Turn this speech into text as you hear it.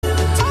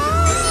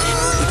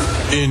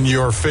In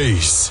your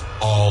face,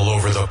 all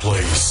over the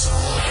place.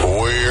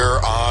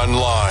 We're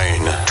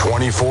online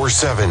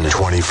 24/7.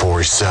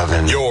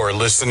 24/7. You're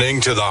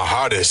listening to the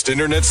hottest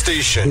internet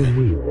station. The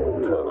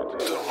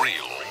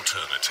real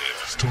alternative.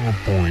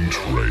 Starpoint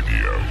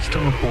Radio.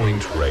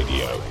 Starpoint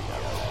Radio.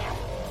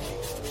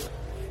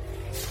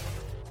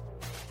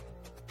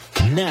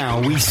 Now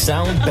we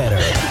sound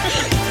better.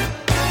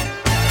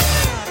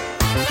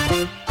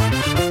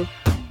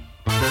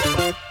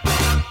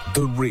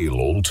 The real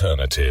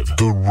alternative.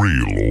 The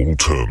real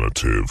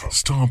alternative.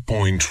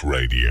 Starpoint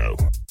Radio.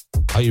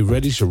 Are you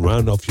ready to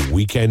round off your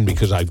weekend?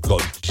 Because I've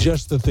got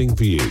just the thing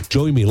for you.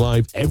 Join me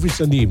live every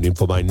Sunday evening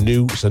for my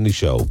new Sunday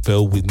show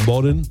filled with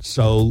modern,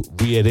 soul,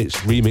 re-edits,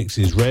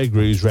 remixes, rare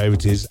grooves,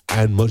 rarities,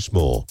 and much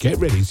more. Get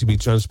ready to be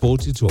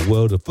transported to a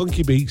world of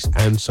funky beats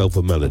and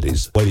soulful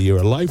melodies. Whether you're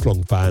a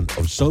lifelong fan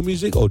of soul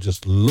music or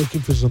just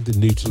looking for something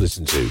new to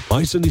listen to,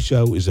 my Sunday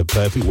show is a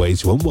perfect way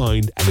to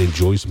unwind and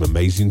enjoy some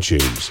amazing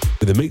tunes.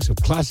 With a mix of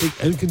classic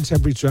and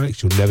contemporary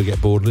tracks, you'll never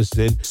get bored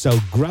listening. So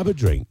grab a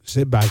drink,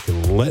 sit back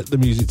and let the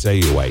music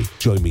take you away.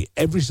 Join me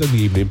every Sunday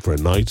evening for a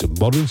night of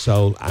modern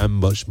soul and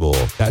much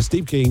more. That's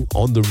Steve King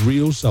on the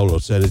Real Soul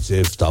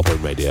Alternative,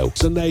 Starpoint Radio.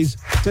 Sundays,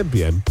 10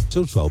 p.m.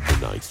 till 12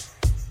 midnight.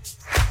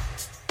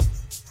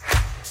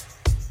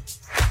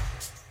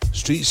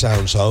 Street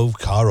Sounds Hove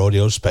car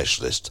audio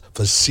specialist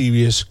for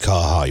serious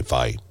car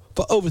hi-fi.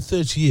 For over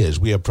 30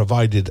 years, we have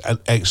provided an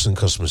excellent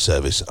customer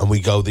service and we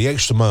go the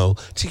extra mile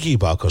to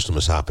keep our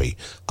customers happy.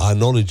 Our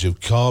knowledge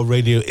of car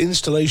radio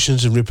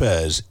installations and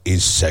repairs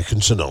is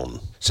second to none.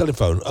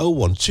 Telephone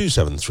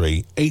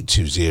 01273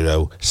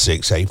 820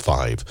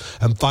 685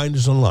 and find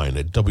us online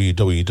at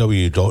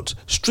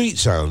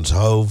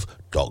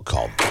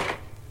www.streetsoundshove.com.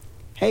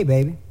 Hey,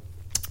 baby.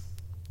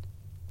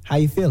 How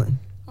you feeling?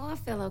 Oh, I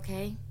feel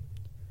okay.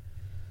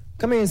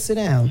 Come here and sit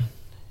down.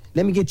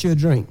 Let me get you a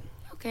drink.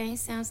 Okay,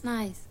 sounds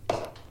nice.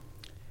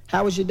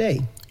 How was your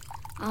day?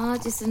 Oh,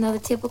 just another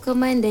typical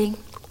Monday.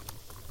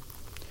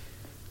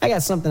 I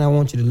got something I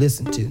want you to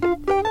listen to.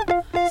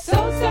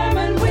 Soul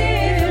Sermon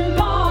with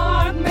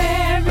Mark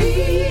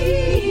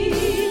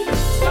Mary,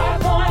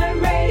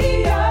 Starpoint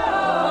Radio.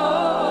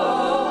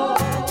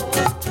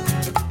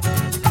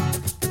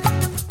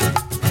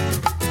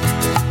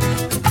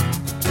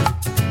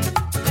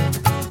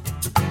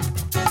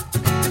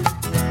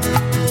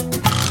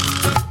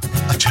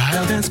 A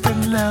child has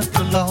been left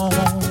alone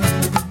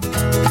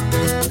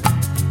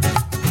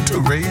to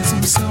raise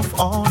himself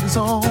on his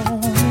own.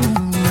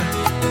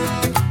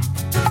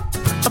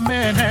 A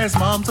man has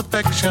mom's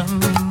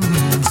affections.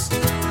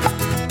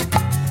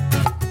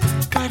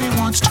 Daddy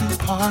wants to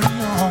party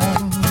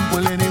on.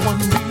 Will anyone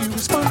be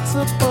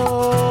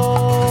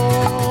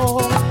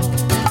responsible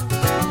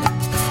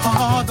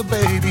for the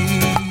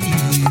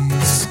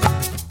babies?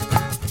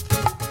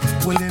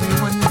 Will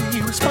anyone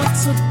be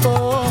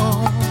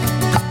responsible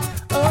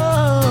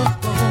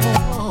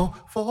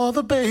for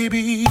the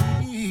babies?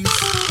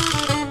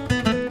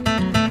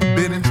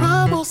 Been in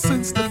trouble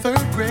since the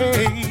 3rd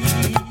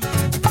grade.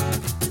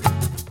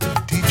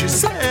 Teacher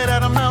said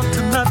I'd amount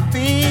to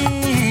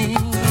nothing.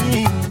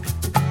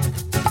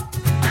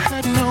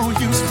 Had no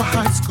use for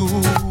high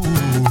school.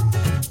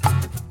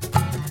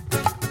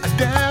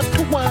 Adapt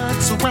to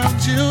what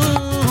surrounds you.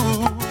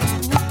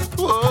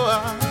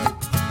 Oh,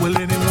 will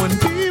anyone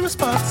be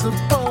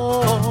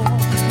responsible?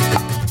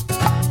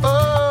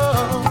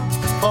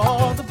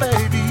 For the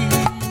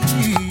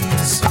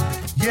babies.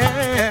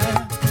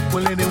 Yeah.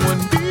 Will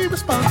anyone be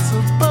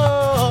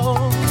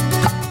responsible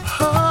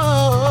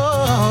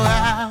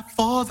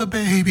for the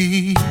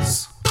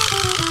babies?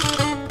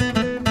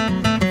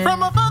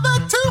 From a father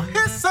to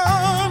his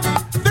son,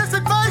 this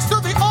advice to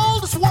the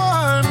oldest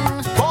one.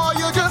 Boy,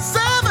 you're just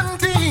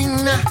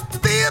 17.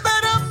 Be a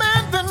better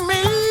man than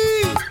me.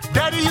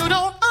 Daddy, you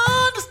don't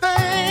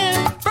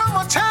understand. From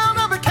a child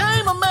I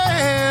became a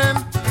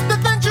man. The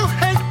things you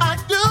hate I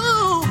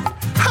do.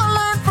 I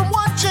learned from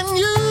watching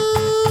you.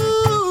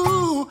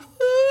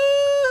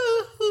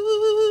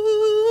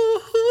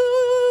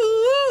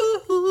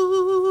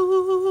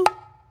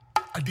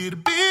 I did a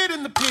bit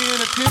in the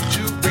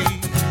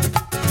penitentiary.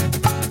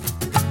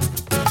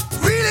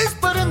 Released,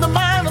 but in the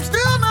mind I'm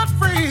still not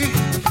free.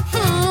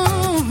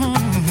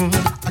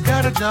 I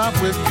got a job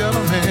with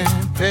government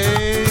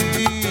pay.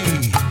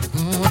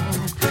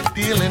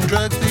 Dealing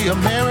drugs the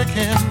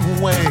American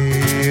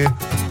way.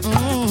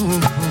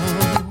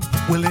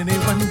 Will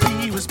anyone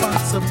be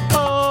responsible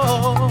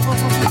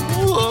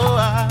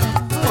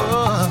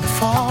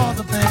for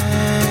the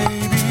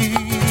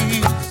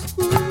babies?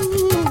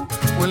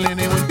 Will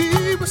anyone be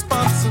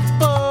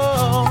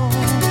responsible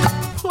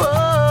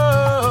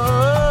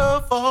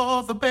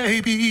for the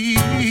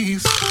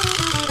babies?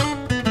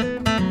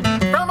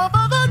 From a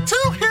mother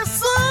to his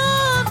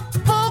son,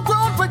 full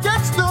grown but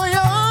yet still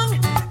young.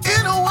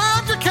 In a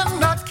world you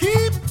cannot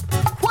keep.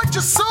 What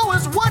you sow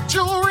is what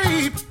you'll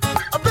reap.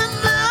 I've been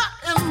there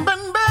and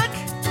been back.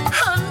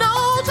 I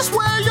know just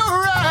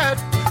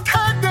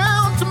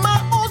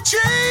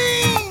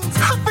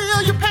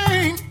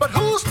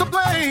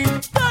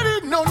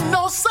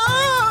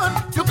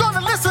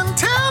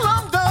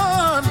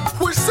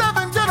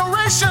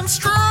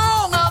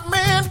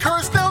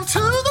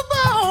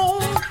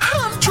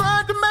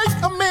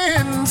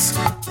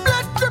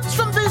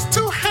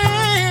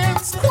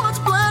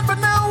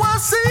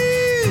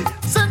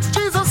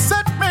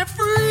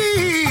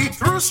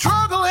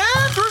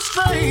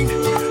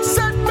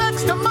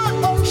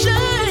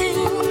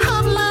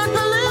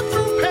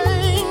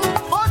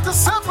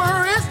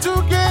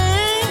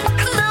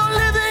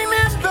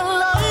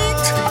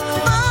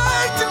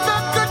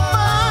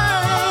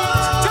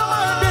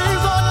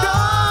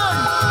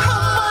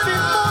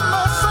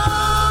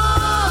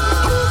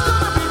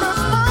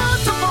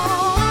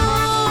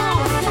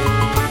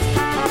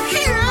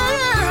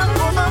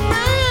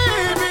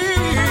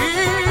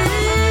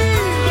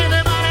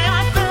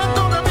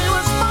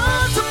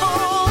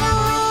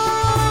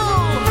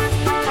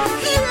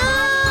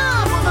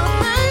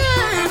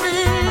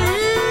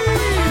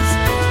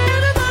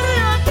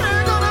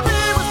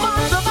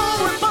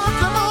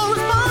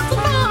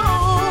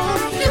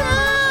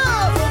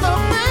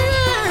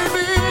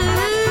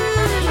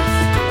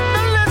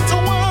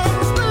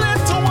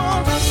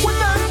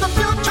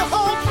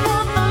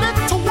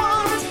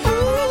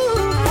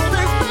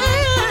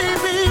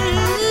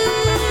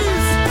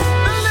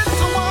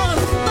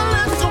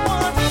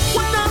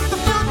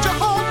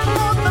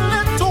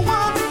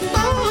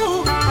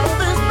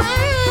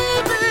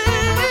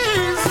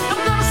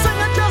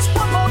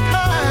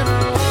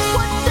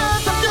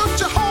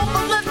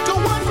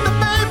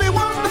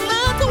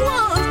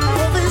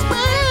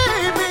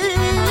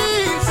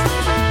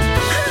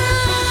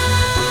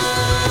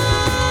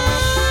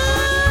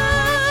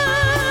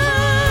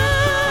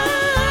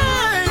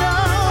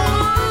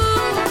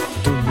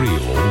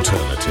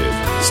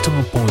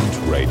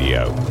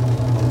Radio.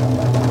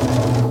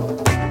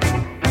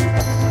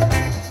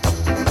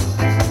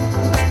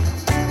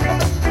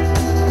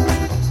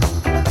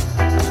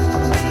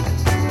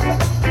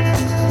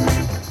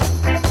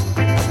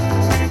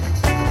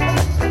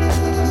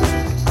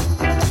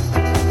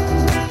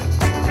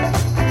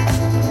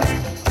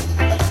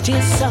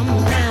 Dear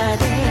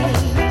somebody,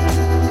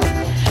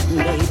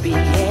 maybe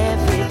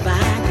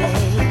everybody,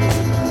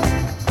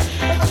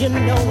 you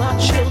know our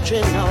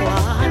children are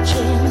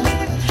watching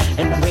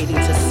and waiting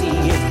to see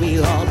if we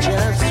all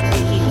just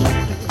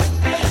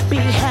be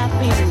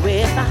happy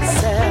with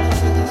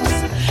ourselves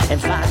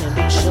and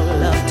finally show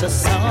love to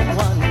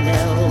someone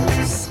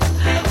else.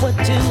 What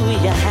do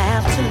you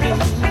have to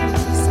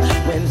lose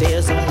when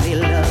there's only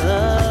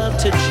love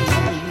to choose?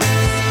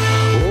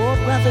 Oh,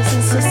 brothers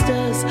and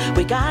sisters,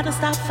 we gotta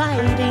stop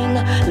fighting,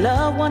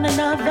 love one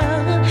another,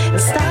 and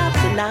stop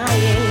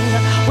denying.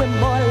 We're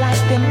more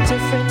like them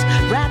different,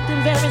 wrapped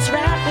in various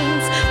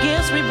wrappings,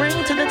 gifts we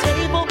bring to the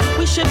table.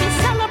 We should be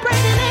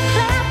celebrating and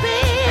clapping.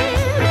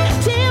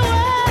 Dear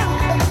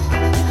world,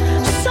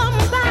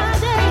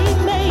 somebody,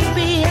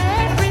 maybe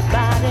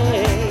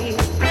everybody,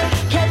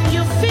 can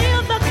you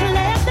feel the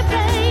collective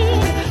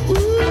pain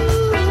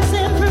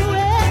oozing through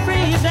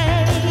every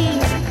vein?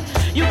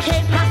 You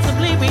can't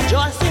possibly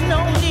rejoice in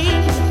only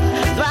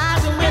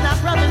thriving when our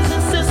brothers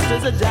and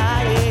sisters are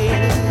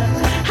dying.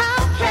 How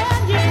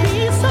can you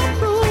be so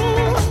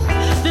cruel?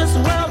 This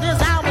world is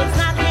ours,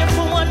 not here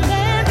for one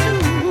man to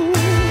rule.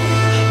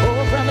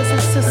 Oh, brothers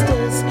and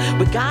sisters,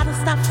 we gotta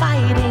stop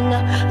fighting,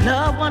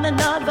 love one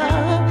another,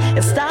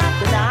 and stop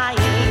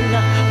denying.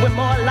 We're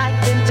more alike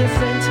than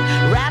different,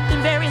 wrapped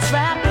in various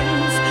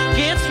wrappings,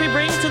 gifts we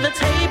bring to the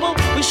table.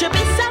 We should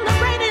be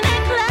celebrating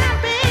and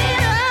clapping.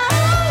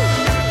 Oh,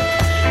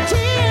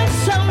 dear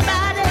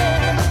somebody,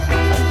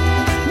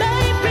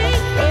 maybe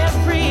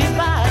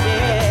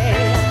everybody,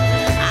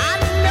 I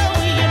know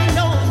you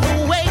know the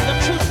way, the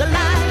truth, the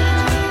light.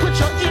 Put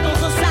your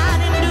egos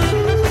aside and do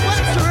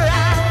what's right.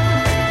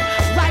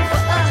 Right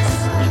for us,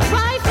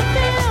 right for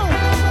them,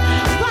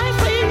 right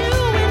for you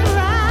and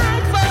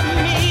right for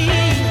me.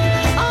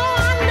 Oh,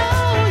 I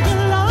know you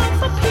long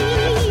for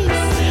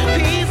peace,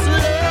 peace,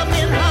 love,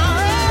 and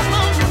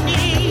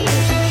harmony.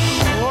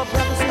 Oh,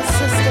 brothers and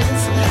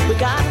sisters, we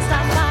gotta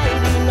stop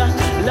fighting,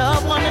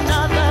 love one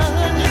another,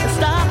 and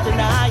stop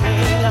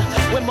denying.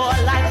 We're more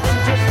alike than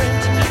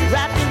different,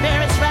 wrapped in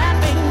various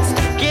wrappings,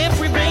 gift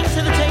we bring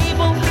to the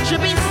table,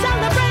 should be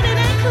celebrated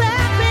and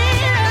clapping.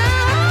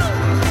 Oh,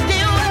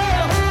 dear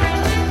world,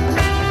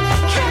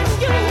 can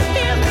you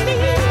hear me?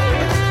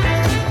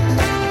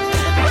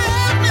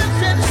 Brothers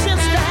and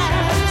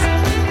sisters,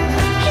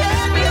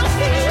 can you hear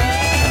me?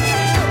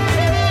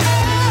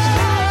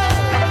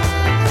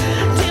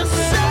 Dear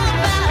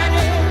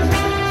somebody,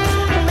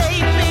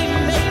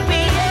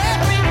 maybe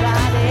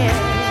everybody,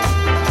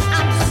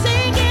 I'm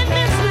singing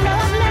this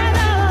love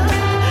letter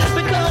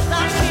because I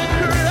keep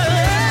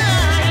crying.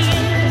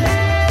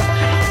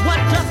 What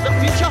does the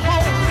future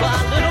hold for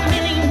our little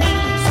mini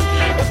me's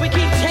if we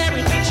keep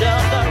tearing each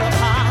other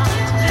apart?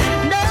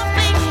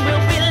 Nothing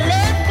will be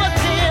left for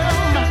them,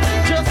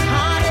 just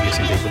heartache. Yes,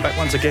 indeed. We're back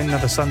once again,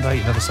 another Sunday,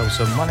 another Soul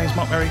Song. My name's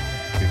Mark Merry.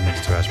 We've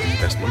next 2 hours bringing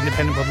the best of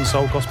independent modern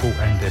soul, gospel,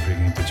 and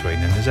everything in between.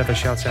 And as ever,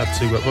 shout out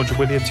to Roger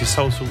Williams, his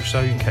Soul Salt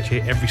show. You can catch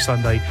it every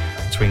Sunday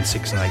between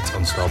 6 and 8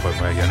 on Starboat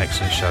Radio. An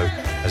excellent show,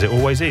 as it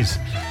always is.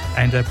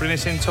 And bringing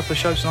us in top of the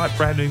show tonight,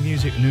 brand new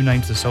music, new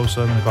name to the Soul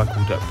Sermon, a guy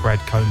called Brad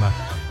Comer.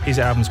 His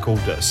album's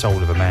called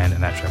Soul of a Man,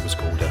 and that track was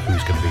called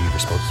Who's Going to Be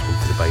Responsible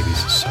for the Babies.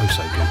 So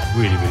good.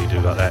 Really, really do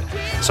like that.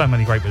 So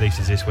many great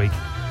releases this week.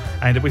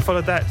 And we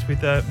followed that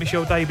with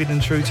Michelle David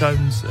and True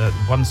Tones,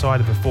 one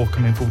side of a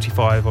forthcoming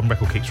 45 on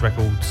Record Kicks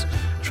Records,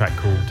 a track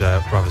called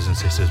Brothers and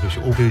Sisters, which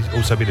will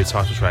also be the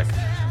title track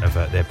of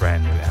their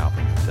brand new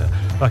album. And,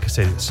 like I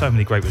said, so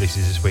many great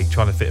releases this week.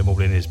 Trying to fit them all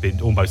in has been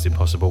almost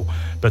impossible.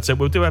 But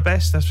we'll do our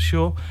best, that's for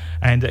sure.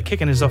 And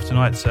kicking us off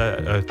tonight's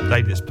a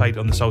lady that's played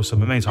on the Soul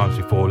Summer many times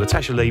before,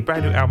 Latasha Lee,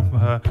 brand new album from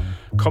her,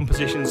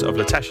 compositions of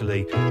Latasha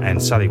Lee and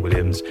Sally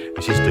Williams,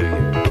 which is Do You.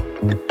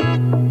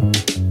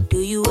 Do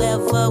you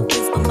ever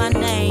whisper my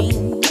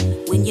name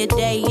when your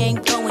day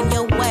ain't going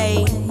your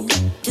way?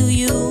 Do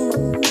you?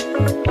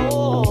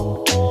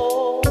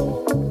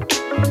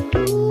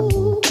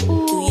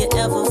 Do you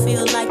ever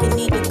feel like you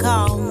need to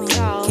call me?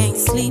 Can't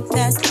sleep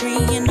past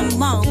 3 in the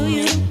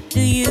morning. Do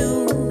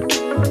you?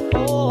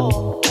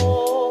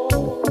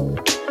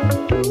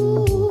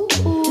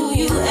 Do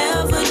you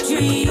ever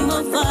dream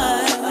of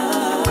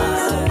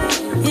us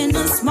in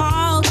a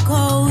small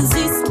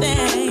cozy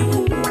space?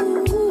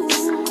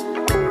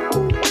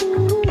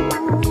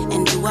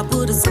 I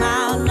put a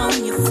smile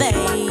on your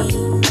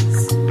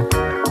face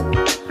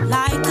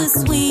like a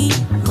sweet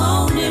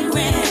morning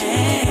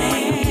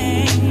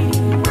rain.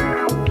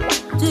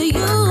 Do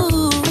you?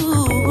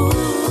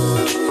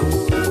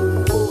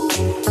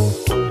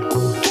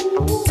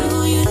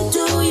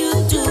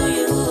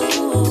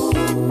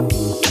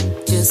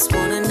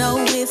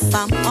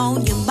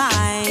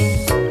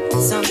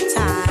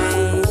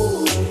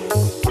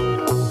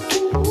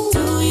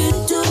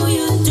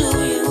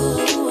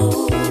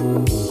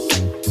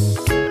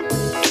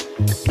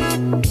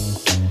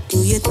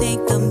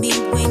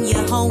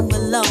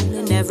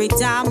 Every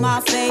time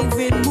my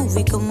favorite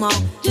movie come on,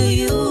 do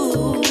you?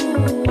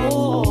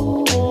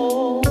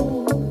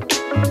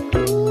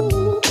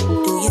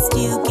 Do you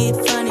still get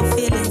funny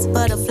feelings,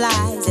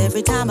 butterflies,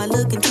 every time I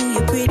look into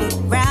your pretty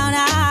brown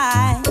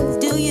eyes?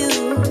 Do you?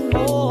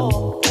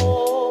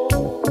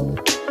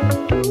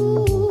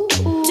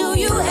 Do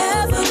you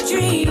ever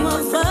dream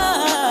of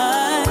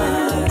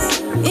us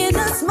in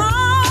a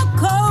small,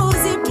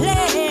 cozy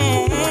place?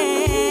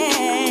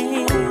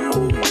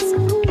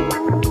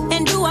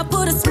 And do I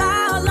put a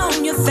smile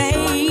on your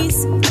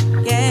face?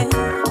 Yeah,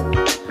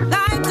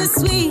 like the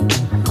sweet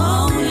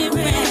morning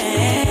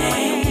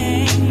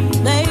rain.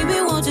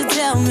 Baby, won't you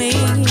tell me,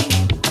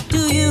 do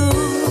you?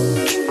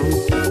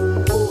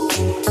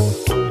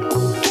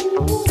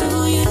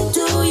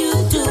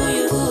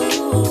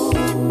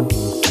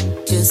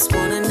 Just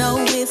wanna know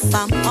if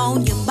I'm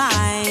on your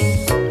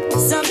mind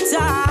sometimes.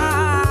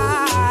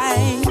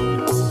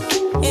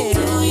 Yeah.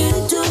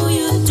 Do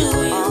you?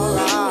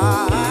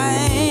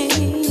 Alright.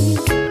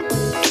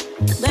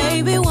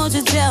 Baby, won't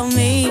you tell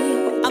me?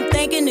 I'm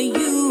thinking of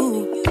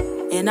you,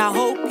 and I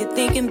hope you're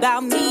thinking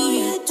about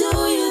me. Do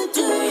you?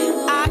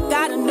 I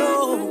gotta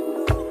know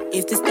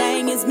if this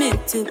thing is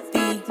meant to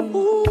be.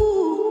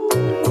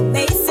 It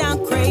may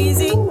sound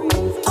crazy.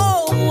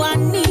 Oh, I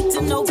need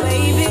to know,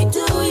 baby.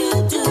 Do you?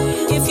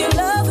 If your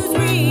love is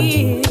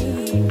real,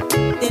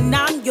 then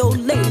I'm your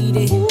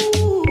lady.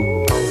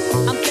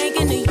 I'm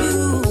thinking of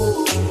you,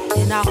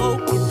 and I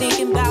hope you're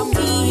thinking about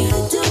me.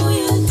 Do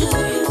you?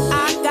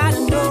 I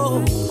gotta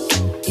know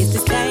if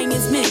this thing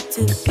is meant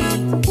to be.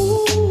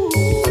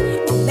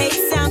 It may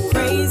sound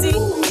crazy.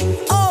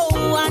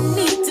 Oh, I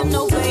need to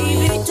know,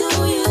 baby. Do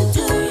you?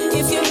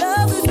 If your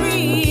love is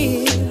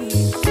real,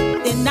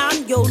 then I'm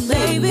your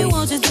lady.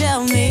 Won't you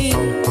tell me?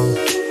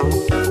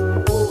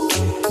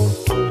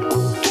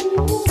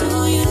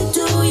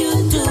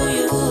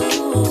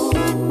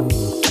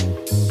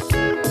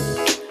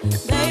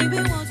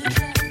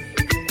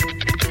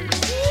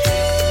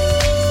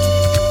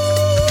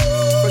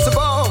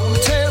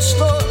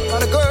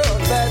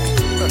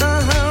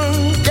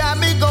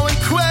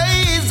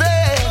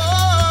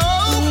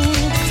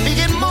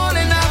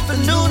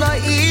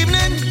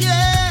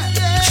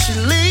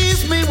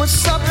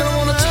 Something I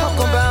wanna talk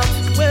about.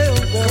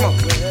 Come on.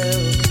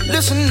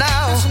 Listen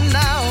now.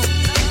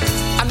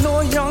 I know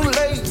a young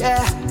lady,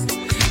 yeah.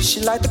 She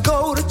like to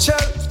go to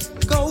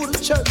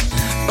church.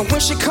 And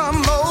when she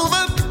come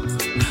over,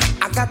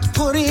 I got to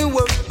put in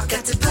work.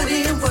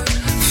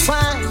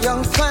 Fine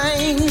young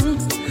thing,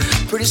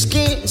 pretty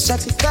skin,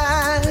 sexy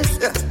thighs.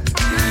 Yeah.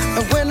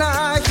 And when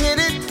I hit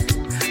it,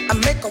 I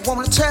make a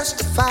woman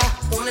testify.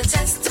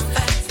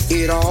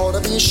 It ought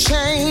to be a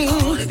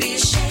shame.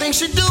 Things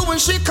she do when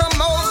she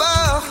come over.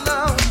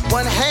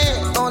 One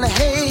hand on her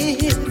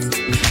head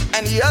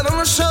and the other on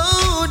her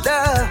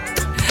shoulder.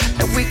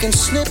 And we can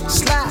slip,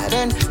 slide,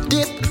 and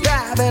dip,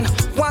 dive, and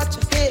watch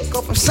her head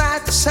go from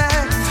side to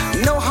side.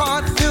 No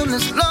hard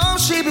feelings, long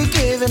she be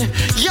giving.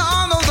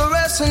 Y'all know the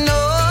rest and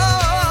know.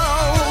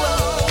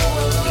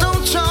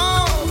 Don't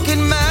y'all get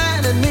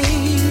mad at me,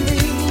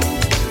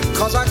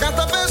 'cause I got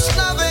the best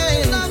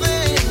loving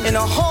in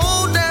the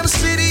whole damn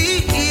city.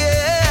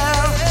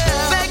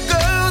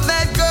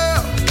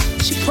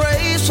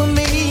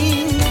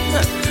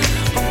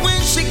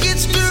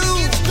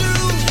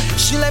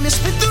 She let me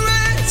spit the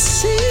red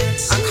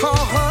seats. I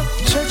call her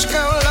church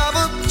girl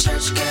lover.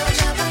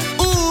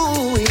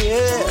 Ooh,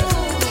 yeah.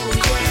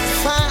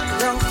 Fine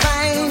young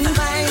thing.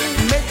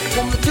 Make me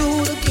wanna do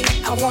it again.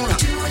 I wanna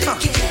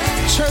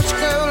church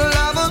girl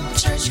lover.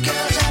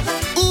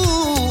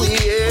 Ooh,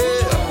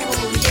 yeah.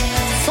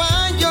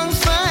 Fine young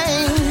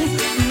thing.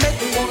 Make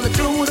me wanna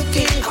do it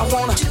again. I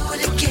wanna.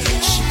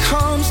 She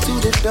comes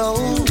through the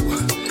door,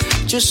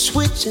 just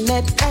switching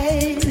that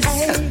ass.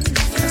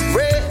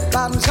 Red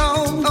bottoms on.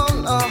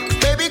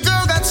 Baby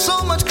girl got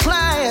so much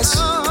class.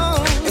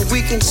 If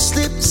we can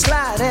slip,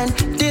 slide, and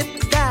dip,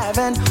 dive,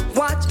 and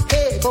watch her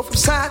head go from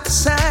side to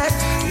side.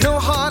 No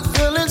hard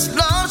feelings,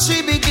 Lord,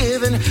 she be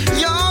giving.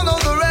 Y'all know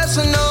the rest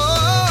and know.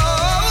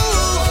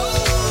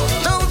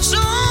 Don't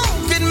you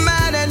get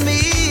mad at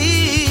me,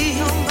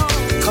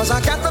 'cause I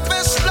got the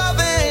best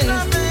loving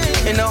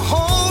in the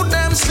whole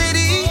damn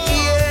city.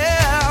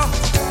 Yeah,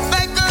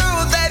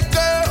 that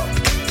girl,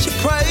 she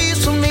prays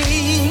for me.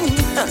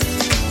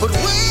 But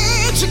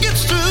when she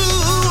gets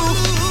through,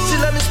 she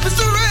let me spit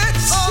the red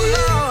seat. Oh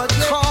Lord,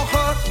 call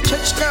her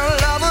church girl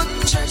lover.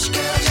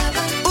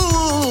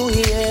 Ooh,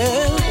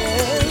 yeah.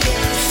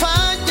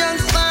 Fine young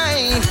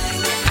thing.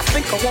 I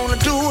think I wanna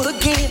do it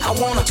again. I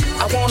wanna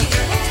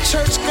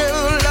church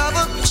girl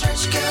lover.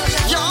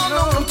 Y'all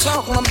know what I'm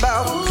talking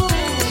about.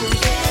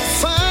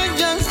 Fine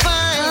young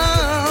thing.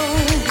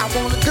 I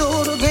wanna do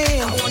it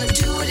again.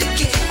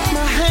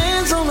 My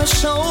hands on her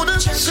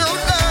shoulders.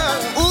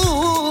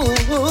 Ooh.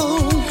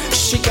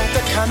 She got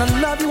the kind of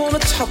love you wanna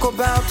talk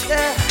about,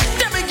 yeah.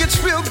 That it gets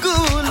real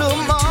good,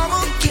 little mama.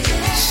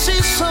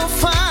 She's so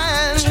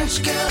fine.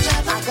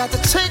 I got to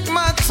take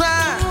my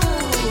time.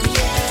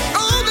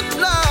 Oh, the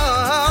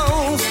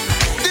love.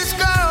 This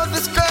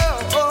girl.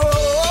 Oh,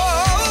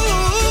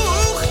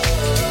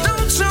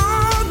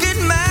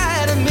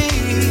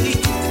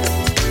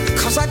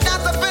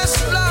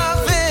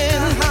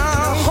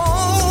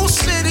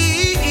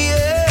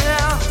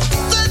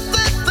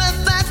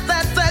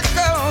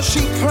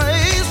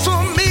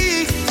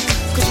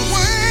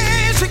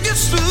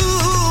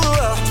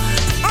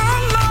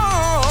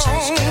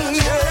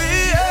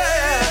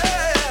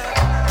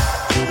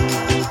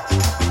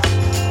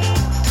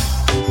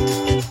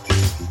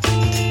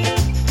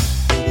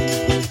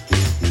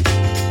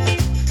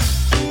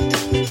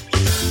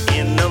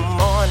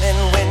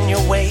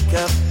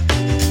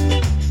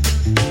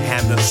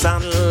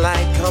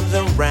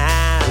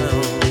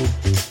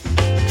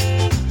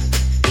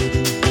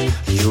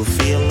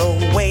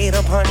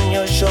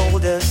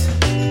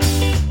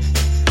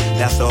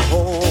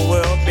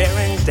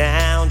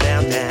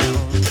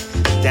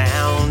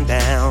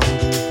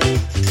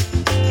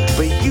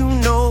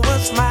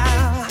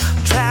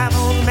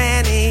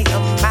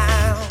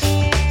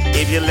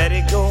 let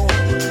it go.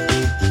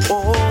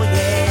 Oh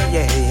yeah,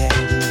 yeah, yeah.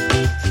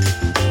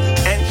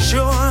 And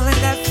surely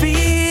that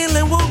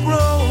feeling will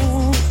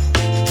grow,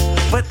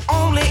 but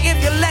only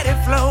if you let it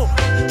flow.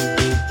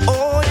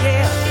 Oh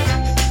yeah.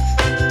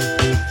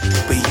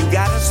 But you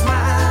gotta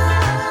smile.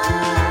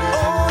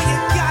 Oh, you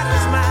gotta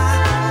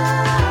smile.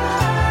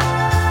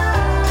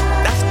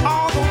 That's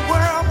all the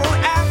world will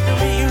ask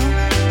of you.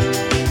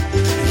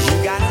 You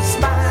gotta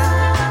smile.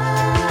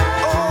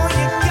 Oh,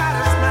 you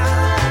gotta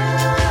smile.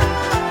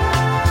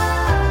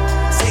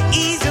 It's the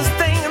easiest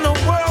thing in the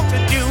world to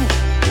do.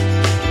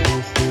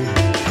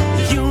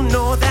 You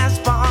know that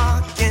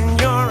spark in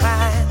your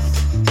eyes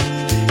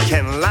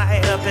can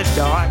light up the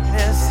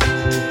darkness.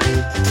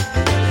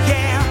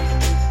 Yeah.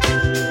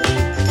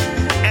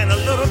 And a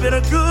little bit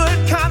of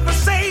good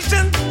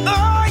conversation.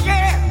 Oh,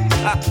 yeah.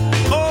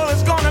 Oh,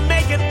 it's gonna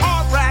make it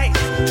all right.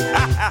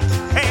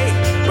 Hey,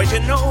 but you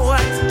know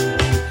what?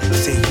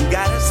 Say you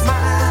gotta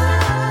smile.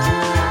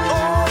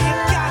 Oh, you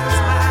gotta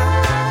smile.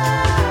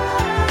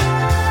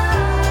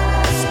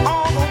 It's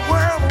all the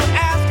world will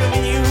ask of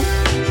you.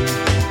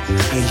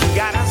 And you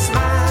gotta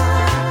smile.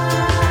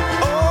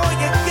 Oh,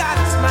 you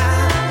gotta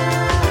smile.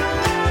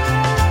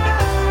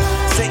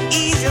 It's the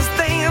easiest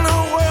thing in the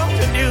world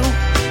to do.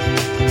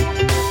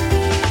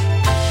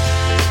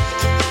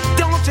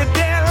 Don't you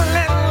dare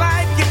let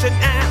life get you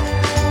down.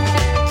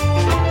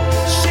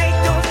 Shake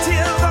those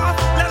tears off,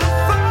 let them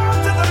fall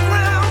to the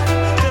ground.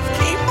 Just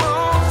keep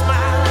on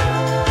smiling.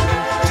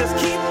 Just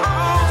keep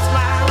on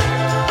smiling.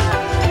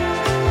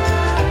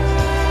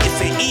 It's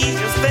the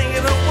easiest thing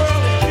in the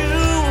world to do.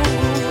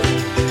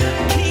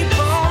 Keep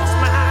on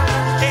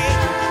smiling. Hey,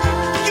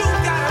 you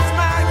gotta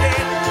smile,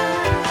 yeah.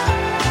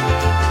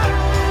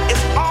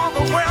 It's all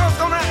the world's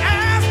gonna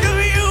ask of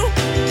you.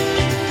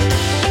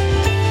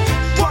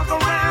 Walk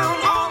around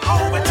all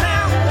over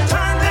town,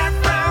 turn that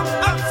frown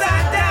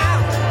upside down,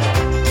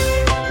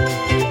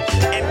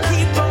 and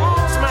keep on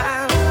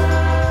smiling.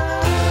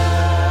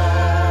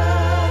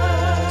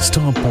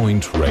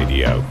 Starpoint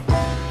Radio.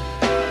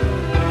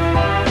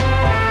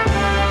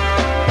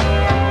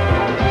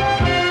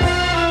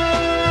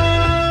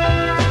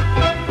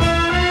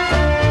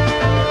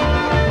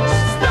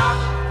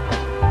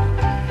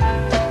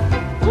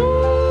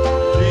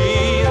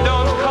 Please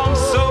don't come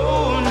so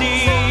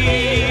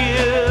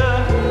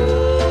near,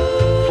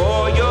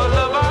 for your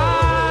love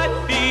I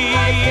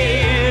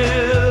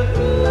feel.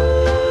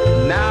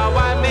 Now I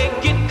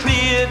make it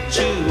clear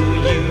to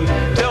you,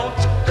 don't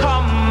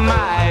come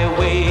my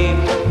way,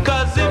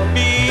 'cause if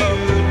you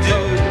do,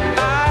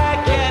 I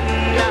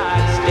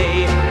cannot stay.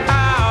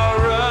 I'll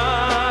run.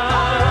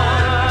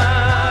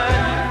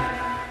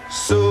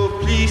 So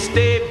please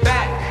stay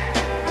back.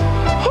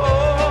 Oh,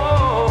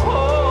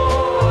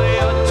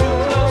 you're too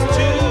close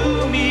to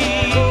me,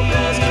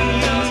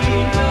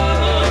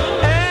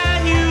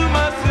 and you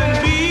mustn't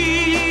be.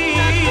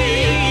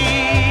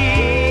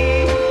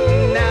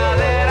 Now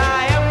that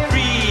I am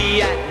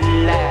free at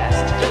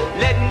last,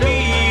 let me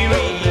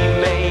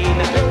remain.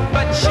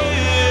 But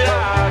should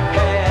our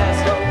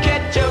past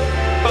catch up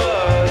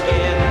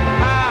again,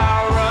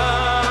 I'll run.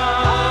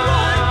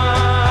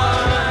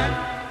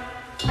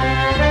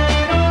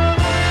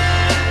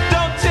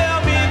 Don't tell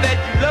me that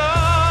you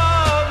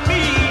love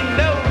me,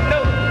 no,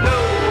 no, no.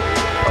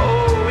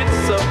 Oh,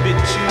 it's a bit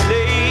too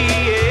late.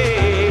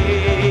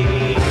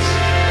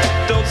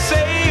 Don't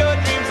say your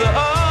dreams are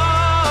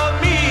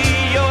of me,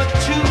 you're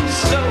too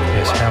slow.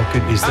 Yes, how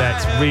good is that?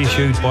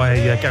 Reissued by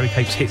Gary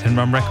Cape's Hit and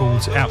Run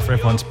Records, out for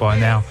everyone to buy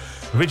now.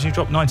 Originally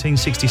dropped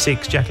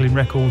 1966, Jacqueline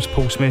Records,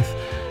 Paul Smith,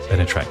 then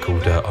a track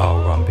called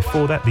I'll Run.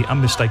 Before that, the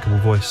unmistakable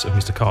voice of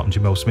Mr. Carlton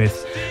Jamel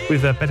Smith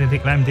with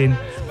Benedict Lambdin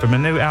from a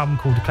new album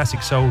called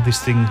Classic Soul, this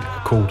thing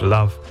called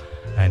Love.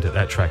 And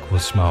that track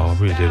was Smile. I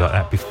really do like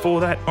that.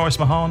 Before that, Maurice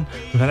Mahan.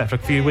 We've had that for a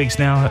few weeks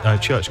now.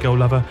 Church Girl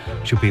Lover.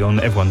 She'll be on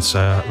everyone's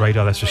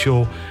radar, that's for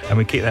sure. And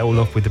we kick that all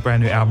off with the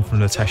brand new album from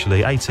Natasha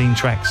Lee. 18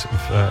 tracks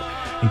of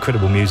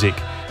incredible music.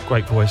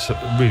 Great voice.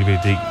 Really, really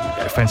deep.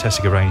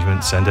 Fantastic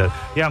arrangements. And the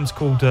album's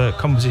called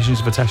Compositions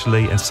of Natasha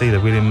Lee and Cedar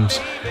Williams.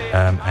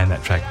 And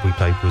that track we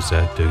played was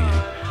Do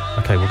You.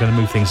 Okay, we're going to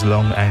move things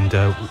along and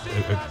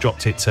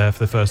dropped it for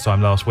the first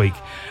time last week.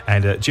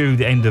 And due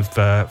the end of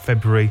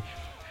February,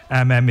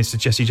 our man Mr.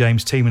 Jesse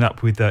James teaming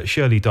up with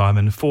Shirley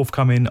Diamond,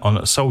 forthcoming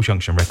on Soul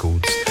Junction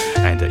Records.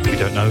 And you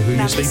don't know who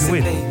you're sleeping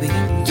with. Baby,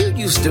 you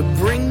used to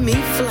bring me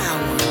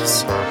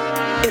flowers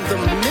in the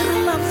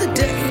middle of the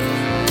day.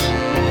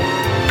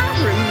 I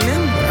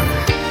remember,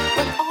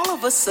 but all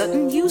of a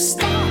sudden you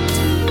stopped.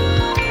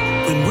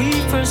 When we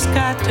first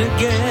got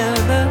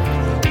together,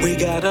 we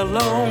got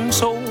along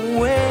so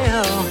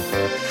well.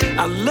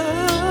 Our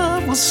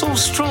love was so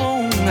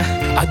strong,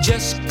 I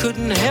just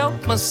couldn't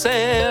help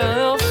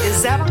myself.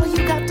 Is that all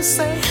you got to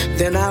say?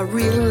 Then I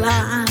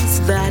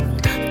realized that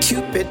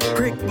Cupid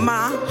pricked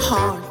my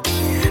heart.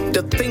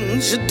 The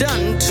things you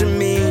done to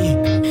me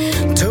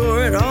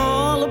tore it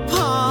all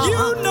apart.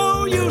 You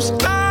know you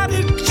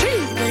started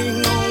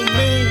cheating on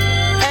me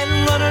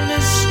and running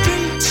the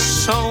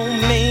streets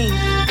on me.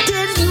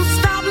 Did you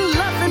stop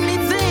loving me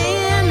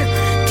then?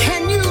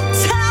 Can you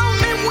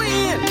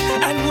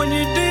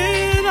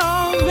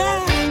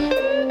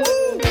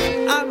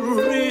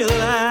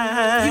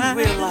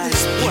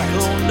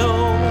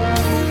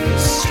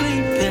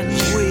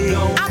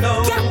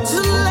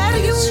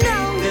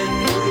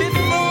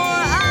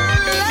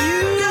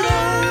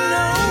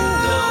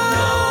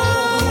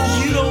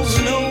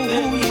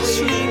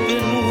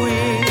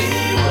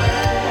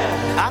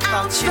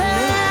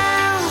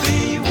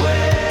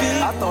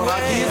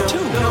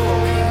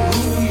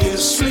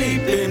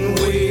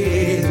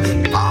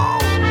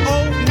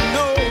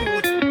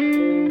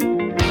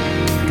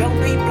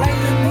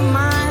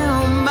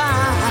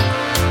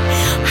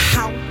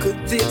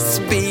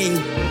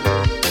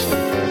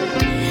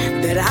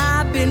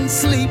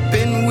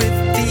sleeping with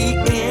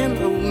the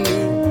enemy.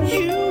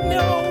 You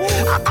know,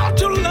 I thought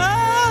your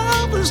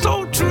love was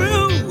so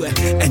true,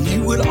 and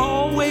you would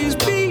always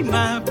be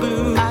my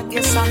boo. I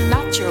guess I'm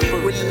not your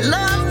boo. When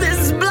love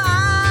is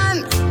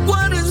blind,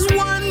 what is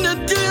one to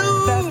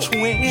do? That's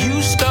when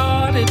you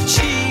started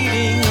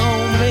cheating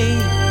on me,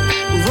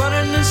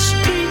 running the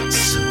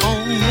streets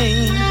on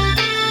me.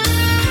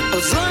 I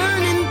was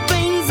learning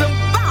things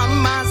about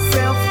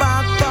myself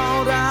I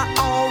thought I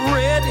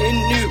already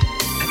knew.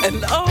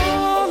 And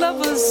all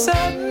of a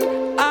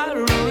sudden, I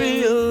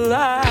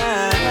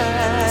realized.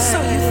 So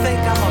you think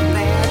I'm a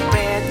bad,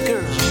 bad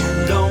girl?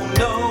 You don't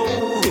know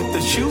if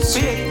the shoe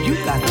fit, you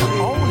got to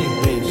own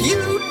it, baby.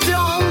 You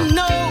don't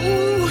know.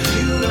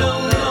 You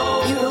don't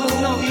know. You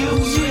don't know who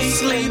you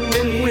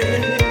sleeping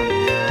with.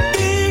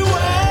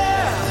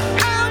 Beware.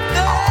 Out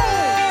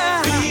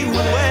there.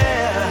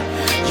 Beware.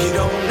 You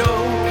don't know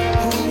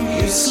who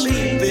you're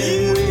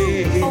sleeping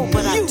with. Oh,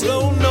 but I You do.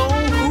 don't know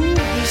who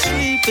you're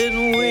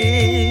sleeping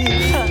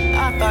with.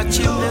 I thought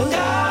you knew.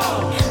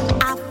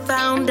 I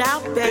found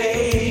out,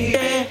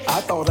 baby.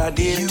 I thought I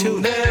did too.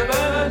 You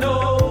never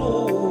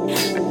know.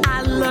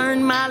 I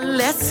learned my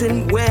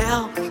lesson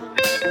well.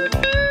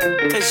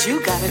 'Cause you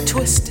got it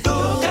twisted.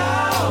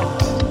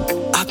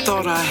 I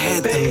thought I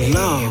had the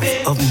love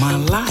of my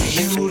life.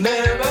 You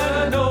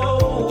never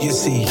know. You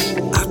see,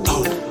 I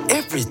thought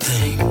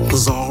everything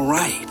was all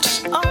right.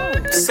 Oh,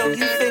 so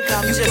you think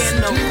I'm just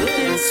no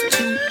good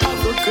to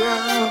other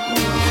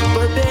girls.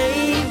 But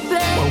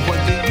baby, Well, what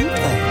do you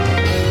think?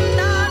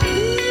 not me.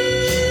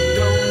 You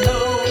don't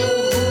know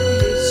who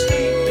you're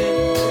sleeping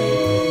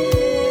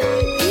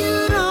with. You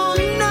don't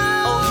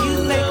know. Oh, you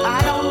think I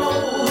don't know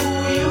Who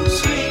you're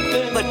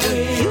sleeping But do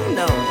you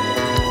know?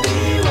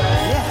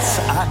 Yes,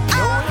 I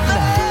know it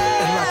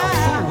now. And like a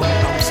fool,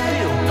 I'm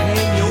still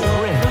paying your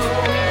rent.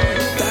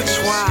 That's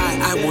why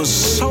I was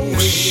so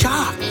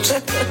shocked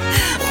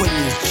when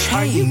you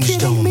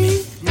changed on me.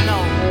 No,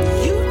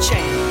 you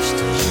changed.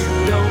 You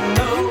don't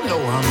know. You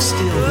know I'm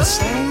still the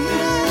same.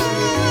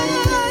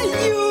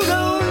 You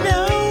don't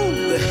know.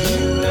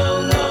 You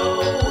don't know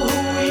who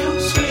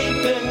you're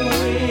sleeping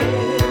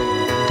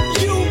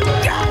with. You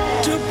got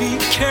to be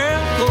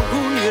careful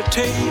who you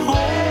take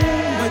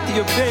home with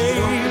you,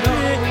 baby.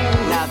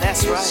 Now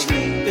that's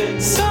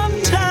right.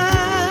 Sometimes.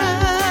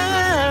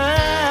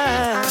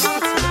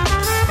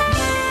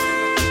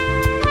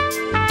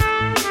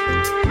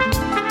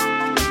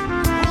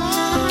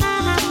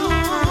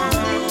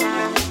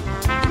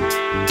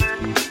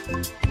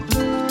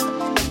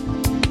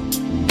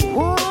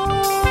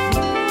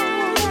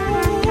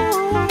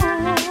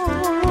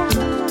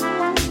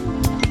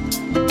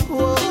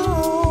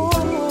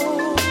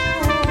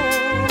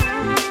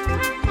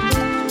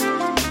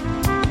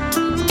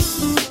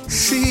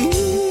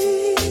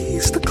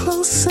 She's the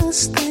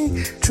closest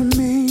thing to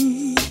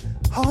me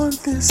on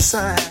this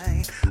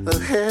side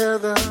of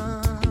heaven.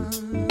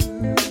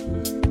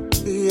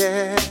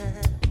 Yeah.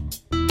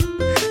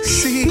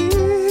 She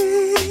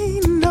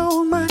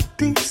knows my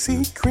deep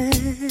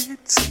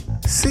secrets,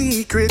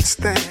 secrets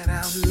that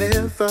I'll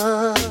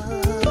never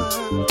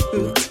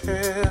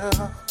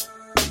tell.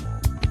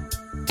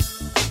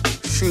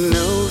 She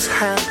knows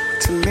how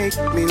to make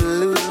me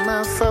lose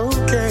my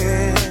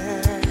focus.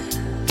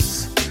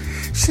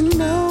 She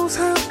knows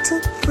how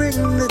to bring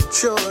the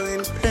joy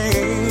and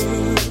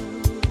pain.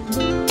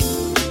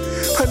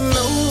 But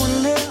no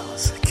one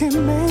else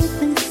can make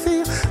me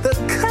feel the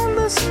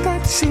colors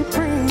that she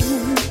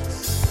brings.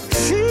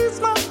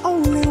 She's my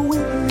only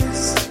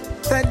witness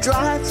that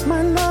drives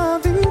my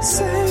love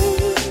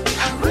insane.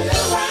 I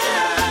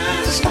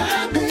realize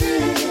I've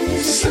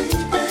been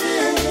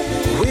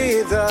sleeping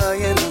with the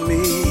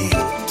enemy.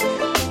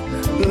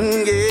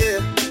 Yeah.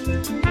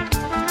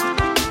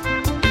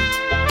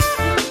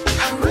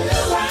 I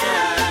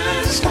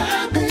realize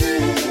I've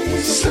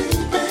been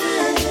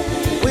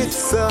sleeping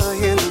with the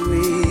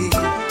enemy.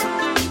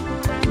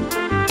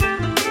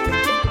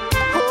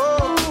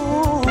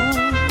 Oh,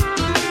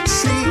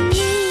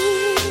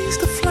 she's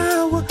the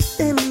flower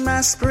in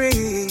my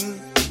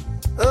spring,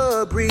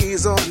 a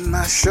breeze on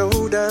my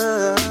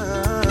shoulders.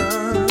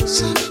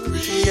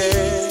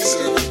 Yeah.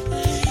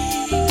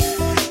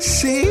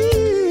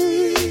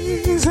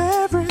 She's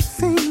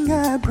everything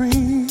I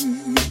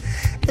breathe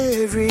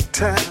every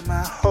time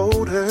I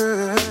hold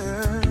her.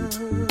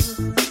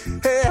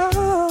 Hey,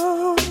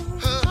 oh.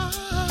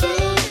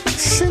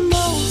 She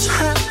knows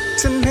how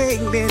to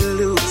make me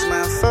lose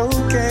my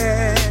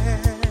focus.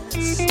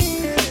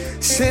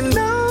 She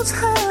knows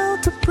how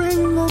to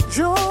bring the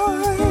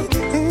joy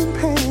in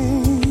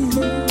pain.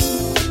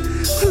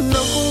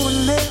 No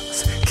one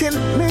else can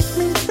make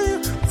me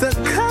feel the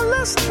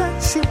colors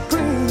that she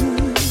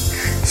brings.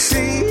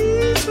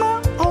 She's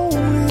my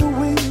only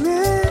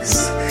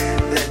witness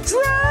that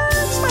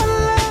drives my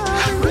life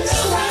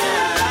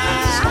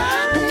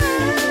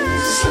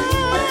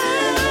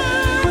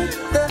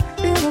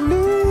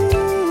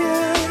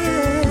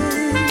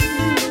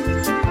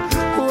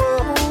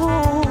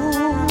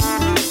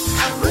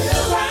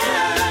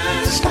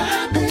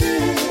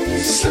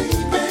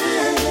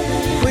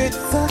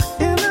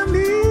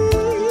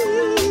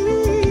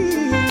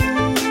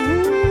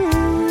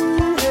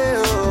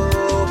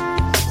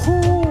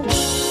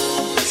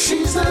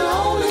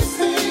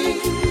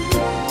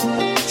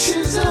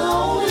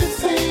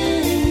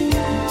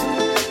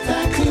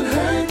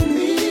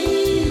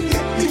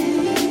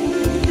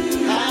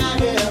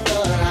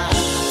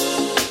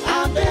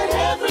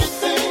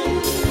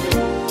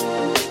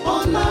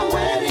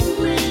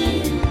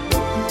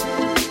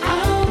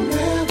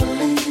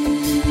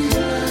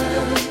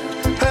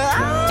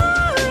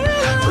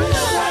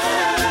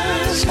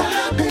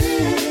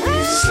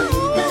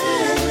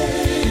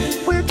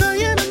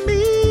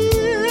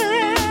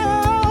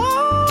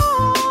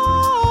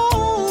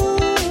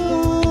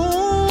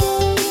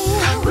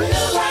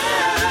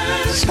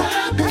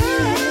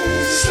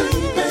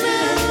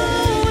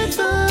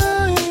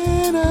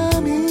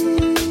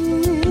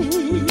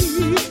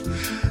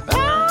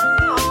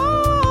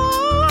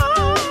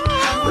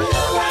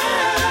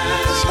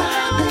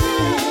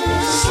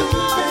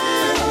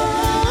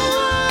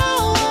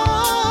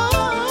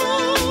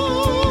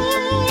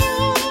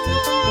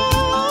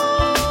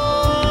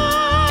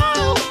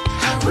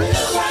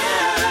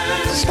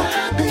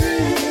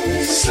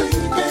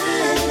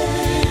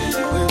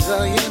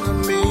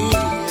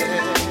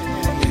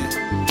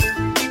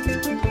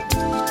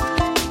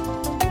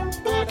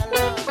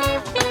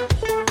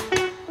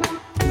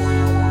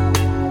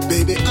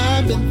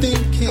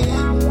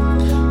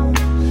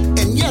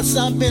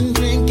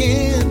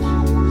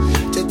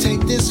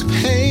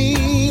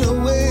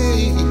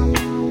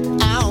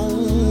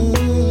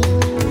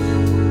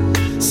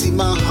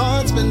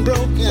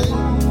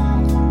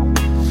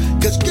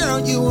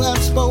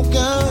have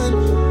spoken.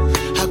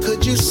 How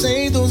could you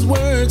say those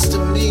words to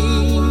me?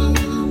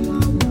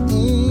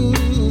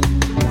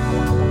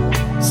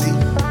 See,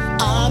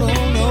 I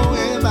don't know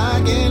if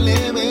I can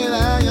live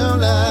without your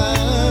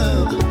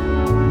love,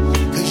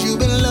 'cause you've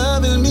been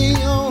loving me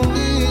all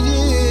these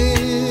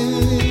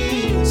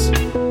years,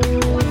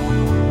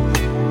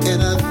 and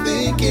I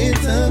think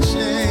it's a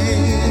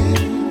shame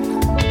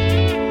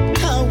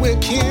how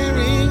we're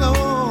carrying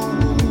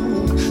on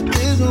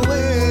this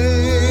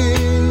way.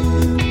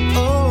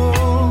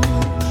 Oh,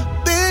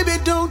 baby,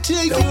 don't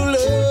take your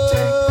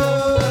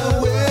love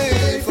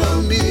away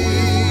from me.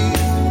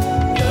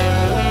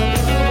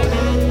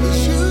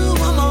 'Cause you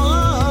are my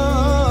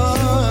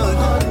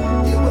heart.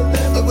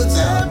 It was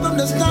there from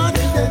the start.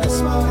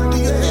 Do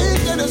you think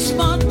that it's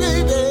smart,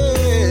 baby?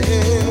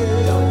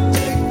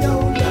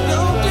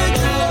 Don't take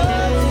your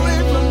love away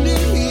from me.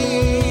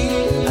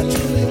 I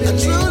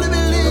truly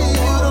believe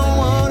you don't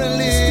wanna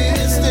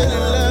live still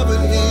in love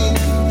with me.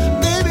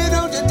 Baby,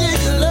 don't you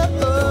take your love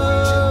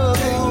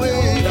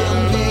away from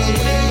me.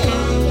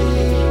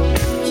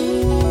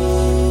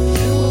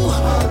 You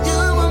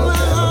are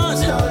my heart.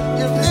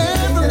 You're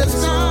there from the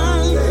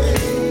start.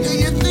 Do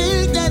you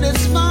think that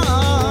it's smart?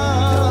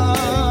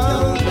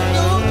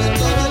 Don't you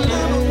take your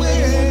love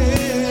away.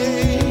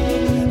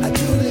 I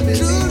truly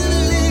believe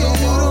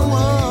you don't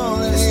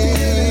wanna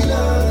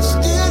live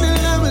still in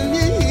love with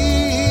me.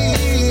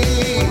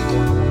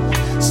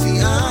 See,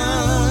 I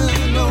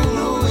don't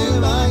know if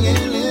I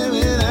can live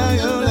without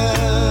your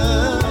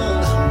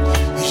love,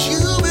 'cause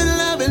you've been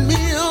loving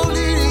me all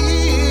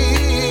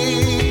these,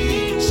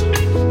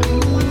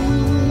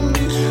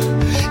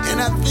 and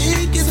I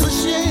think it's a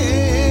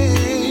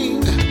shame,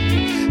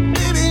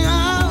 baby,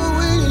 how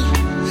we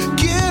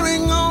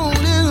carrying on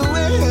this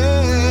way.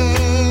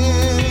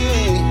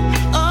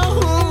 Oh,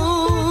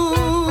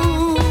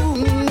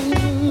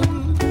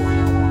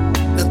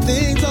 the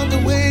things aren't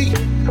the way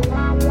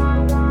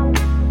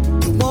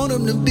you want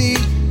them to be,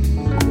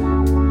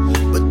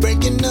 but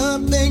breaking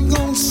up ain't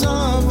gonna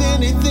solve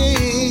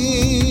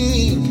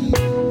anything.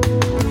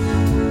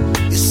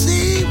 You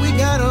see, we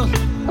gotta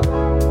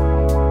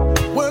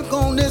work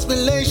on this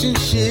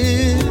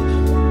relationship.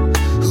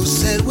 Who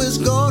said it was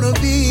gonna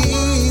be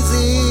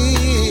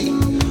easy?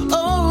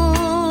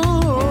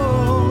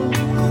 Oh,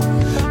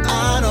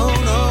 I don't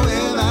know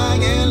if I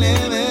can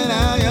live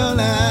without your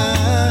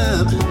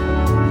love,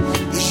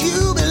 'cause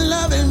you've been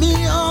loving me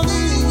all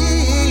these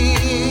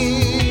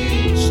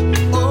years.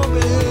 Oh,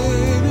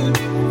 baby,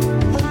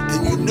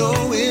 and you know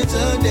it's a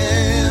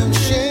damn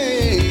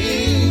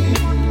shame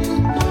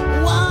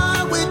why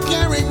we're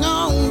carrying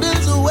on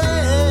this way.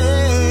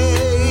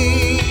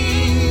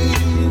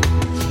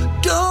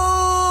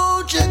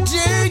 Don't you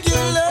take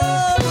your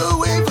love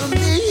away from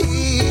me.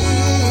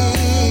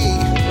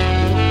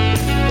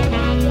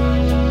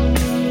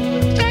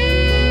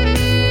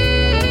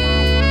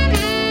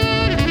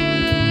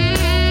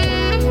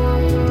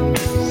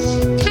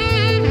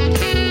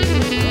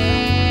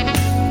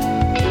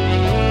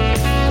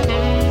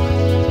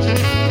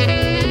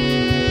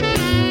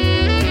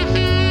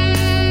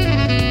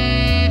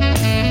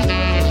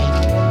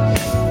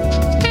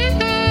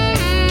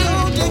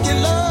 Don't take your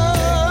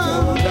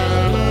love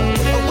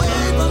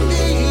away from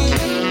me.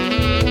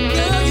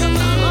 Girl, you're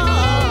my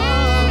heart.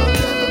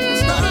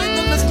 Right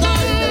from the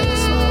start.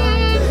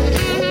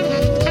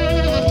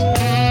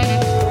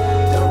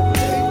 Don't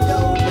take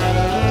your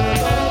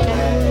love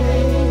away.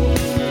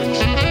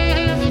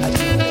 I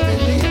truly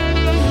believe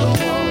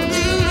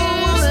you don't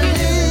wanna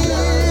live.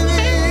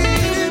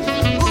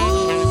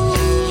 Ooh,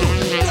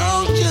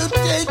 don't you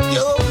take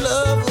your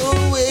love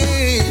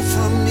away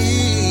from me.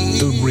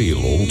 The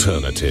real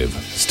alternative.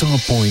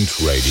 Starpoint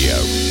Radio.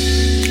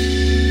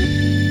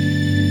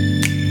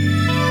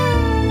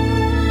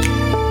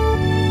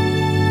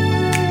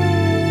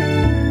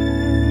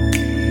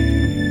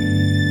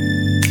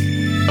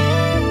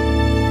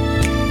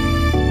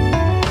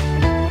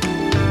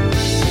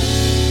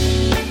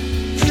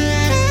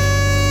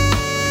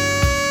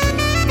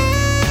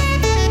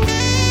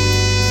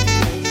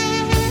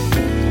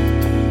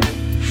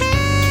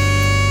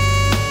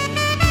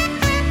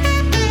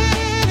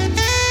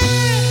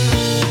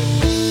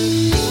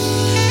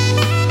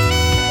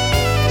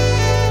 Don't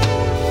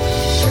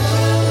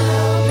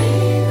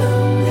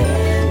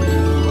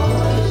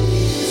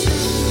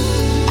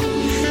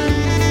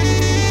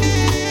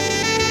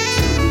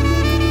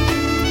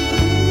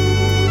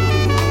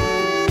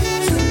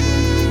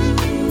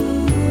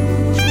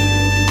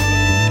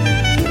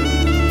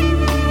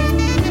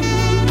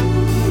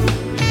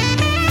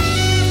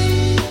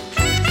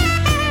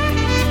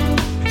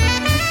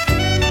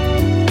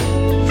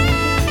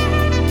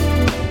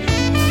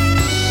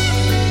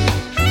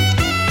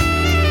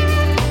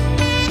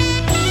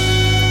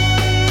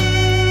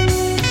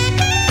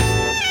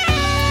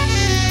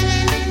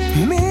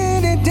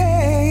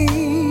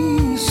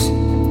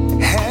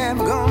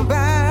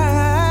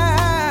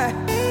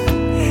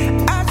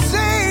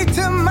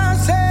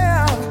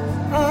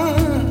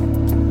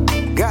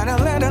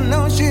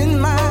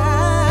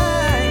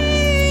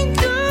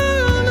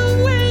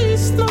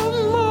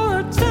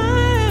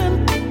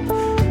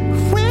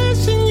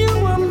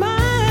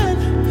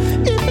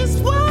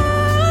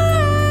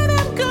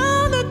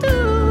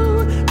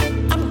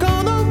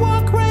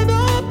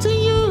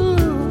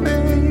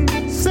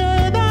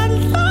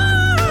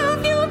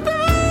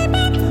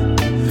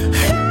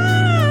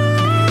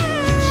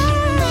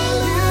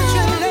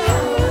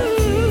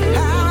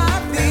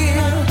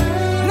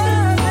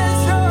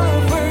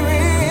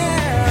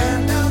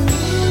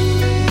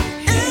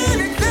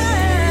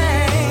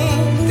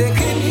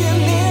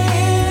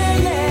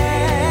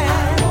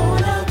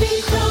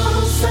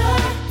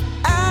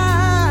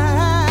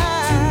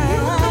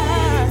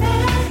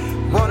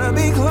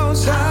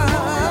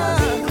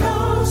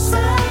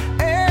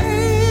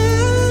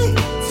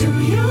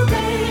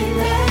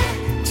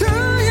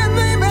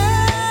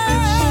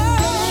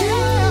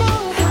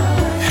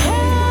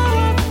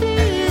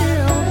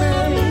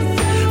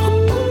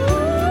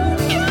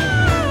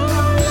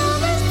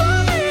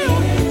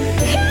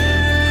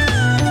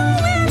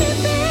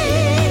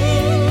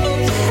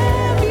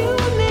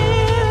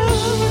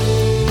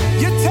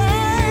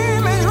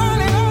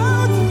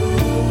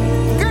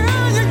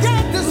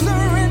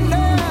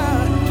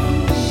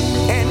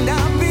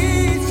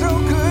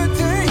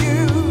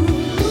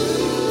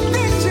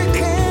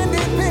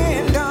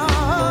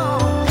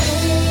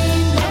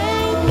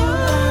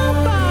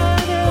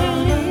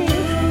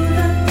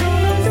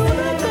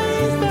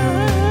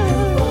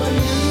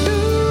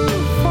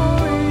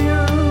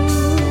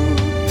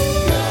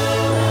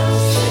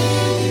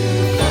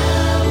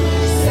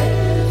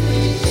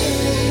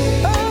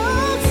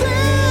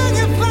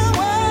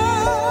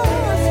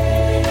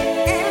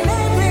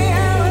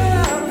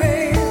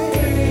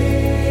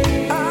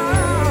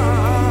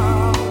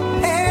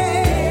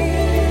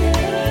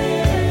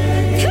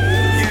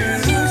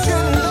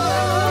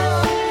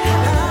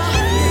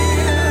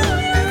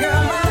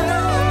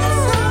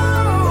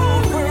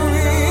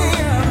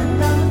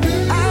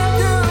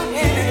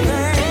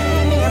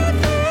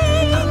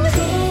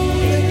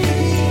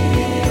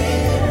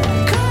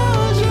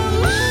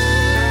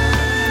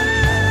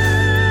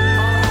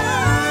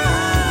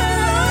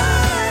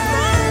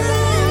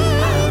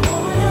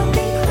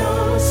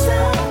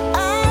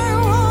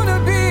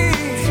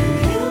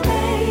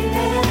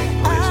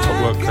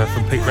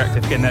track.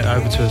 They're getting that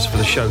over to us for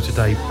the show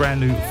today.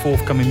 Brand new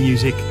forthcoming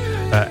music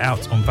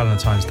out on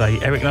Valentine's Day.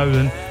 Eric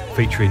Nolan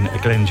featuring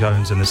Glenn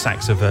Jones and the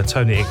sax of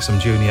Tony Exum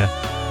Jr.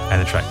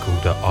 and a track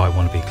called I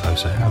Want to Be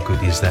Closer. How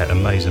good is that?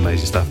 Amazing,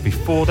 amazing stuff.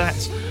 Before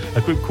that,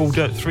 a group called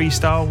Three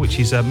Star, which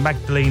is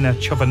Magdalena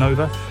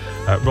Chovanova,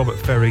 Robert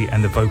Ferry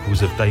and the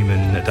vocals of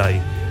Damon Day,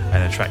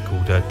 and a track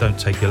called Don't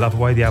Take Your Love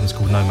Away. The album's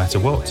called No Matter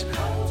What.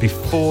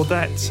 Before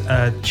that,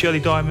 Shirley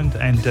Diamond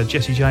and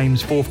Jesse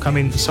James,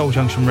 forthcoming, Soul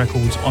Junction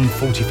Records on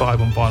 45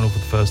 on vinyl for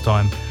the first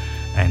time,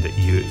 and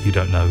you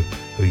don't know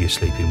who you're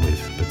sleeping with.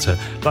 But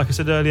like I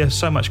said earlier,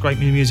 so much great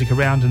new music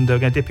around, and we're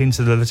going to dip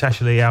into the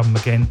Latasha Lee album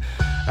again.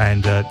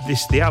 And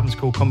the album's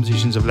called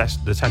Compositions of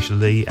Latasha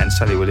Lee and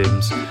Sally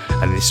Williams,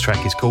 and this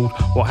track is called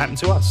What Happened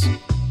to Us.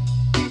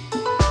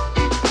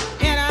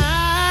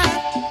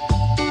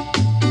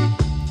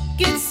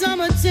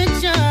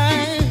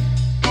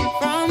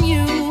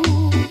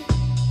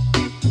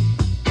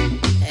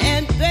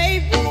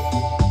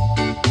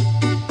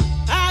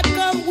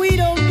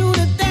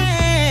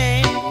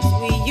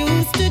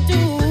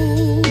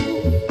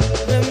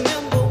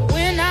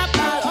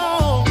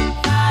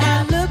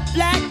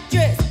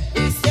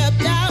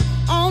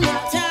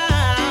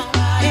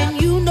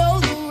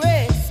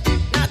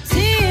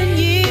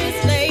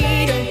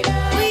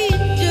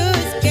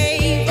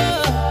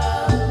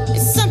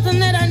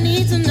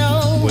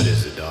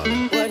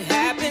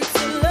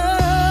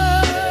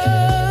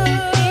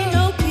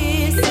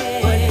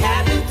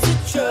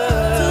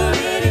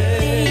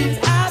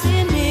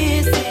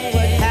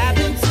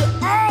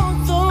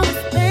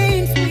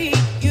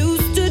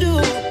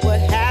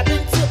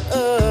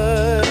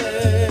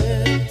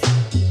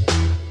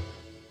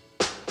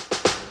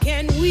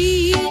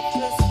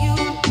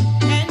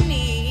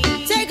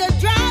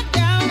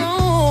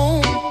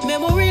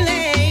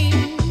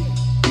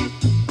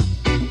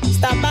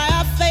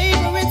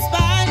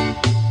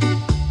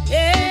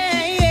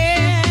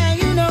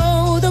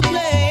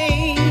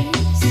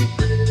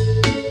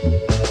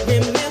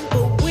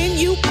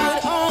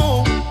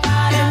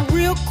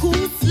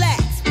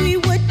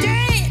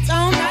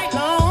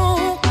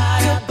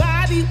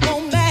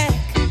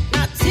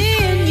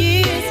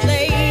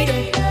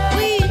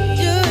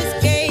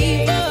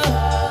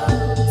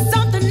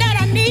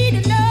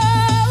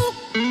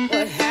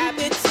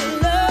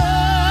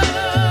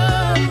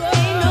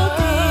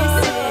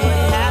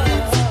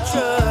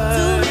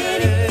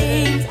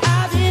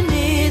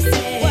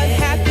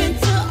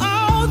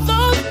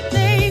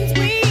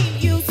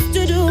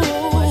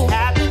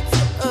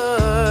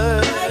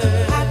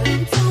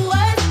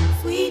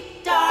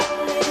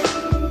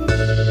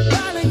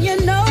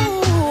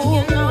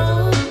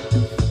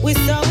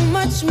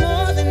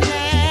 Love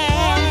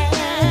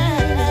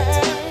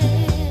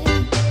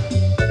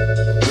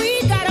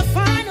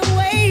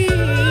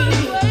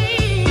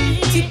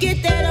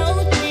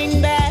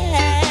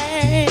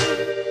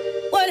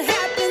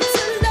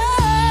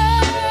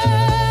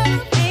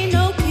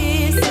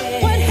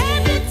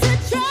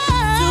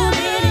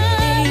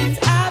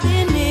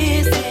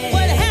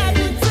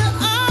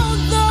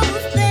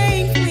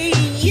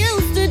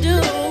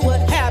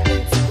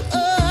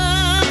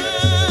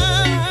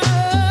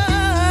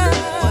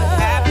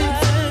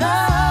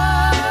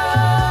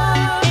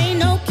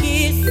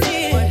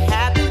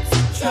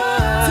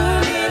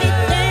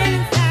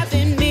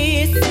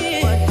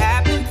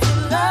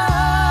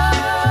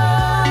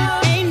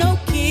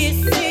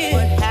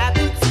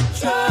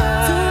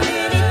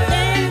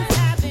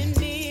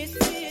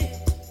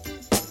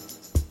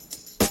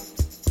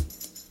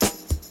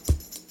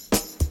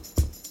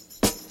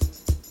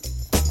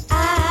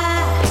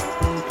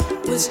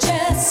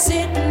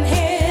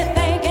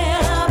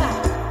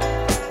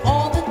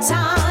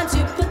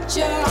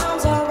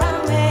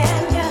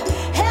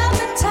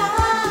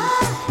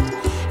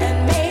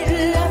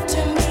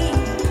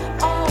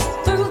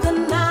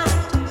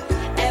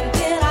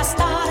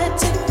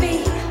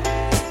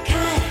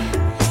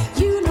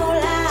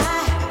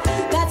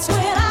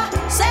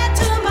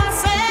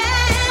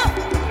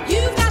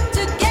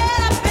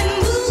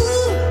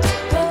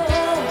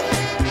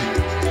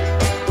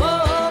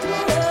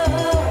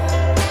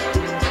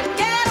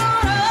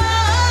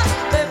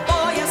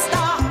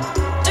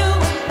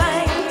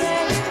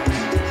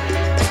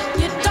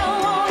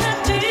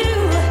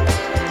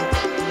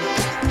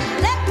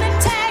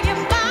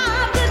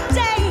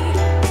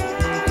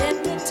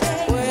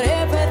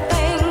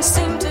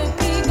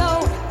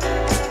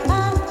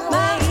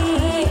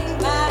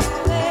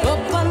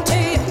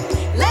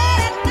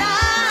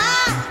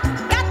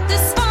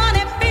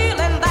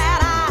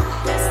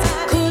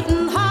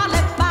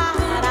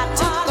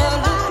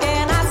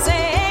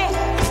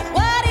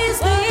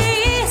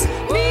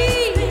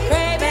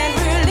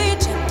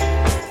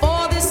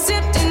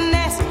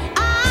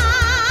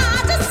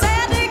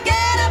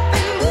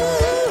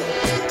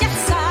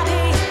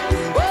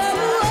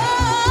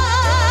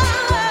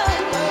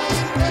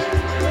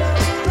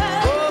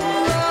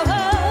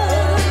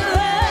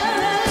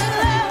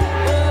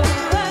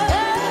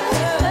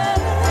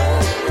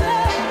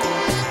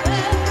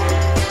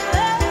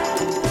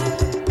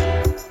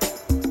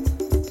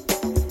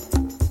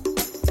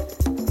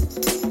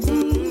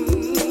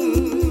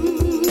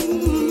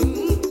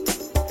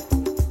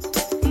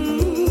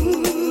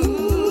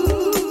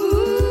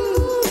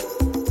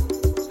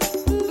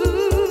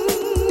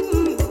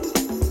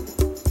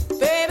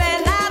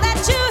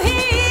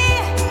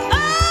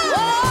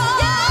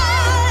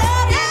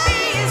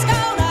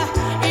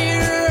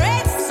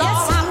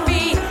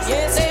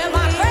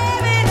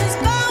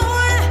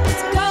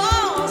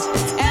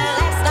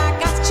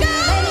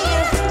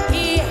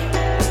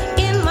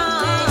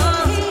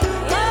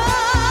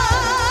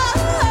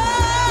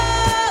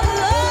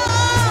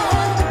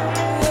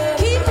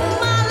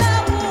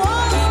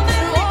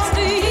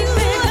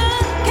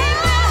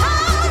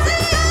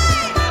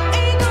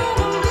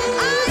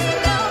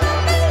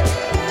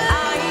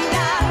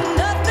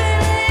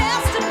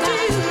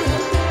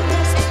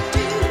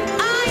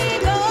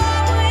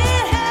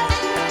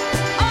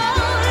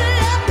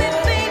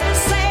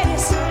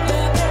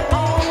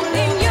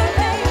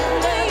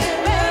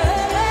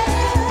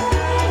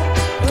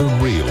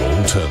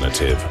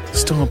alternative.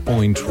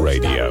 Starpoint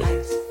Radio.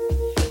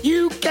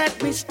 You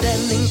got me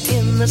standing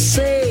in the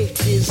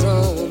safety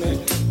zone,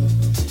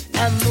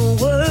 and the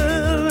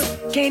world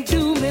can't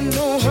do me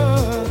no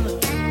harm.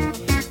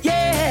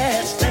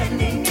 Yeah,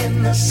 standing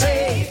in the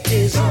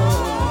safety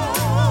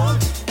zone,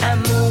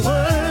 and the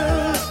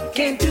world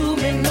can't do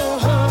me no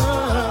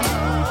harm.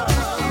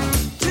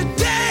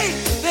 Today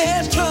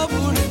there's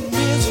trouble and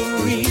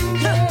misery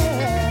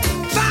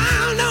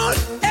found on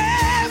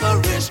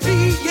every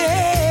street,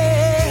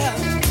 yeah.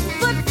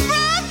 But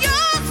from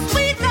your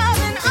sweet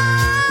loving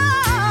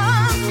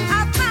arms,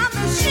 I found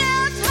the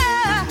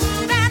shelter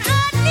that I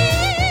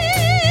need,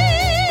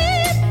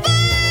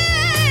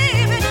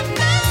 baby.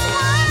 That's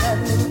why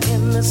I'm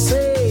in the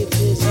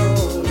safety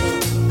zone,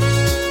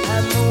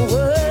 and the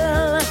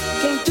world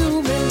can't do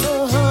me no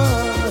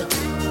harm,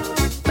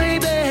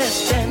 baby.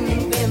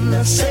 Standing in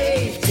the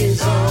safety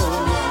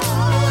zone,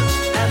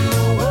 and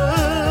the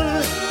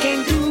world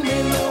can't do me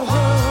no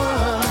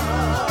harm.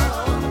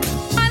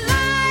 My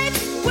life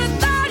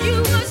without you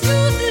was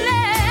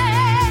useless,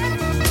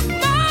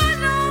 more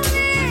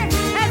lonely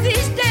as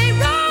each day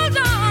rolled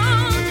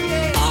on.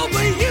 Oh,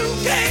 but you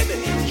gave me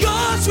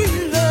your sweet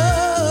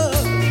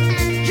love.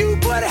 You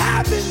put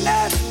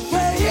happiness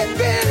where it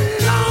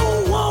belongs.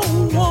 Whoa,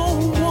 whoa,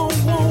 whoa,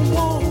 whoa,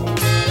 whoa.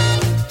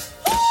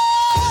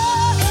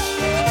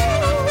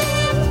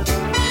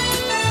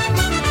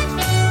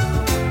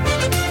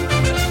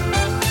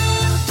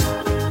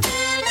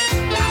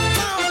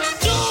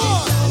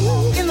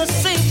 In the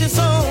safety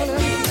zone,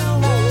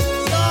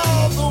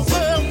 all the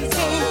world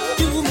can't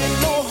do me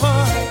no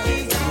harm.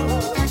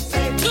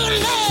 Good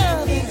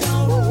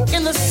love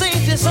in the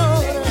safety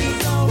zone.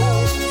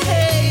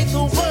 Hey, the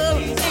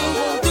world ain't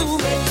gonna do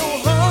me no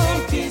harm.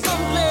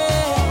 I'm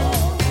glad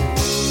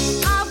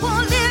I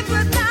won't live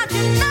without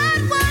you not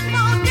one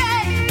more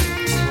day.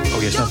 Oh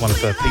yes, that's one of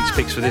Pete's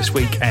picks for this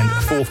week, and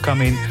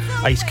forthcoming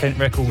Ace Kent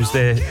Records,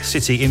 their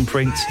City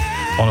imprint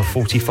on a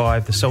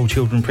 45. The Soul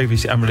Children,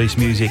 previously unreleased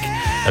music,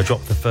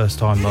 dropped the first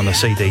time on a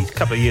CD a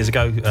couple of years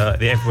ago.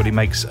 The Everybody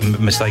Makes a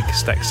Mistake,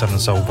 Stack Southern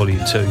Soul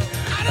Volume 2,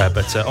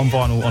 but on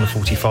vinyl on a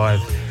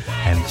 45,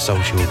 and the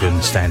Soul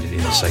Children standing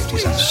in the safety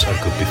zone. So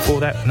good. Before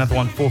that, another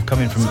one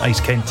forthcoming from Ace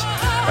Kent,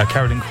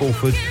 Carolyn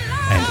Crawford,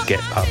 and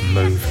Get Up and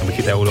Move. And we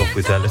kick that all off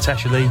with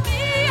Latasha Lee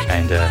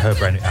and her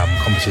brand new album,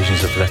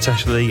 Compositions of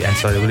Latasha Lee and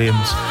Taylor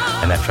Williams,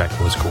 and that track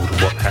was called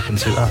What Happened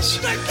to Us.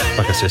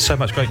 Like I said, so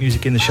much great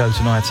music in the show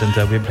tonight, and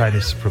we've been playing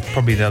this for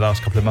probably the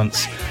last couple of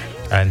months,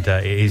 and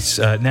it is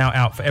now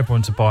out for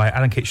everyone to buy.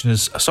 Alan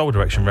Kitchener's Soul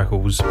Direction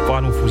Records,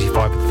 vinyl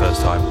 45 for the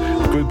first time.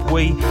 The group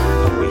We,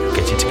 and we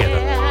get it together.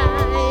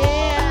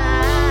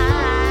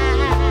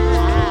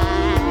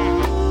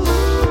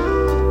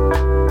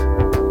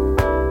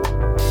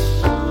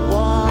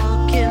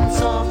 Walking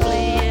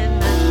softly in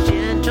the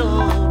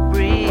gentle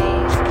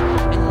breeze,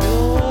 and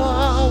you're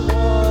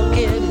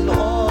walking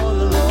all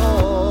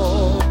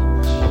alone.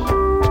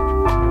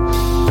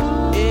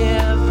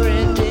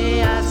 Every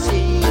day I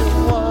see you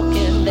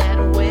walking that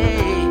way.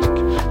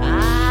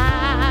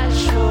 I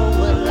sure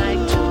would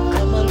like to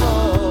come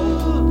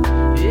along.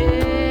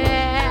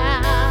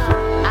 Yeah.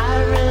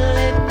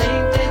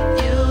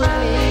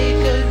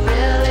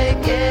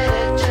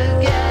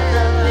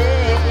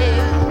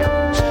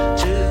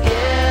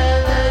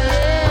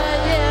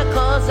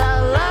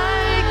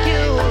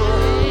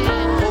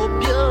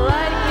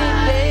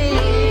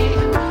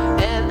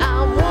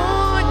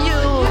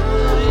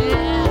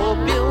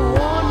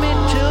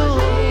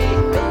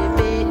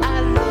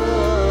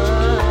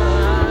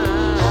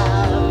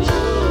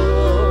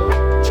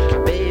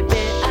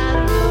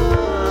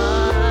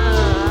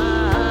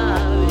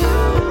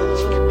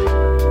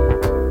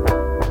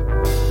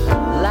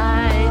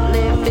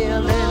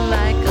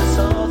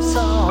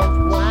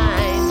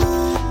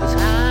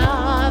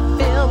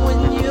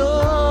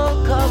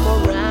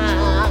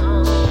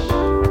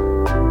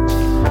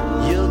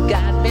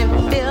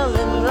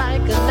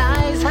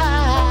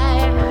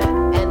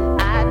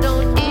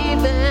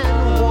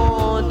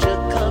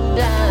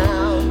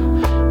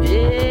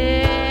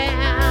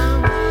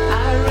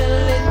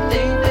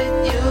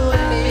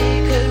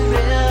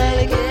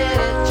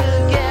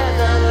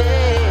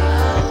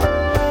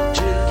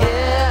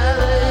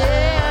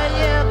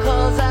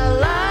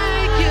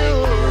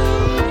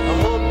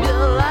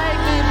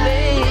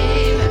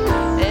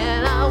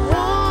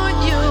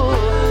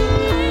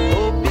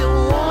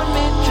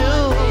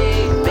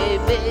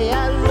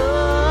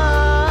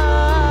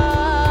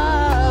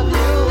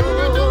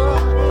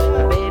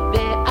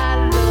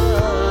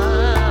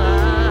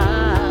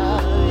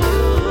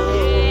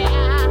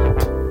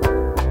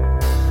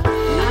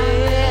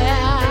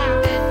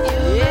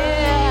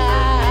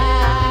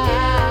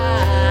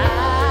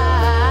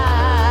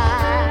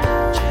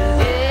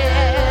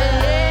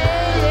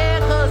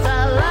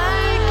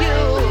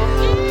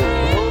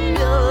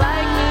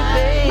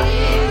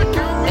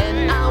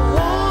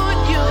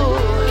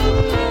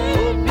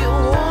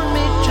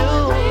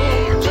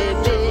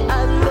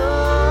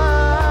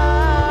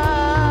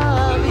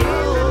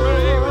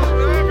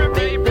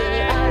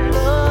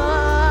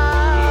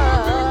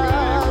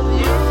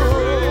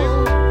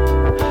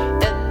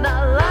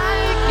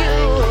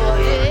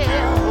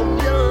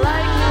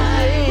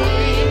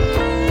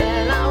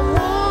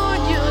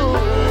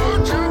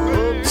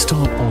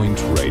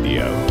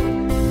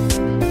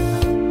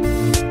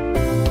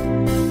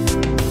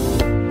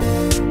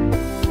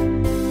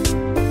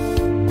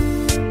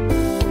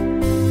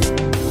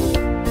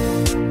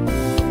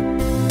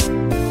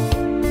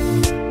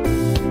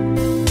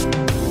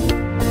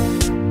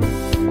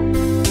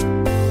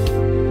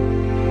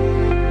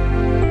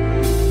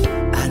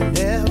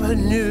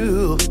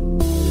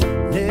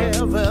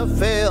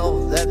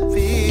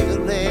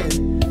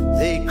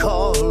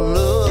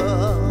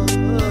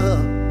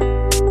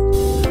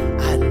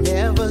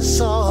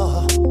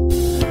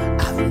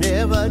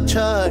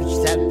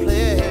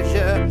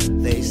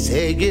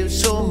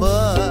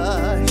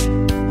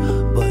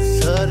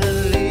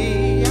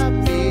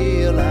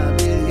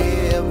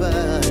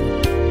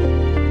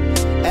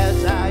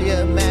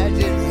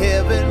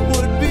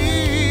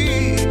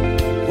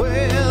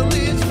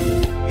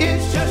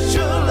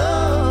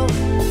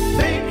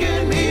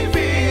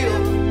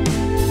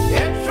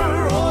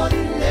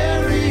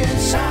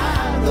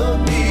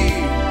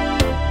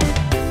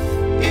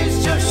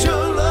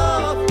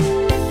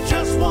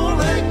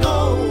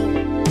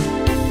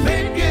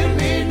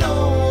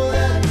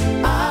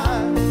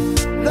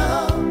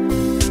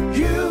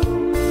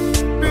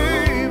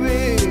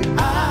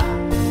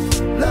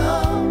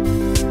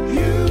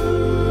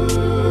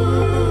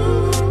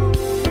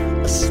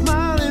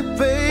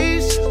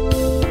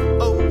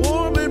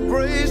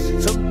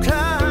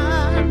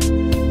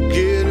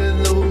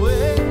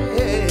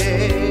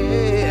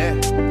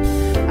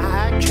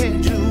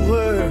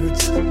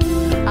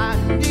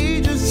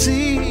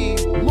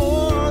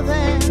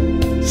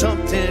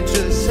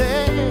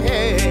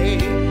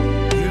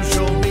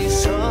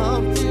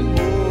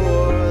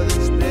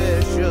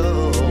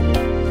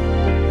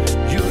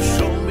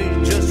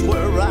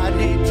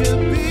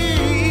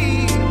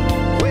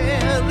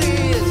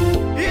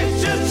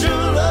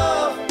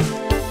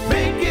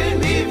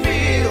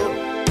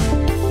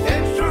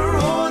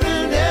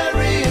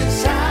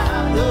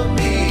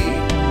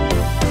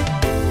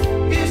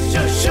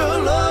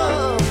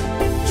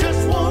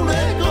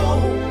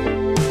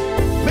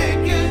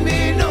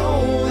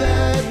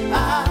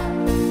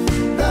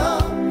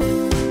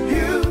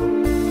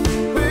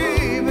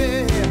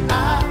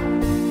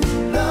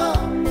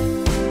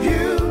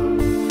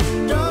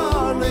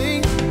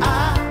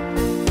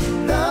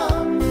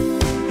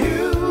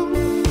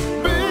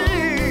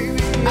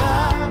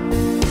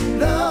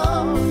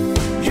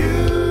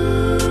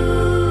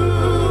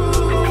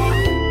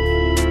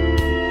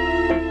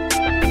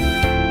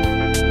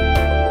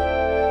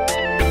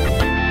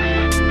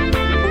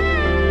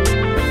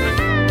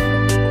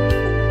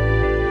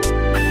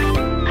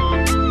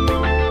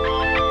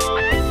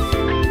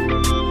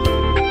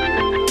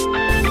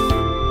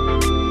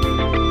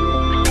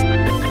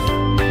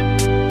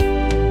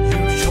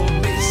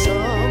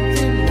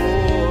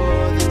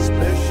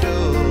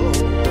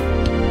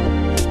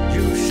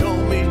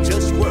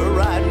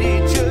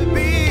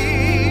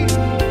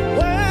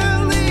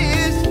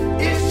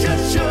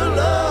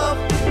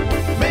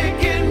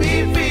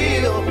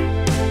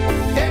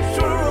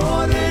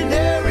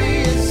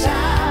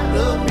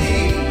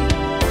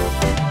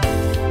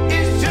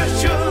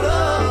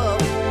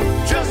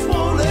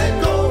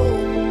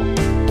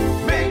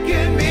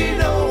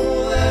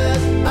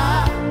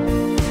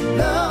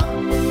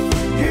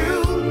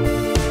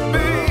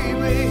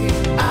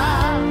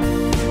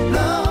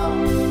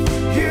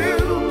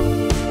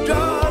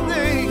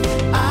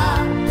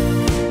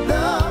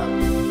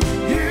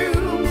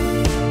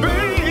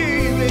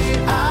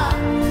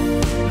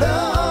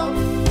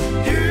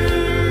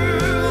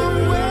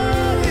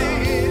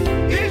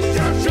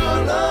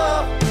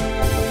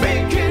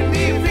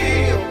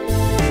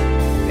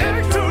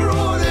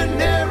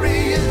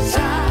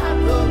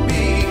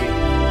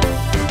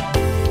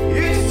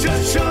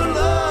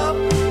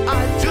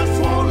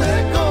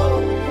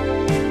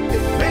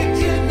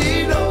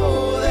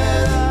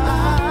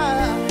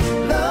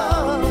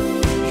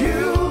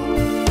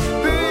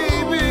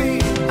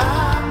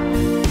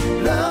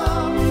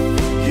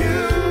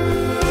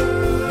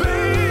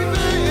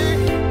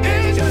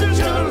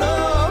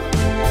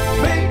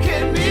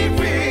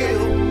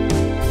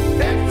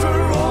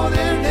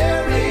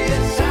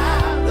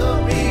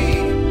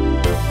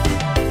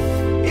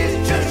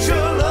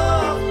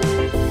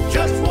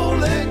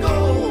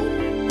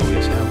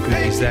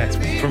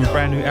 that from a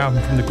brand new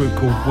album from the group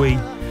called We,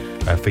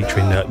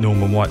 featuring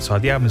Norman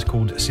Whiteside. The album is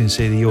called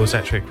Sincerely Yours.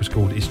 That track was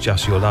called It's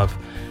Just Your Love,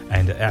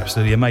 and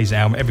absolutely amazing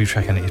album. Every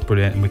track on it is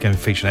brilliant, and we're going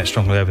to feature that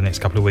strongly over the next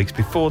couple of weeks.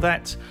 Before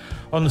that,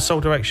 on the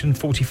Soul Direction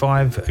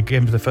 45,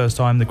 again for the first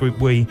time, the group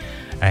We,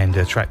 and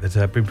a track that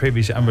had been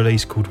previously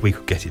unreleased called We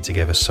Could Get It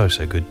Together. So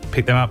good.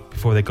 Pick them up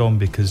before they're gone,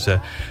 because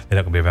they're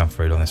not going to be around for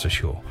very long, that's for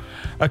sure.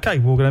 Okay,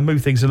 we're going to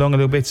move things along a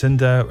little bit,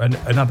 and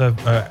another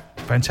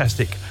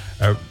fantastic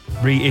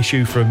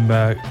reissue from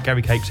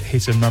Gary Cape's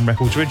Hit and Run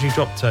Records, originally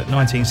dropped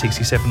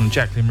 1967 on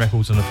Jacqueline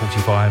Records on the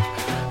 45.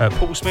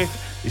 Paul Smith,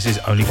 this is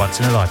Only Once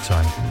in a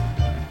Lifetime.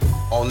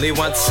 Only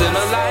once in a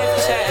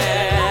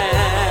lifetime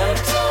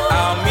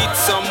I'll meet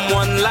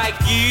someone like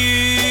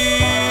you.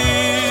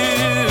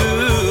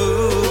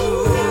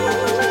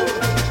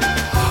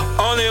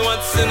 Only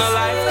once in a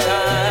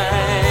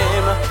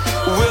lifetime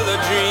will a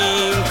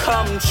dream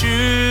come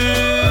true.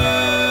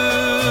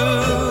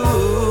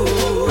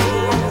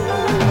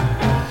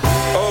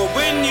 Oh,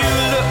 when you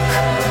look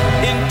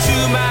into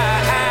my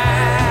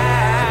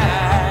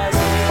eyes,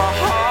 my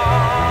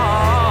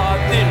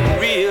heart then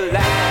realizes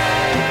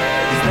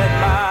that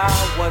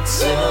my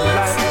once in a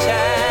lifetime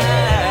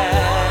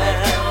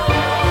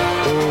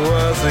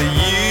was a you.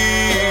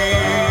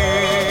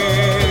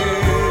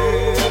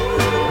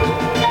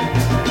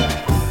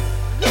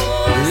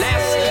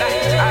 Last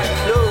night I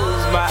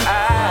closed my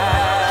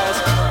eyes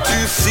to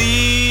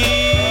see,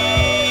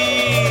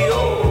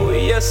 oh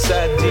yes I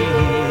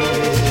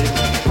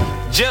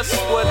did, just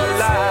what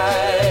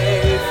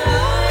life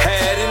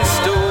had in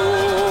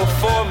store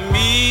for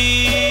me.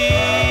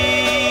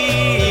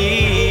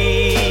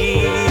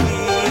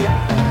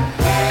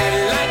 And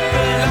like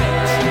the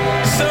light,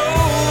 so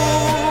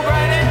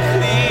bright and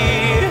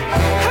clear,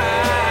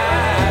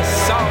 I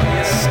saw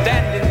you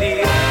standing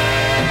near,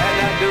 and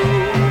I knew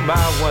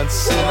my once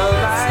in a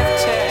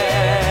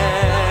lifetime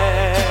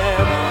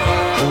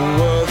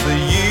was a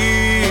you.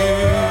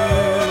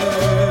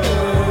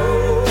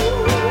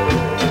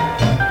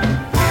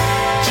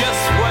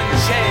 Just one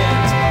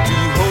chance to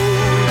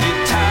hold you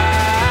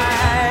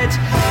tight,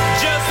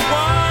 just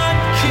one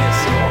kiss,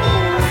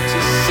 oh, to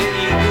say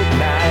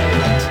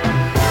goodnight,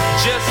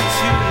 just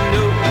to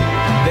know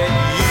that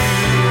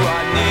you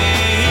are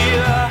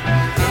near,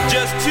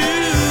 just to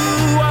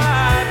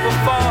wipe a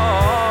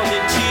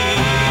falling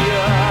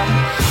tear.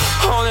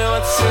 Only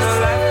once in a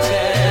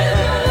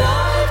lifetime,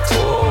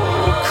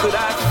 oh, could I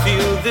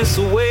feel this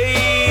way?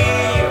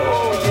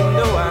 Oh, you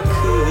know I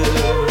could.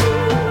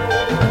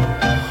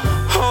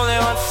 Only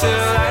once in a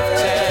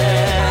lifetime,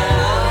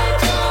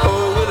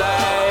 oh, will I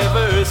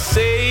ever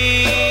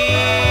say,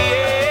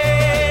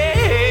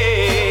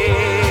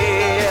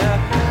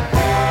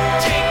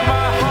 take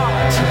my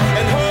heart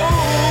and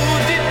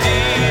hold it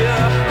dear.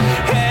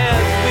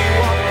 As we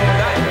walk the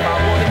night, I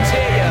wanna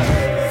tell you,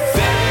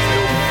 there is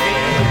no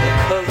fear,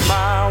 because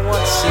my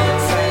once in a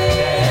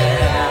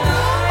lifetime,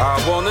 I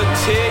wanna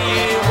tell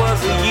you it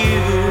was you.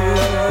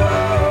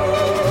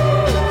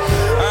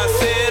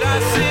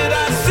 I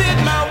said,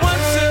 my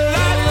once in a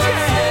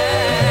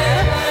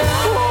lifetime,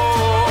 oh,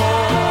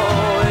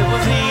 it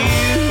was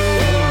you.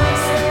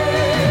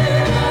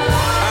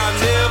 I've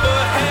never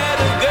had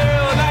a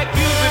girl like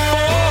you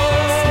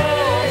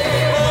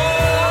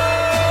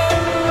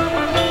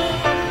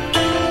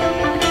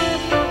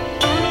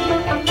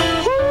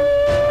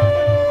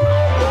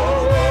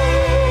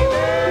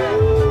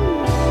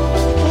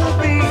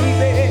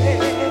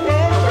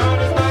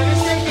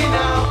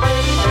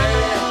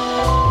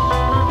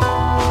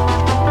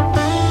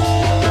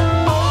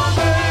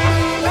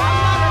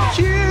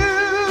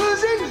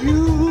Accusing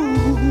you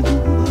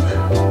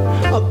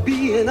of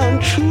being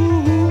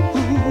untrue,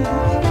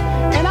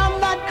 and I'm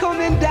not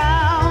coming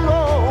down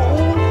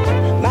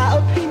on my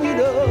opinion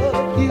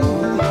of you.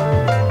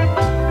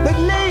 But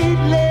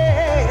lately,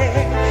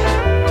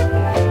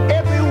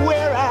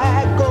 everywhere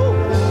I go,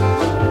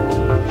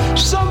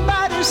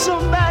 somebody's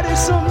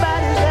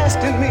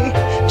asking me,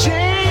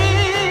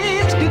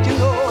 James, did you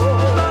know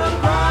the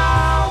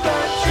ground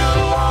that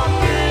you're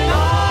walking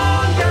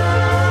on,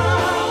 girl?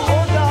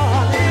 Oh,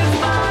 darling, is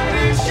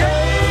mighty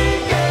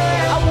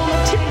shaking. I wanna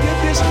tell you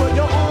this for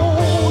your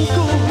own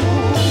good.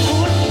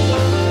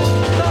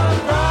 The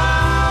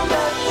ground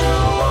that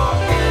you're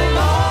walking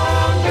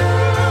on,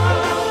 girl,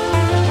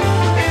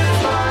 is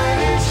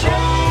mighty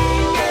shaking.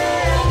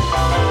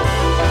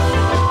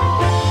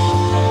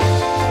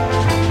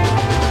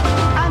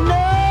 I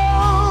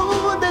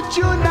know that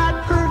you're not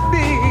perfect.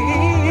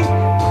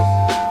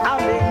 I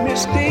make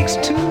mistakes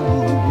too.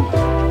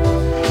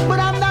 But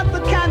I'm not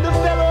the kind of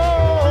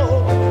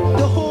fellow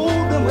to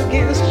hold them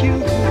against you.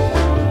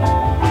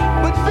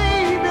 But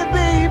baby,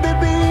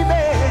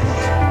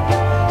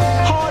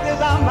 hard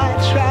as I might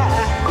try,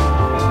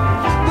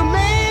 the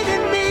man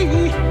in me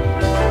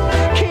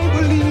can't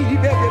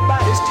believe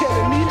everybody's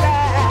telling me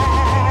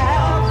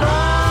lies.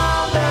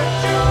 Ground that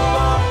you're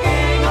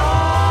walking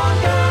on,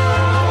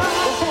 girl,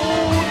 the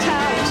whole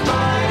time's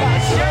mighty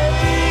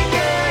shaking.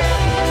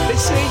 They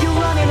say you're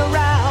running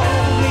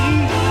around me.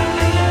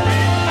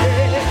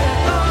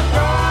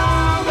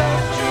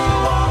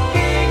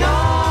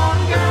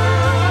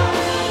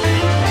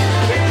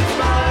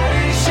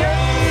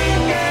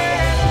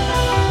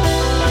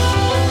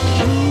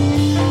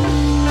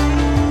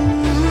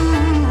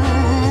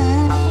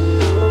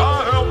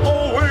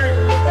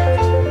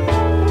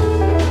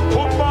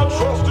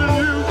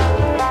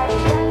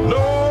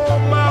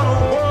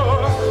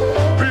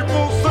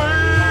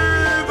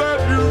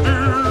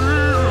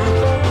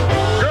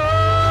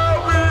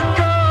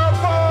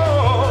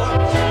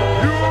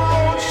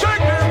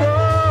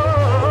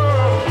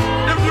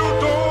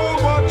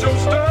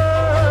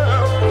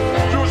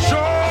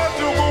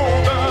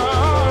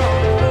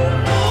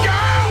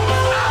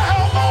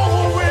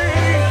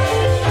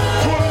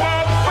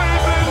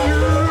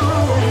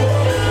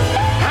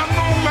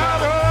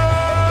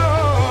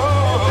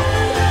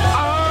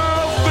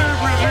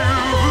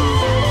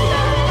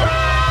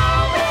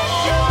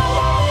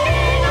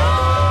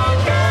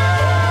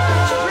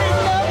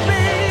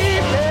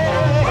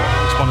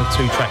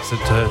 two tracks that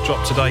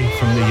dropped today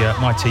from the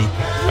mighty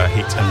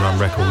Hit and Run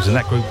Records, and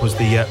that group was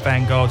the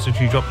Vanguards, which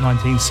dropped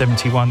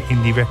 1971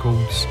 Indie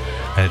Records,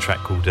 and a track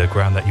called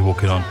Ground That You're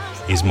Walking On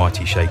is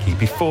Mighty Shaky.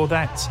 Before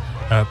that,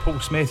 Paul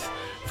Smith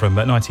from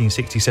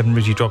 1967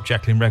 originally dropped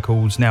Jacqueline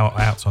Records, now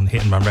out on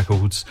Hit and Run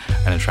Records,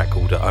 and a track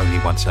called Only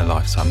Once in a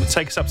Lifetime. And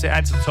take us up to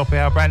add to the top of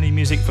our brand new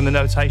music from the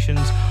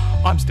Notations.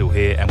 I'm still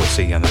here, and we'll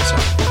see you on the other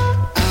side.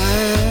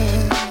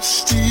 I'm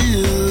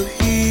still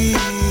here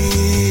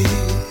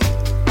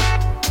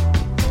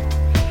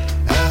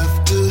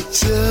after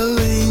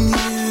telling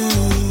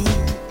you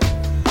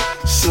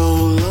so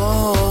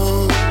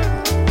long.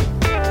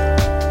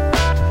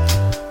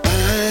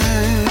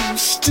 I'm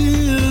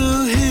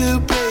still here,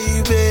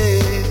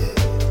 baby,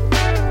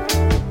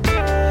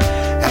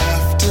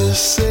 after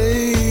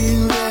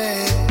saying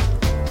that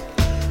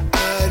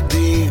I'd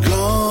be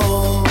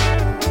gone.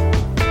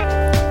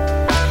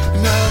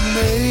 Now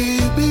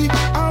maybe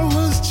I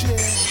was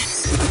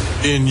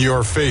just In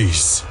your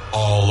face,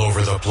 all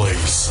over the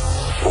place.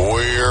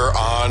 We're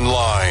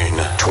online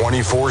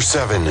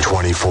 24/7.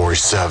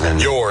 24/7.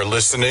 You're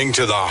listening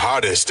to the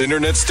hottest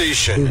internet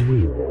station. The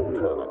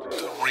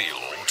real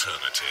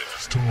alternative.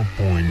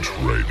 Starpoint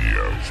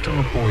Radio.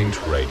 Starpoint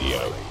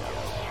Radio.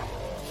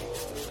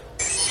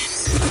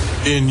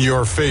 In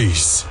your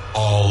face,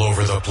 all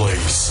over the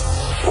place.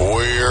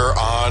 We're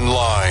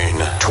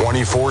online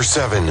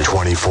 24/7.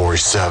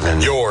 24/7.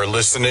 You're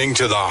listening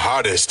to the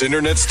hottest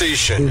internet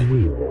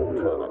station.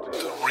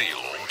 The real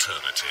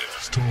alternative.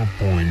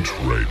 Starpoint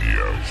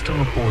Radio.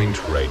 Starpoint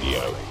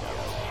Radio.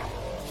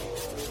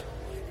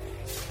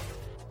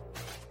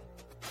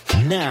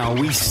 Now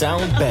we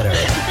sound better.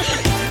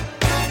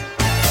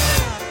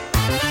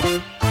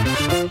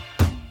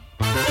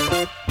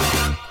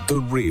 The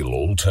real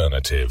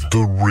alternative.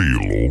 The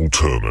real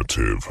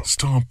alternative.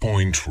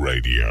 Starpoint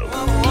Radio.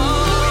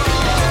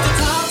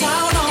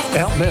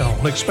 Out now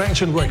on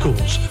Expansion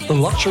Records, the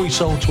Luxury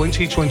Soul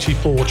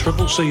 2024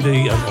 triple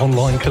CD and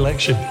online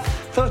collection.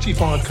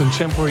 35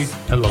 contemporary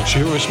and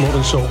luxurious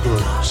modern soul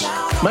grooves.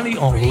 Many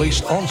are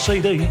released on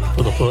CD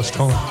for the first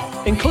time,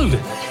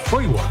 including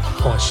Free One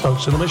by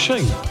Stokes and the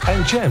Machine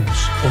and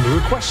Gems from the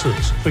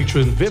Requesters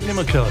featuring Vivian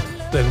McCurdy,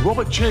 then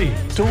Robert G,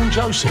 Dawn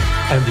Joseph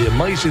and The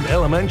Amazing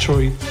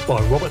Elementary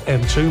by Robert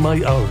M.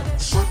 Toomey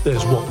Owens.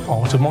 There's What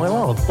Part of My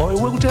Love by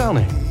Will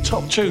Downing,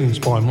 Top Tunes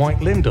by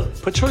Mike Linder,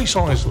 Patrice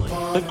Isley,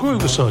 The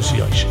Groove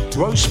Association,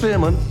 Rose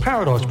Spearman,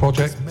 Paradise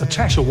Project,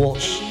 Natasha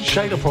Watts,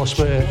 Shada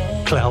Prosper,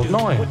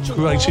 Cloud9,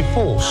 Creative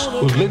Force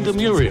with Linda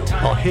Muriel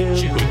are here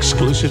with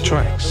exclusive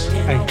tracks,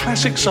 and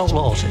classic soul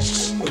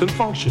artists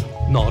Confunction,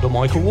 Nada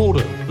Michael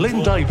Warden,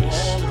 Lynn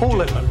Davis,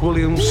 Paulette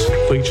McWilliams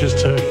features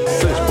too.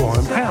 There's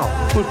Brian Powell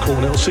with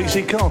Cornell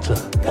CC Carter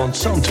on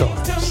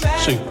Sometimes,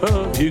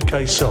 superb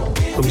UK soul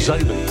from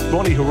Zaben,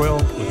 Ronnie Harrell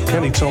with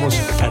Kenny Thomas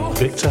and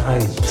Victor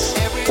Haynes.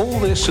 All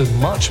this and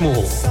much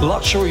more.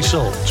 Luxury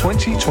Soul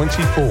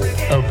 2024.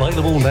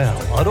 Available now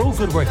at all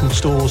good record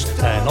stores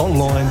and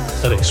online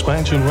at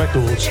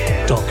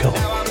expansionrecords.com.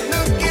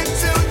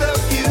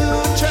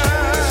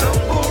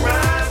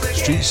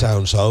 Street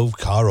Sounds Hove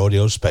car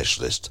audio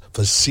specialist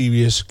for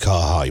serious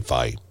car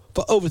hi-fi.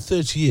 For over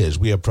 30 years,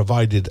 we have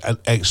provided an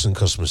excellent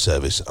customer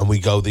service and we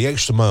go the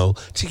extra mile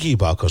to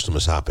keep our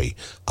customers happy.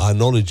 Our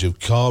knowledge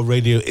of car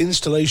radio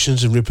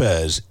installations and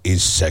repairs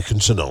is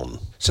second to none.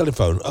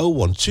 Telephone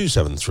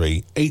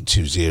 01273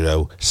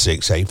 820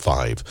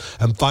 685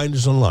 and find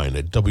us online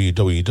at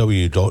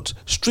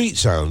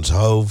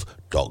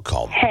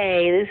www.streetsoundshove.com.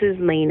 Hey, this is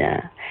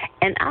Lena,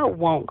 and I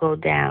won't go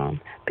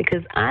down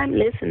because I'm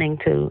listening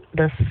to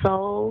the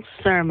Soul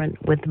Sermon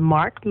with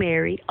Mark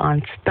Mary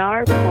on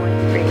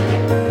Starpoint Radio.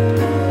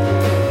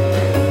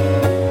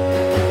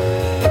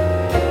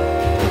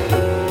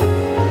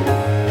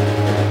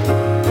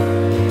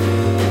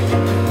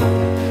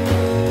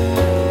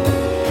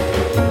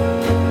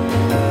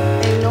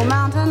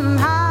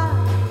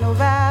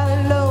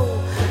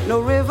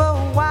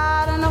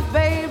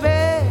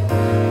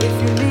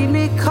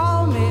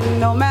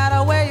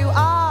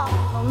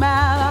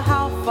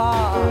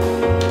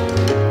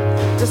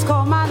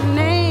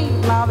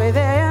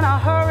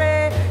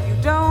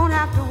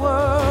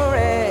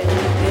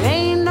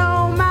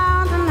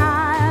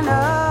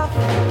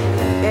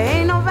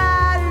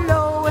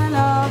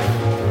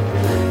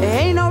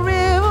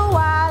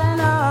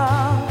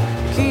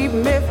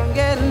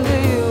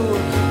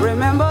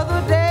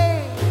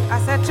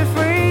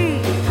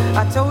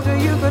 I told you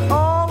you could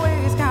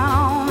always count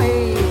on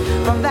me.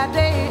 From that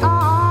day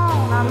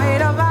on, I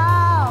made a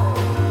vow.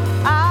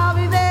 I'll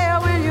be there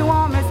when you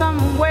want me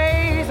some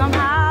way,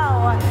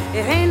 somehow.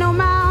 It ain't no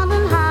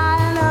mountain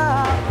high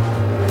enough.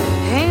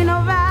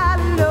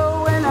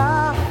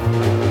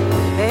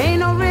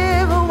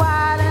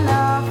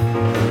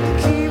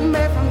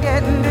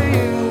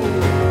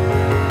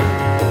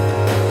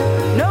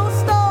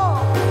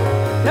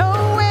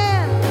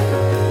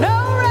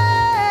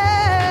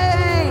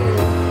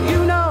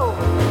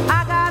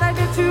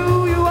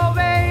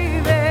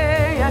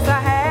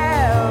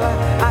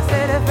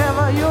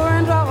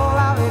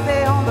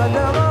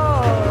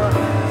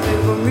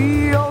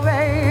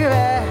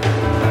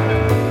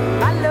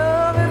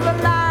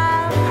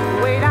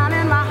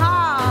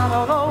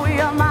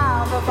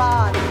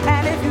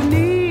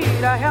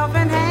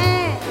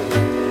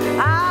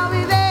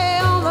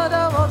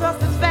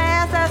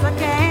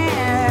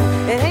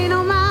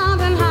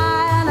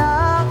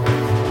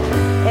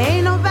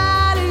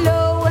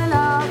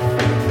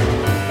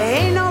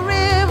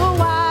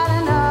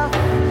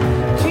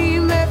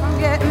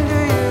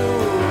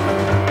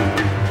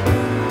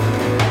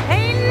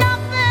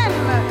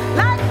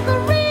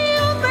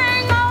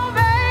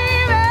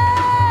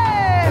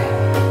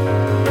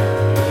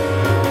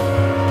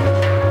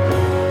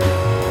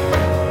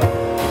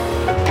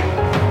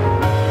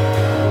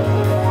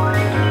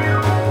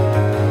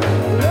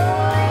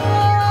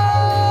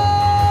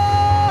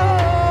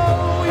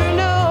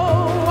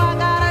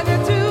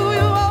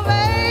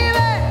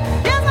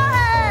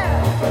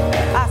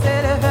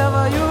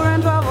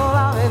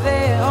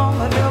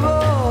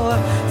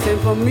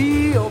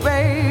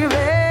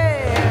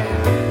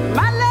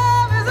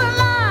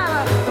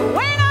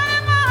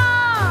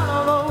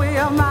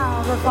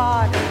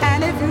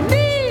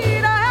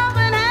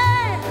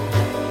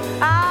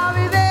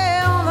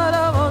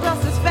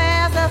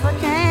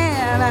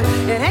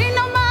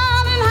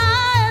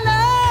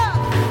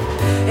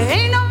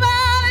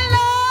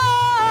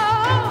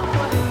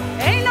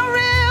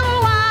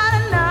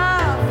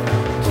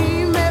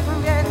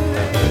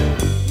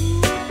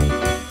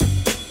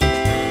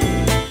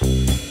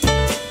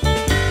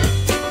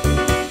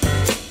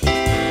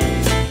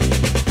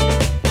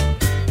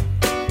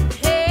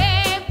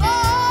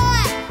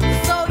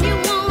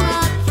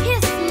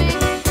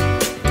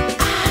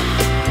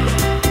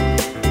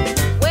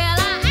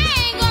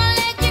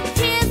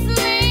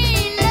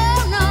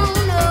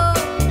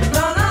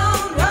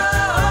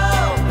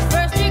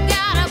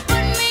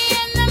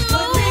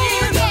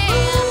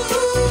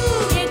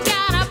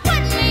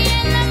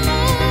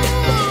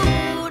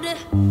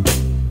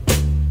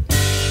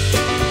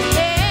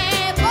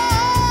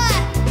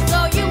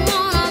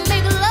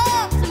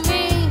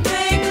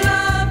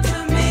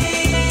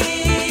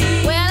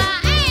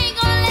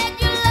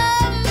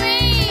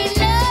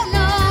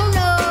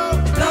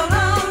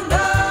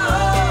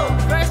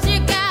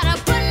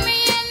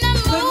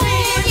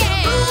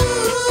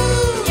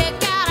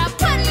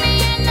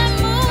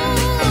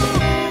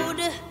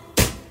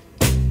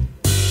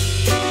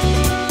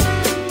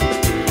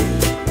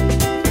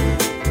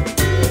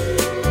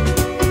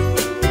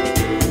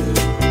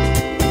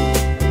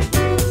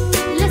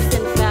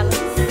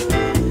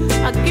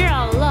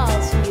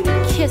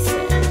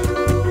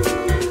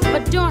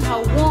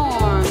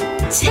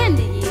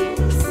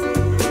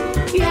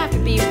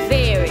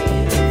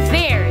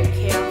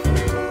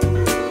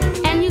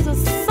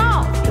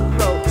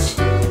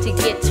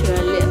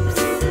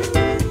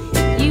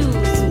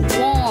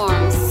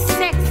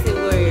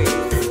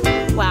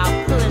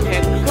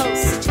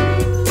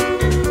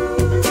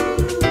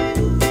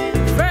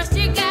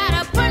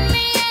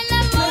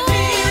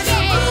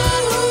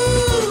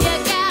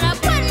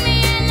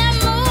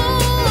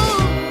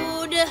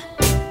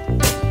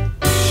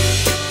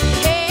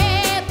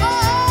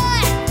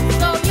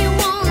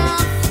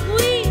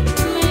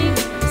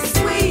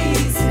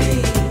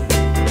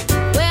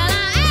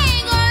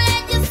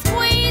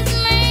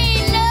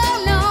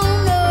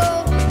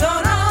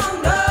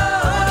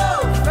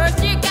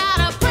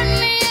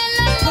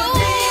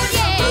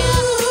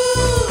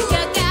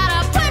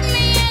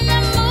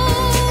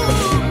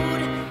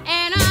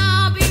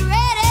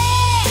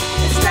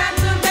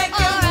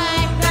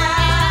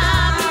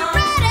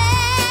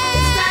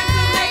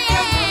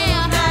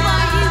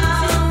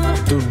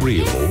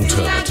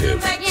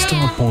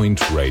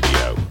 Point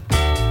Radio.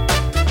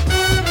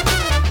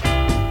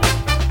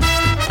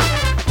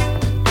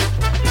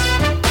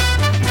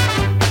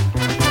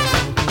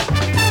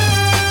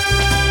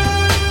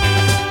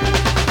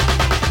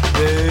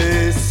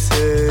 They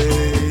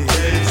say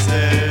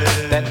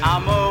that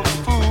I'm a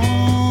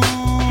fool,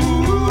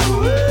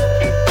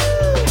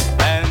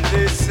 and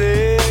they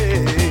say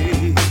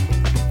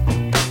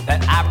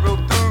that I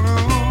broke the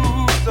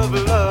rules of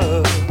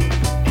love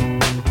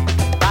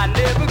by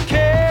never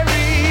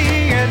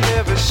caring and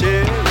never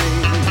sharing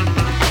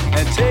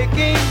and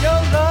taking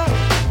your love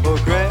for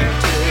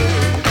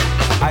granted.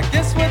 I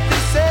guess what they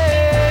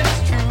said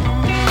is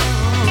true,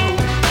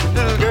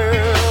 little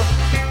girl.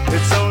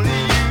 It's only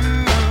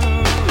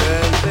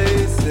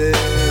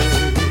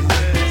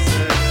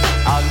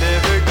I'll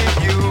never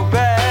give you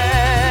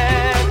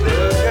back,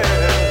 little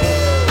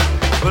girl.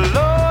 But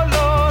Lord,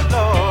 Lord,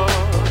 Lord,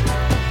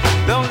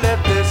 don't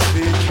let this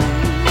be true.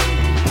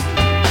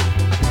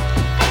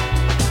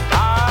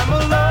 I'm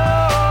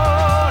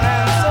alone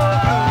and so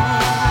blue,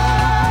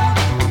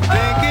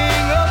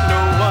 thinking of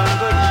no one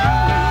but you.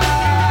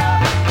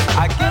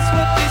 I guess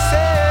what they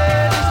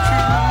said is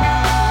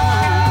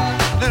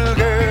true, little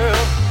girl.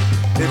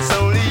 It's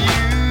only you.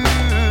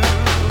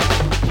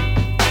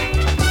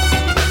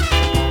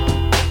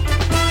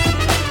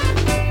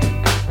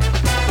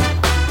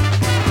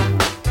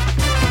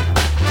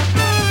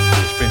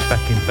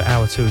 For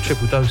hour two, a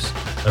triple dose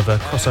of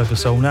crossover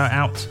soul, now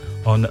out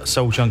on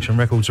Soul Junction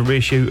Records, a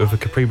reissue of a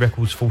Capri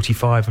Records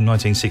 45 from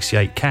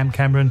 1968, Cam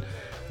Cameron,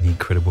 the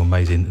incredible,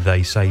 amazing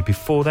They Say.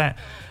 Before that,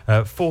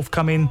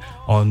 forthcoming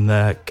on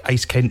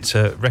Ace Kent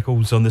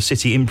Records on the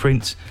City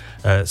imprint,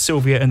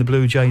 Sylvia and the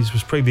Blue Jays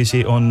was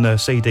previously on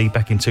CD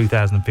back in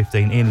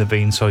 2015, Ian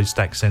Levine, Solid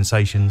Stack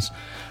Sensations,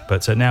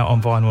 but now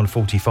on vinyl on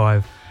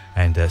 45,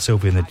 and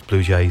Sylvia and the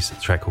Blue Jays, a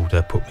track called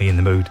Put Me in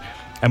the Mood.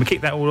 And we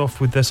kick that all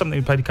off with something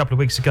we played a couple of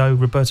weeks ago,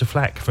 Roberta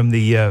Flack from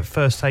the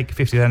First Take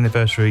 50th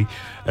anniversary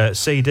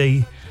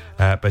CD,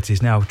 but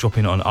is now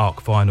dropping on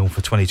ARC vinyl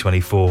for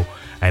 2024,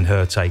 and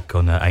her take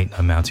on Ain't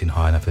No Mountain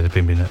High Enough that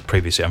had been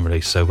previously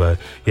unreleased. So,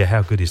 yeah,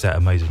 how good is that?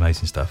 Amazing,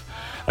 amazing stuff.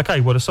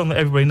 Okay, well, a song that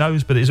everybody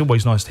knows, but it's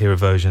always nice to hear a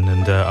version,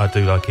 and I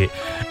do like it.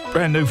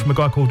 Brand new from a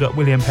guy called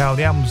William Powell.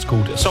 The album's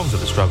called Songs of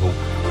the Struggle.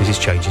 This is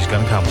Change Is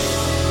Gonna Come.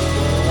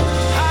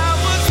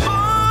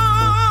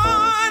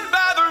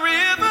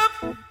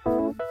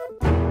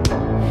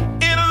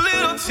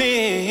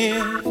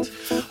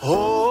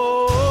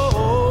 Oh,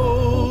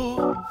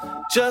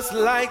 just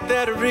like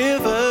that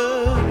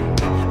river,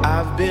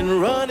 I've been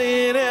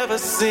running ever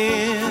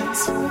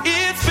since.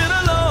 It's been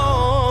a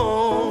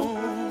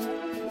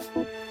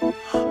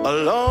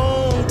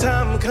long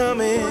time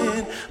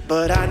coming,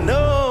 but I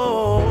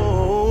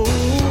know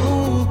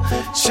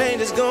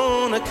change is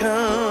gonna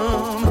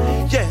come.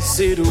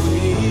 Yes, it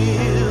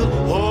will.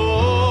 Oh,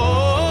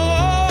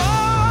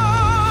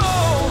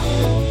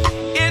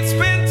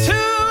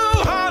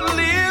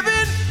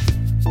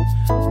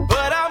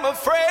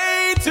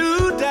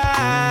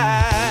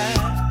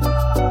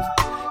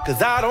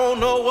 cause I don't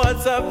know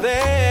what's up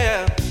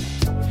there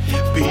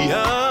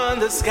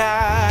beyond the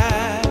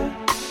sky.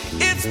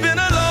 It's been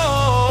a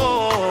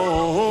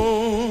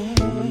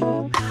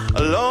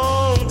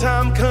long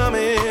time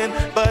coming,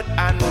 but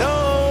I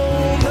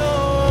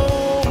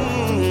know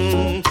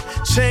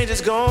change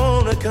is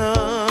gonna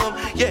come.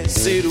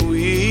 Yes, it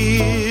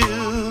will.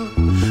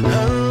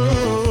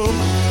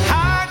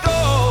 I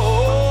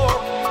go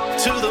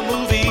to the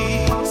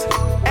movies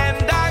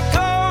and I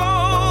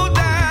go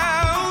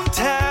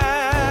downtown.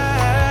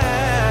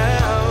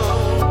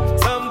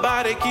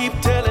 Somebody keep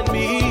telling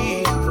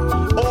me,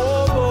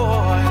 oh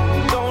boy,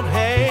 don't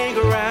hang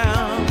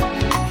around.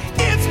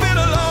 It's been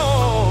a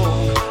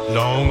long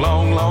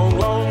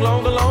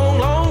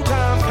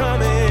time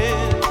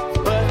coming,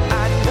 but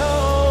I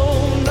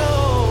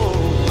know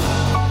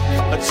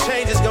a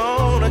change is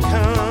gonna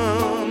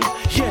come.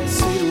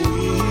 Yes, it will.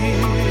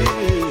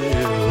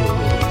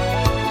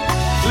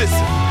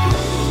 Listen,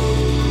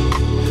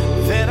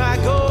 then I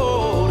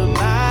go to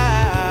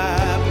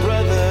my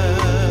brother,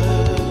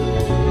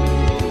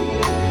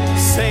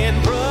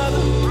 saying,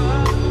 brother,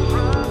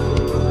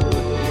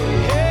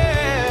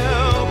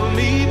 help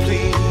me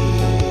please.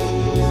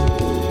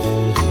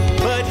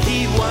 But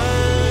he winds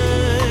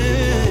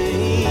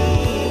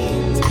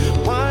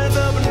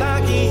up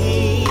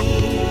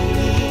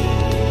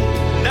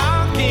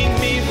knocking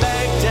me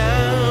back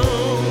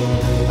down,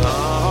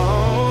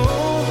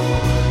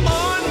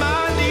 on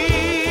my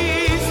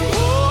knees.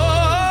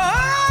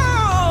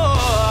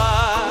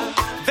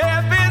 There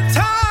have been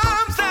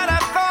times that I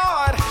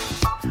thought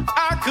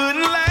I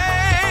couldn't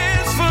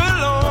last for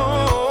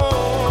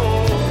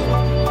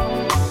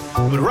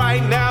long, but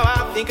right now I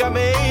think I'm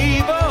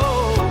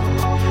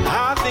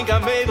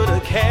able to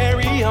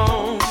carry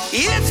on.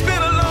 It's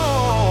been a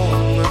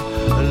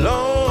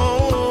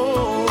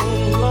long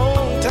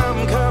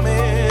time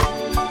coming,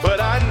 but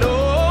I know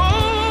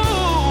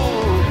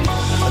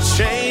a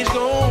change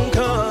gonna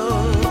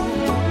come.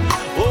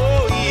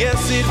 Oh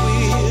yes, it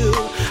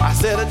will. I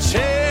said a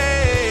change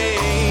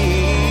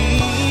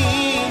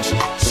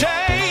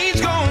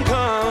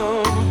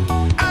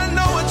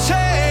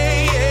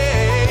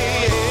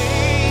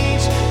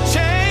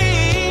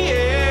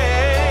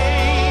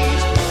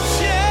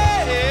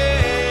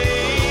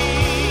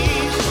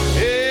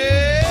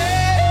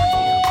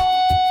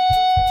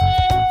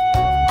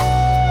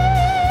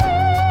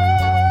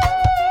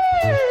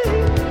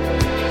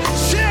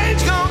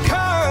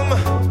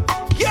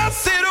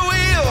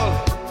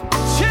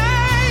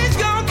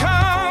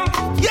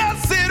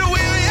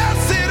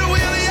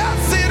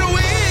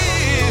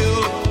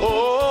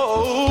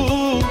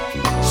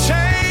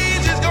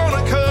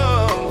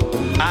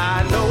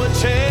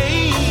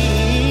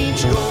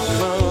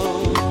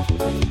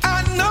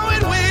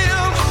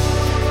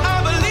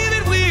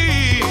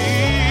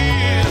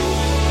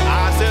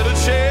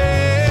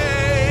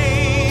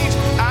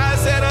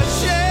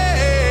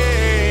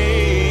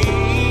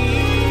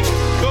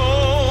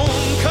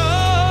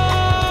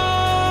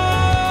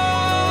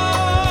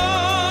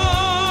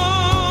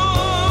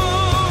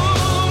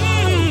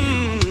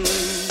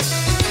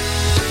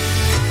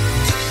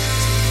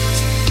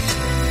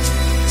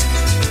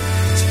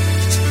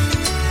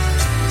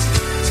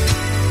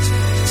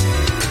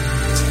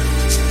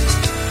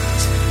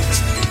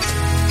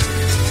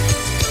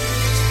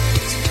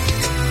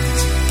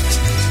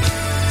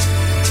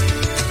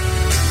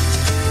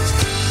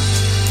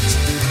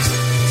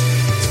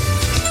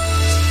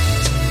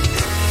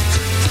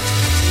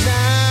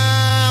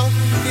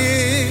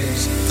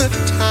the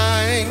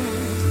time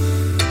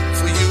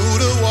for you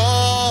to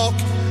walk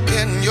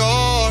in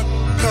your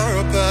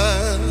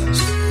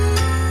purpose.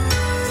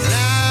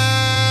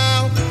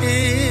 Now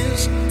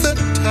is the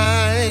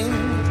time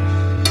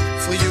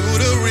for you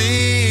to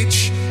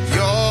reach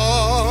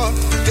your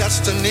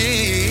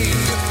destiny.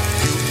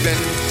 You've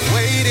been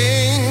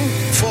waiting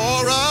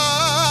for a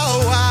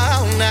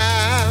while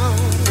now,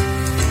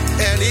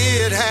 and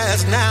it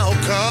has now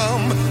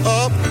come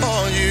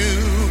upon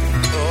you.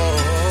 Oh,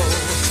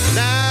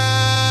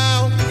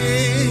 now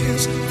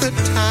is the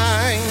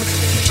time.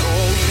 You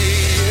told me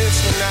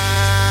it's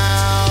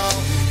now.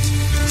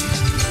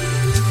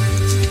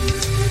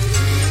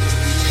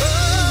 Oh,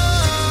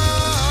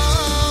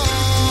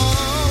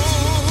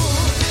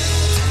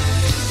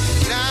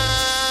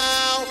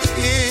 now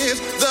is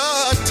the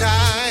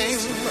time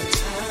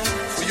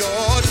for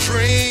your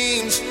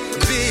dreams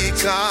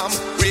become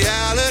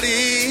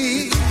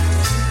reality.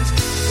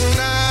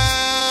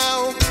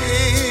 Now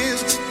is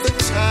the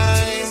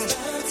time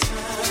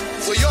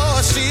for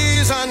your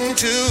season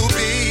to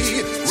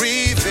be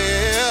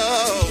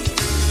revealed.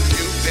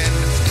 You've been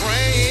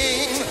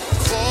praying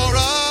for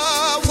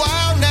a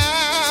while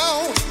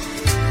now,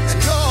 and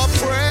your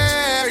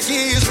prayer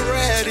is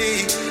ready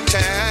to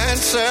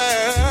answer.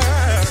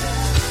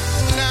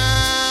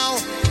 Now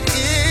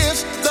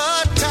is the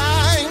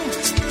time.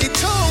 He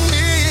told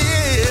me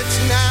it's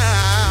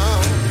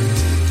now.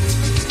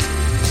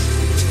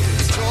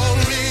 He told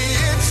me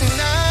it's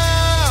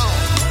now.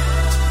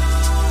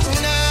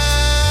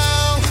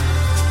 Now.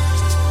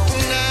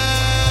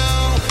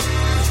 Now.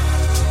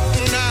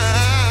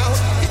 Now.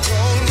 He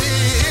told me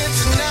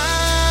it's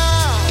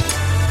now.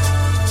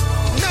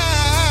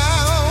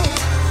 Now.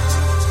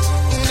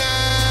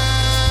 Now.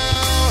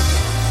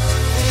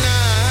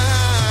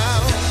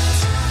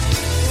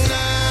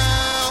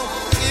 Now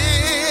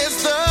is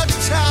the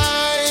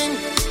time.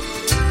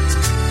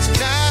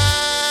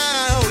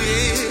 Now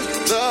is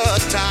the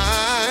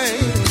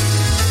time.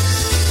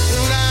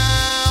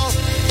 Now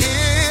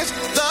is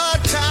the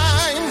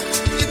time.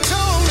 You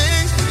told me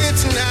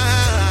it's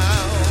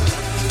now.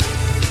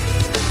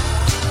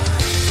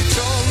 You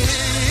told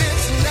me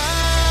it's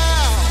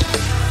now.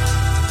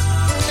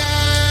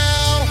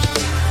 Now.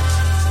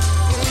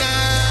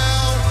 Now.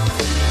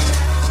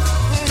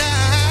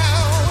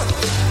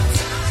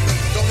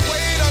 Don't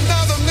wait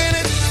another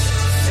minute.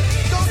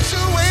 Don't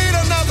you wait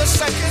another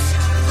second.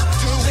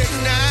 Do it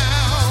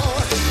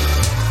now.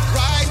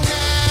 Right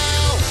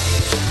now.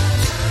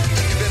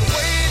 You've been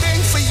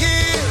waiting for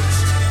years.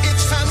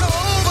 It's time to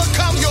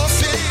overcome your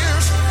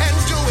fears and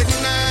do it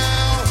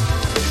now.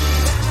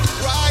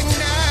 Right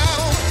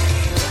now.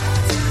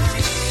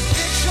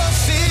 It's your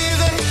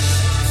season.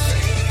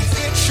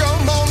 It's your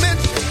moment.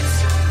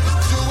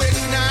 Do it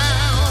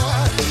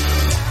now.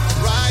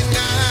 Right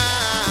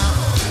now.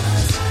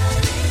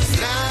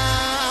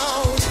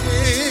 Now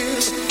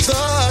is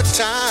the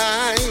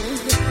time.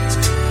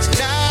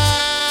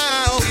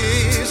 Now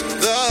is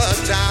the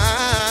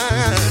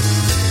time.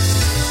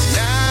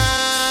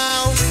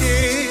 Now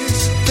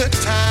is the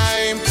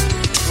time.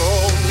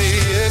 Told me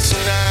it's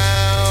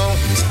now.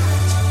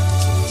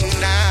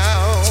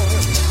 Now.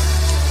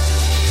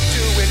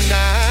 Do it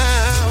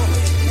now.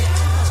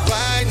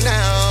 Right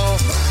now.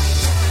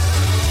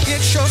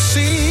 It's your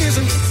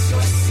season.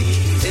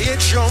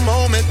 It's your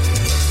moment.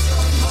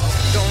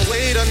 Don't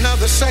wait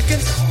another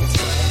second.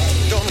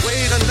 Don't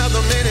wait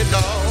another minute,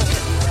 no.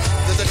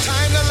 There's a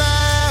time to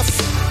laugh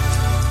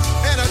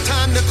and a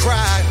time to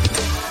cry.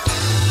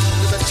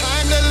 There's a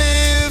time to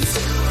live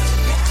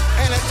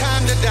and a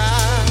time to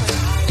die.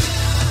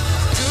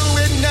 Do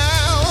it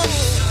now.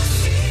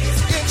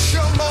 It's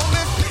your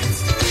moment.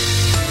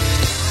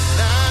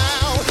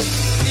 Now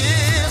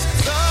is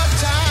the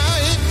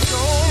time.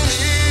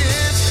 Only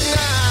it's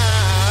now.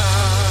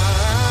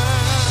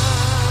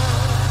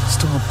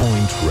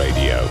 Starpoint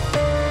Radio.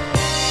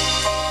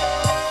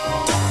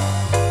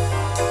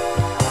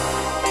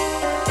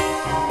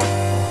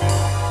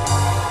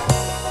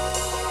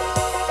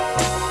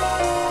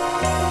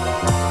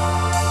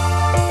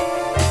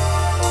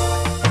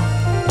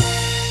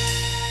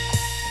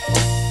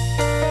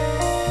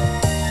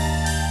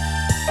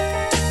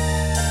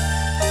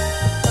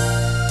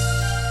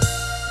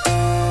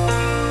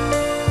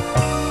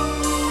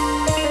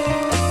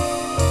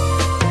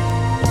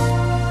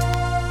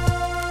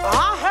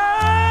 I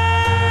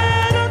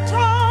heard a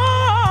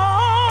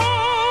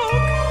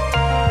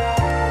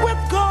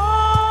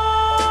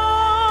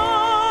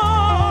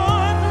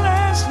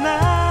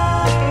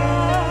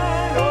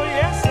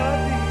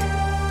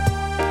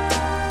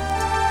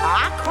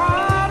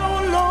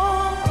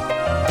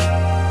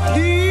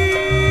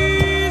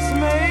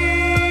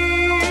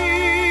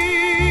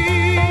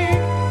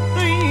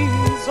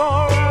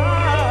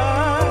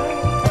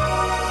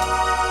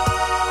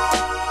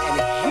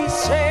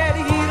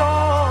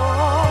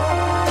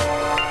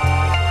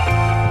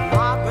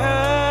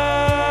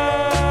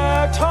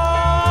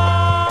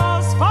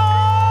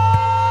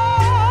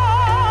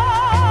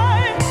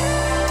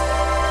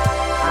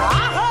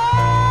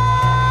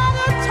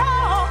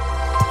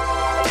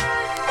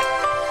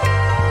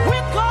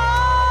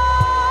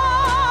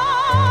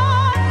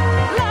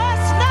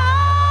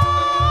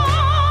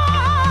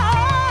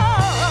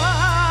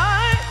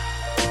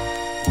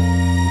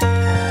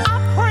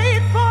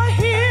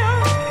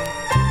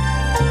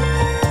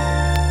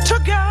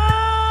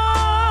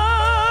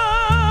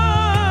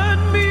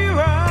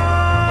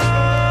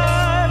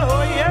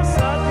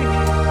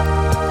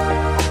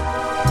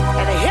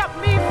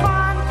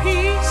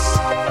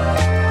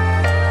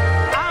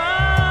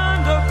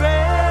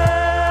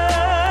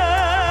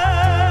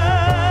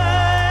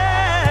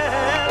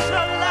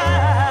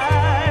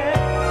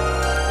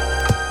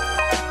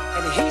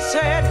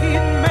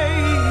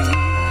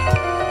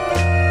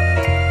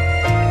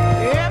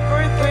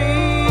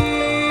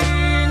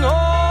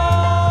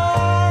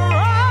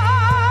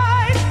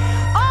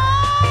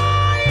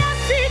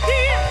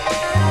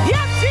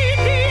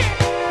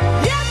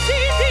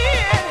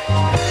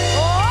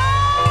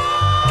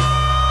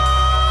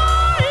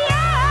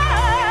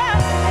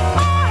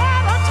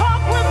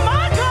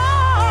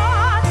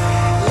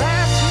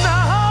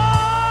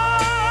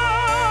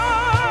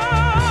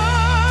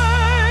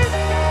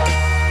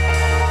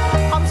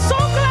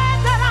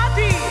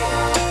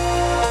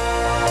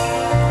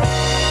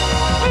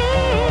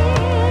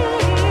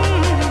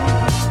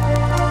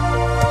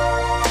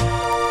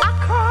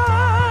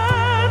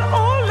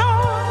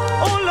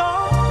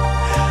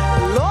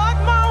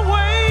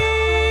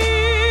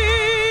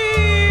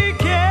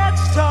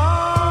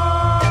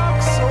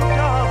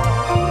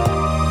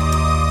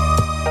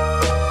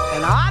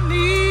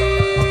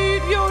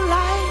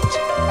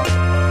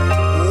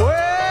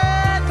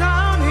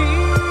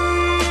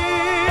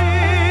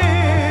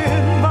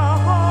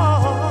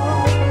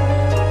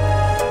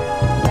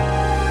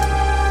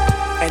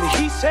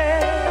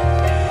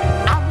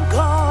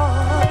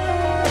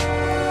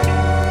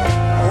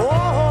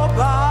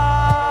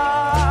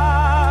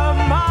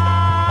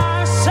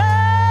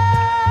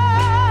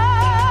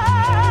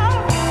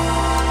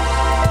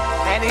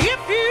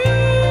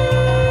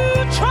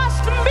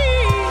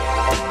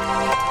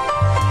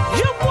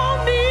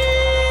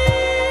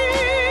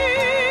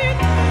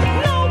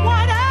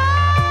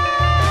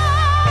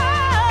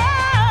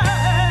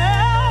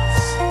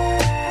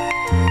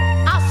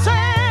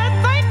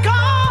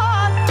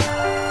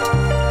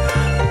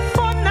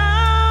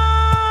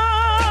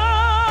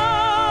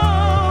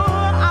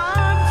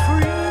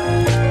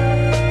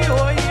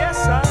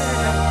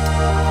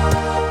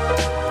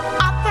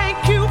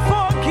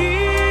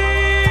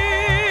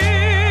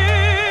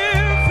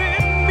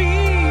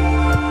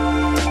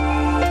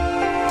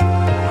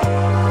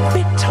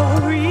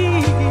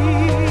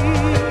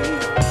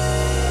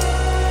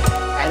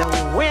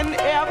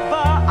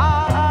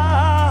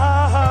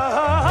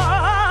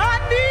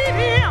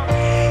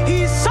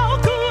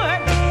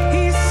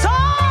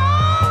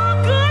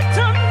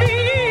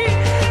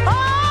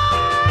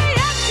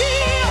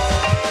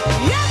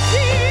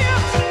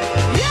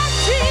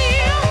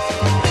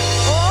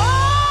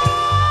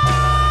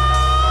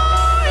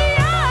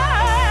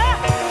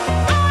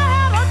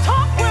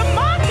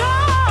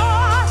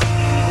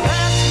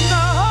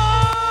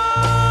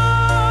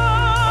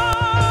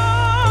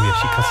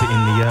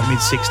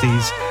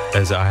 60s,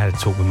 as I had a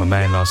talk with my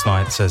man last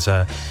night.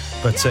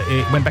 But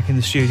it went back in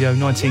the studio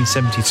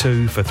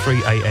 1972 for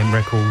 3am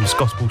Records,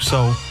 Gospel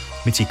Soul,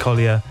 Mitty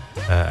Collier,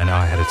 and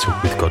I had a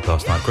talk with God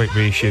last night. Great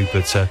reissue,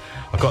 but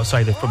I've got to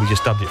say they've probably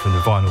just dubbed it from the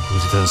vinyl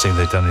because it doesn't seem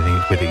they've done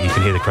anything with it. You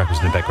can hear the crackles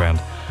in the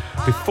background.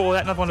 Before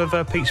that, another one of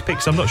Pete's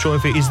picks. I'm not sure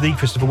if it is the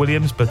Christopher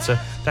Williams, but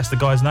that's the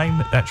guy's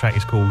name. That track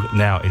is called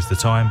Now Is The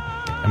Time,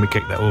 and we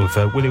kicked that all with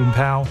William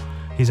Powell,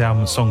 his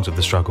album Songs of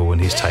the Struggle,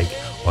 and his take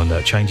on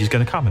Change Is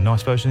Going to Come. A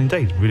nice version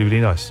indeed. Really,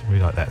 really nice.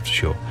 Really like that for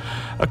sure.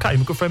 Okay,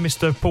 my good friend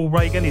Mr. Paul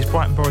Reagan is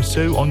Brighton Boris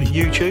 2 on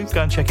YouTube.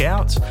 Go and check it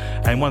out.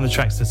 And one of the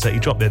tracks that he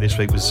dropped there this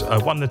week was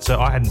one that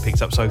I hadn't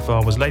picked up so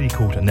far, was a lady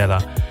called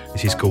Nella.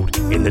 This is called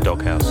In the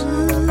Doghouse.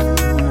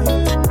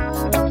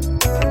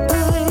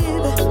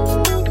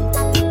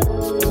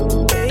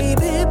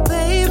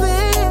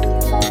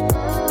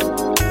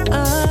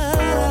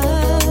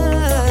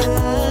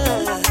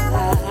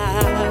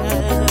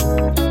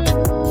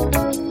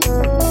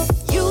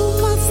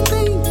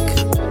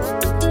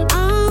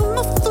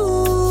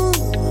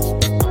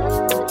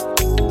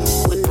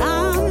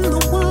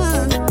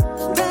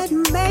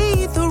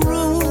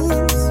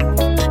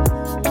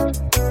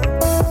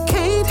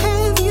 Can't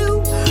have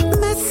you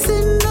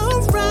messing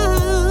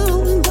around.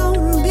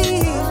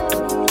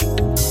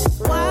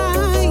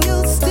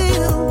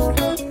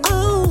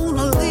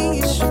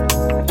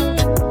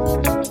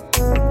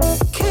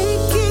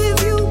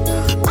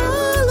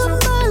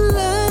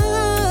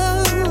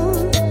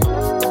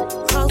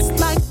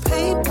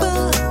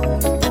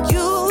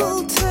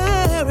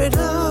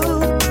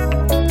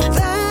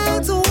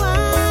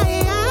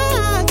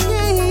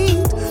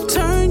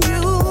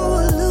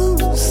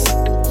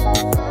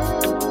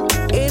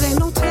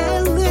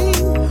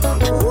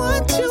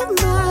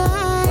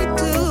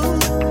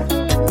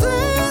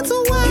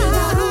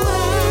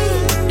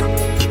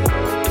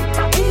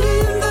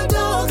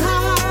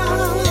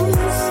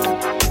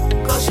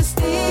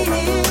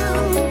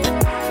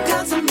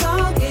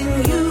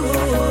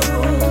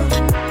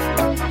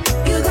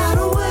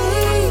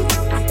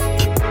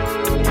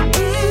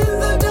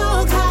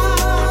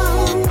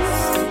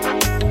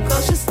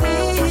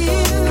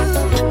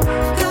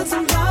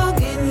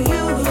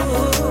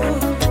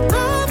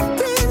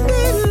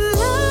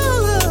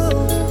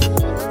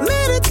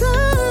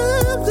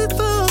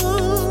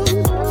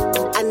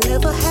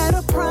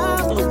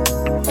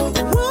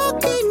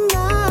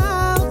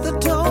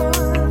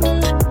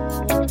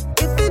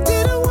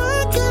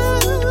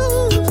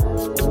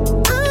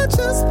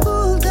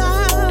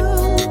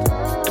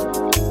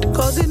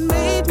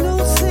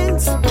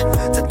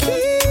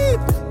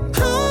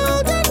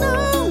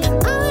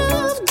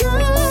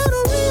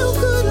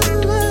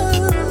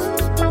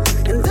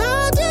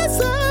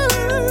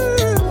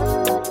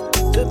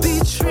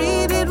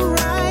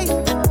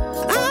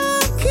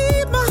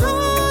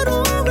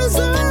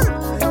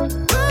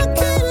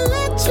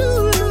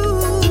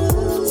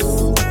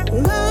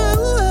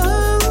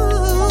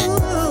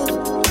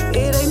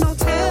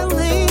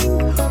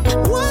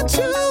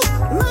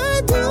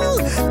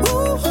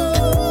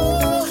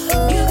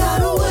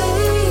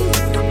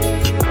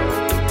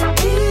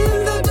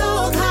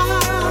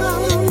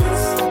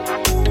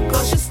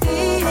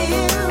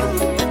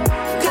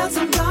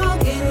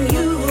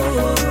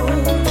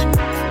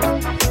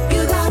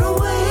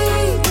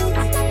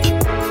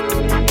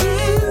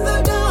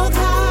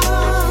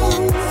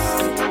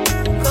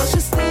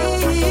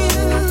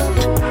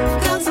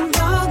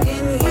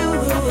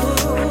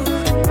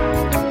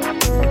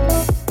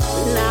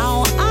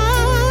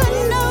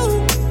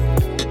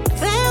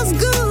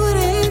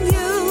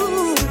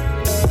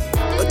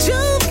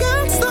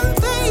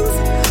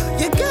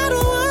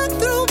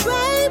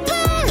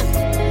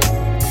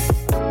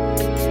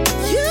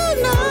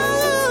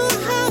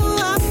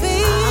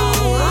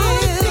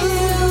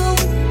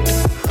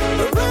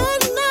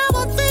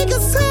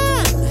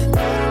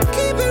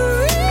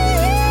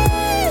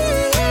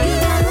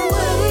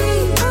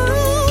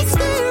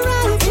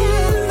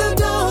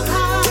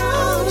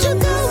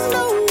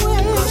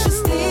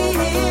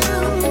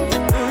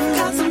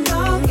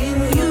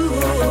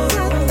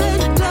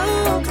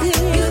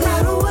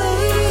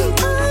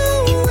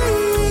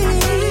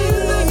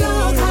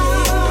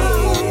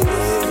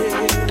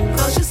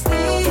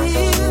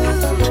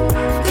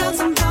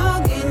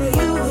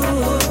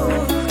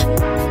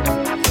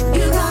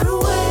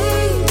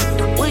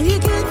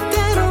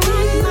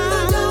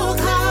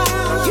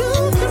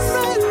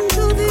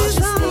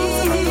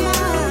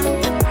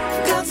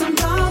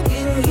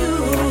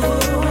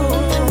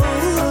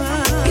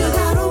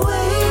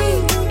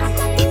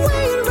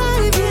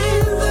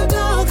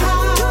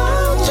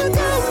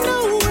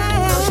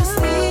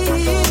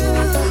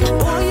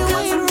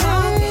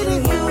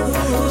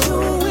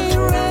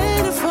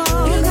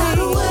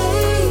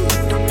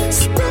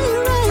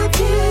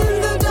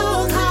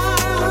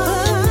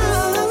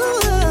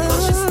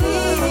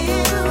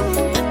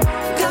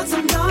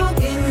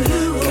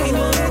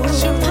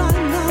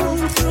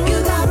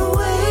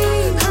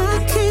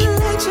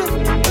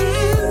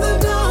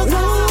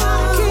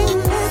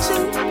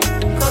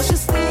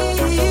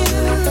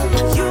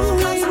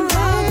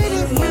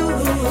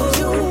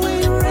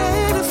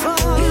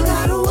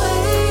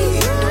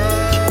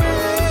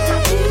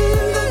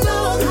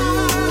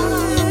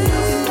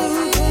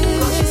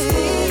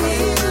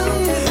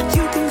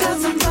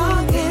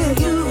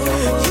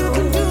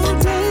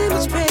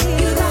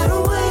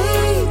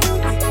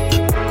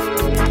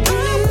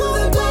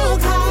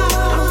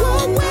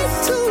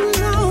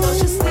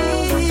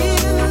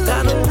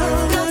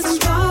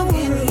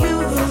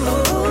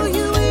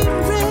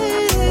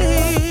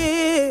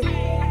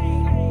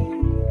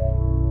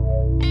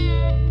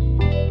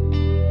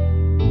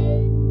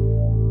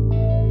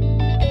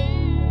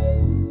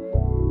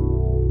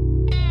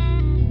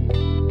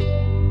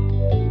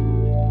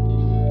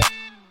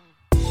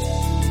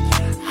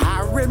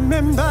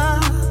 remember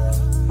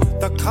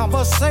the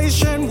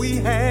conversation we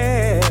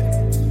had,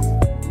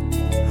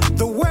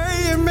 the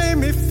way it made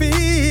me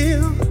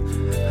feel.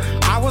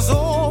 I was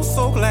oh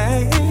so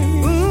glad.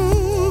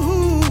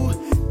 Ooh,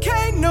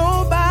 can't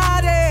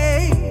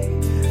nobody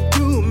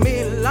do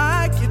me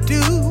like you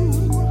do.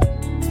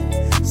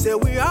 Say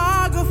we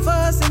argue,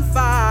 fuss, and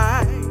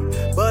fight,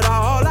 but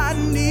all I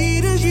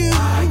need is you.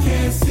 I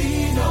can't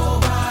see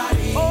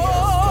nobody else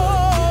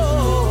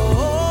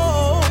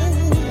but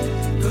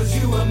you. 'Cause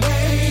you were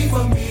made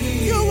for me.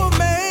 You were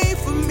made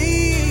for me,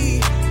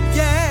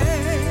 yeah.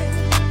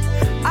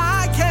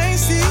 I can't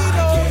see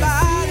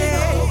nobody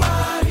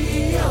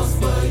else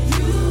but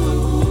you.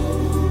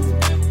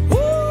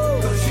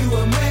 Woo. 'Cause you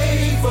were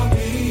made for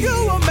me. You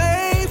were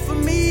made for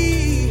me,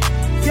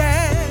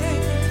 yeah.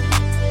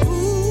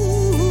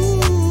 Ooh.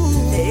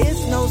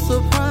 It's no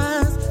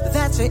surprise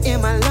that you're in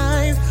my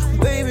life.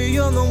 Baby,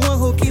 you're the one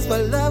who keeps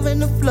my love in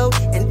the flow,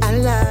 and I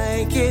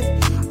like it.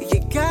 You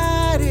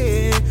got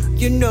it,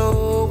 you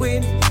know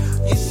it,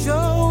 you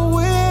show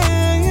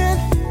it.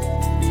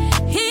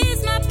 He's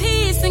my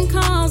peace and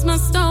calms my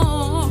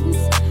storms.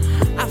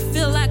 I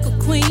feel like a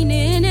queen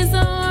in his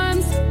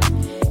arms.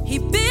 He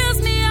builds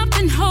me up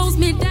and holds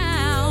me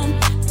down,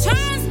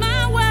 turns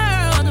my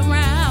world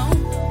around.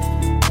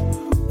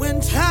 When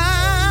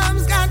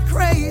times got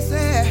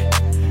crazy,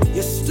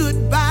 you stood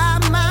by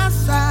my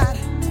side.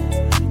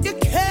 You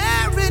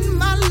carried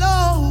my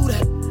load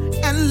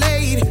and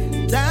laid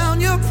down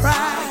your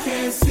pride. I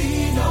can't see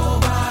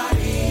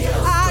nobody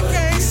else. I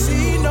can't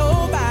see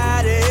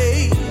nobody.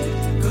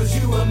 'Cause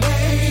you were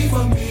made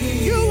for me.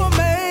 You were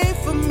made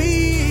for me,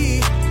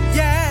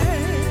 yeah.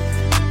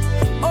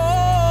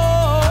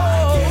 Oh, I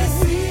can't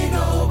see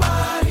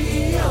nobody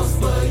else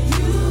but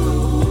you.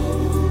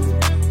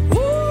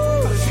 Woo.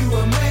 'Cause you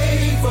were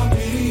made for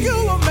me. You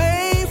were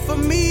made for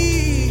me,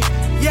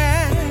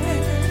 yeah.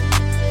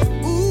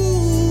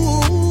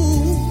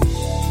 Ooh.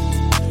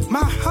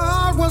 My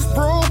heart was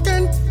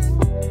broken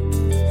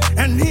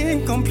and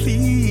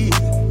incomplete,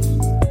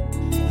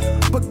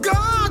 but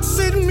God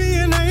sent me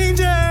an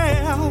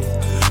angel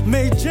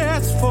made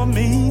just for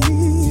me.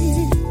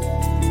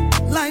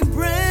 Like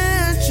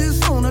branches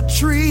on a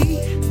tree,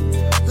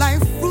 like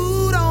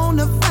fruit on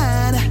the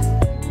vine.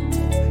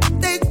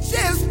 They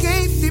just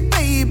can't see,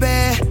 baby,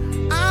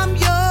 I'm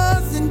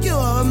yours and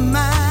you're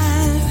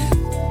mine.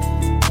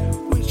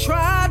 We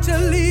tried to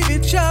leave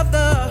each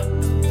other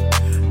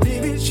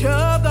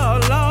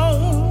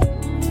alone,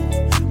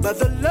 but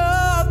the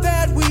love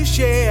that we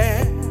share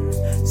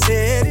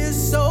said it's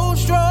so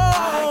strong. I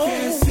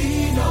can't see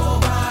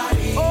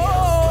nobody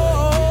else but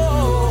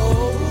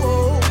you.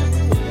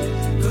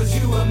 'Cause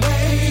you were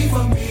made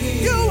for me.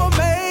 You were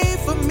made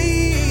for me,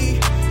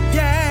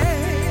 yeah.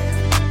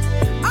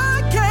 I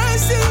can't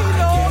see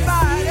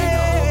nobody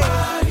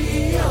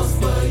else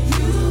but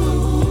you.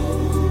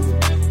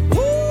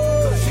 Woo.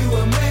 'Cause you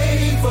were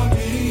made for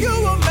me. You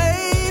were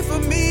made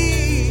for me,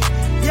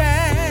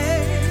 yeah.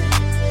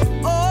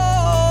 Oh,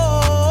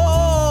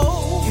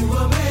 you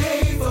were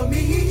made for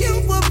me. You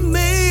were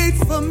made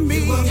for me.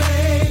 You were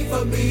made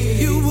for me.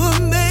 You were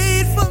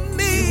made for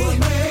me. You were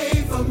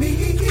made for me.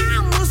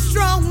 I'm a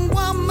strong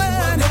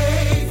woman,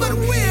 but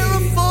we're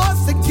a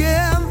force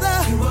together.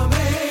 You were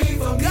made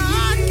for me.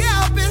 God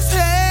kept his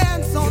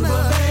hands on us.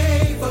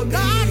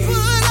 God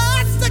put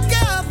us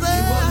together.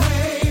 You were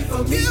made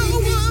for me. You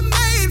were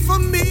made for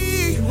me.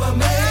 You were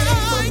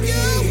made for me.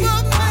 You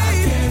were made. I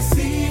can't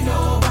see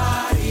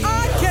nobody. I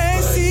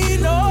can't see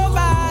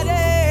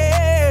nobody.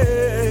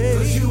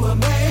 'Cause you were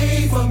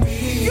made for me.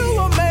 You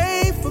were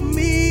made for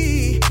me,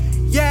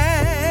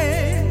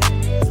 yeah.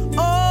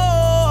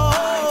 Oh, I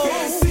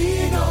can't see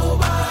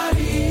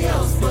nobody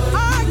else but you.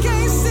 I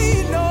can't see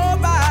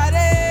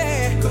nobody.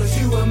 'Cause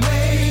you were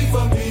made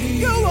for me.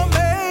 You were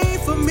made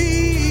for me.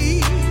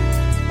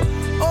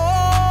 Oh,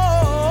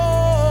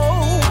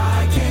 I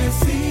can't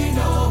see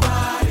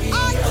nobody.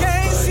 I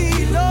can't see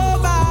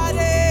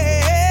nobody.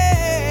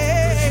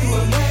 'Cause you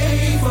were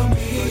made for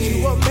me. 'Cause you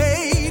were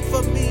made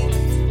for me.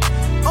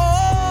 Oh,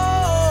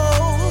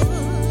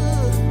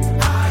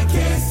 I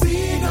can't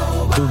see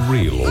nobody. The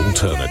real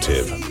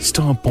alternative.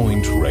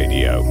 Starpoint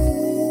Radio.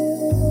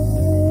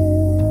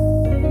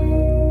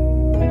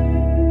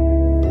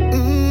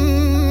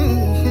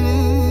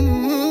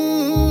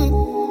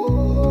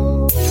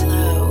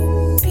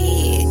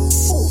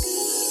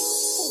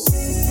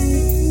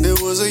 There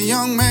was a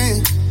young man,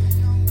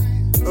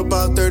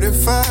 about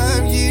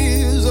 35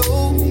 years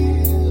old,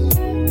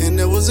 and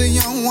there was a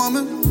young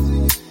woman,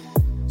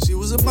 she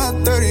was about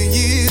 30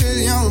 years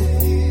young,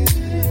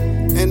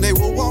 and they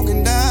were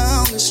walking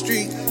down the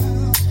street,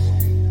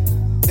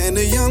 and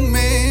the young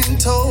man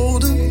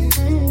told her,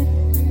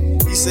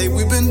 he said,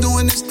 we've been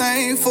doing this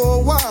thing for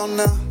a while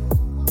now,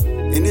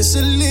 and it's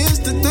a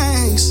list of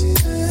things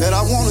that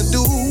I want to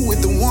do with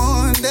the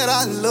one that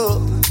I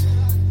love.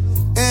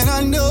 And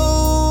I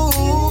know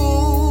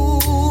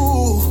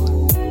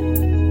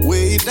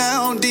way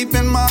down deep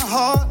in my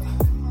heart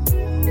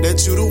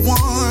that you're the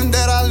one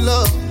that I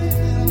love.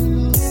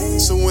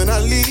 So when I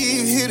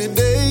leave here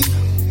today,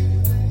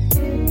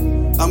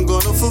 I'm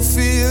gonna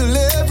fulfill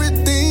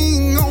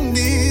everything on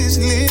this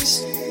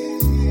list.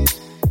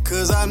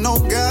 'Cause I know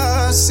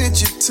God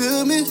sent you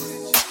to me.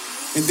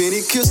 And then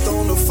he kissed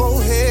on the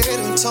forehead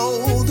and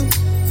told her,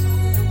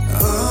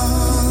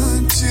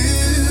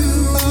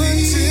 until we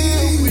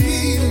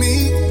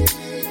meet.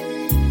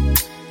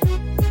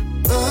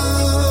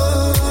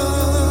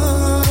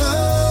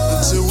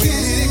 Until we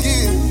meet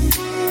again.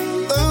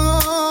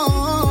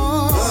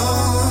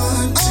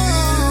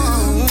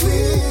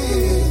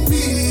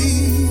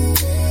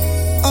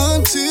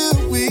 Until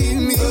we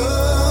meet.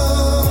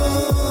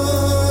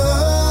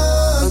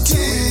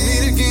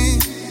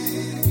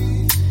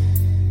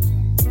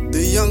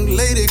 Young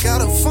lady got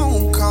a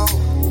phone call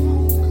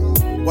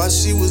while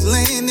she was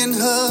laying in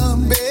her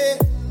bed.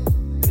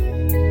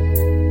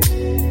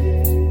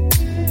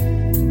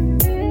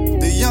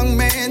 The young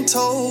man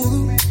told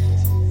her,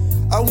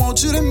 I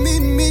want you to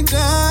meet me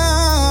down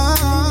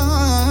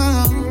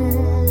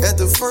at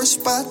the first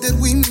spot that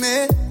we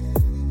met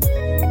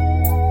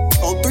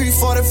on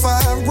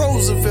 345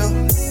 Roosevelt.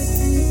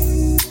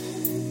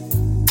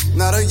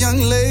 Now the young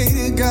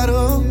lady got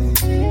up,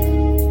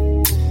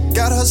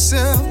 got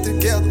herself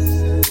together.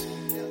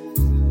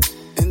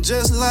 And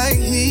just like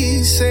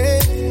he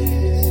said,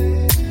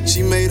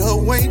 she made her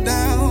way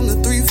down to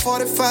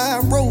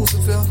 345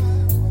 Roosevelt.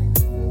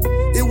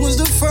 It was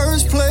the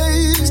first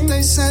place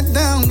they sat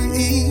down to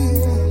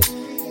eat.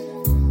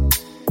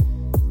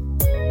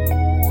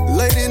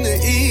 Late in the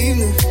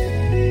evening,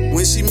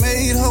 when she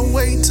made her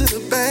way to the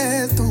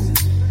bathroom,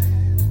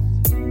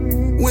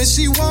 when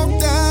she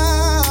walked out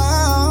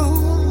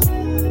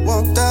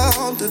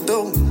the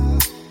door,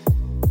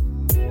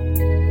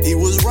 he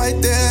was right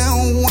there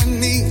on one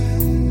knee,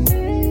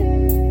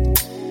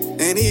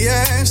 and he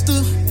asked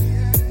her,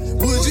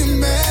 would you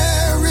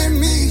marry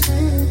me?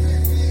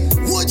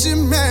 Would you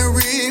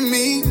marry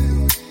me?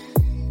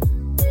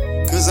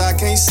 'Cause I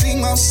can't see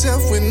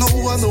myself with no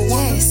other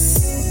one. Yes.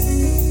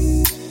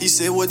 He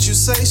said, what you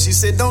say? She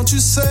said, don't you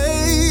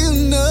say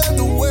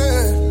another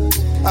word.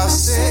 I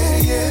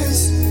said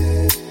yes.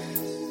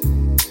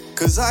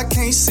 'Cause I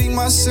can't see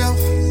myself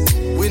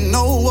with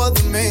no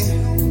other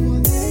man.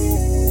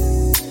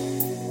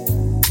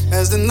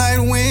 As the night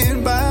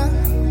went by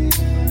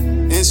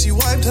and she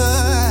wiped her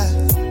eye,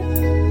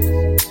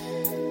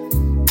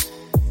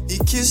 he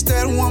kissed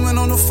that woman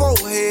on the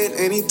forehead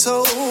and he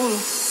told her,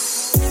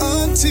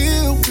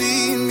 until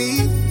we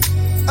meet,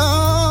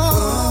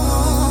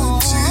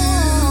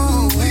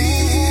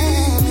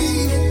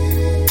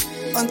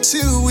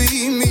 until we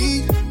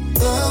meet,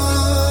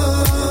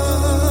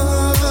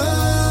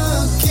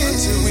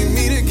 until we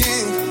meet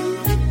again.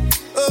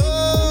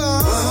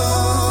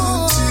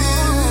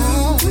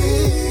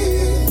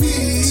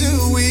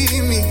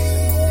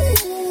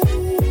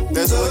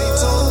 That's what he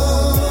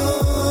told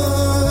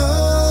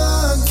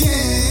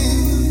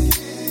again.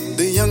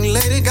 The young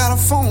lady got a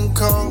phone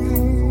call,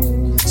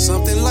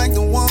 something like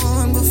the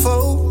one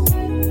before,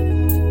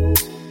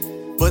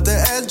 but the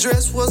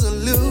address was a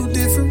little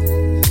different.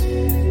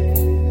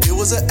 It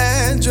was an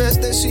address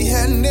that she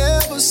had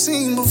never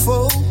seen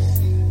before.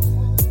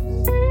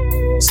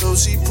 So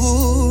she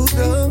pulled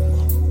up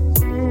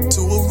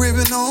to a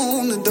ribbon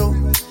on the door.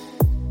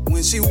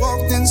 When she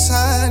walked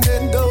inside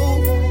that door,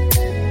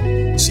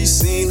 she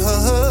seen her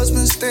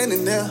husband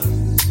standing there.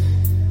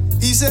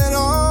 He said,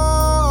 oh,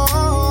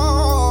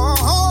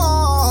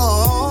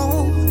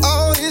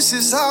 this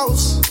is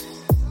house.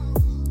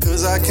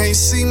 'Cause I can't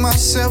see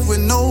myself with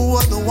no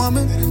other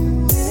woman.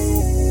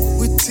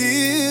 With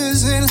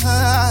tears in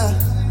her eyes,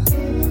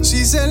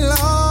 she said,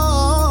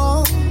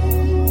 Lord,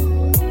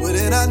 what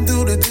did I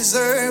do to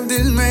deserve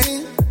this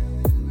man?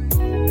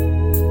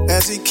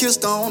 As he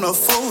kissed on her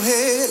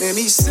forehead and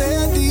he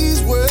said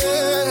these words,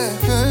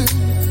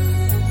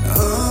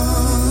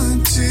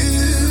 until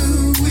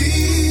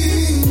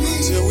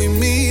we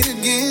meet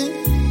again.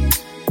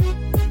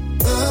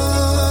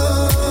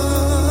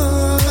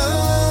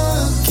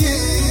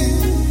 Again.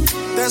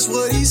 That's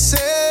what he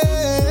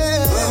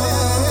said.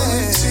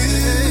 Until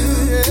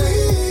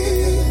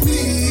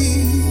we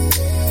meet.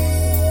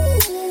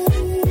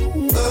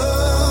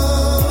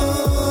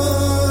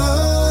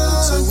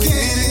 Till we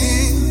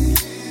meet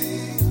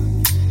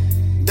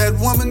again. That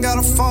woman got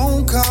a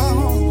phone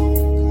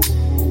call,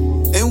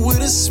 and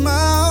with a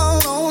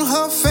smile on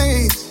her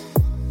face,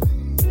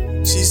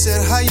 she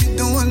said, how you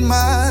doing,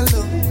 my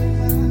love?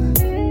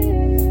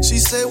 She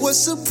said, what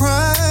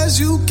surprise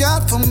you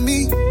got for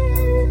me?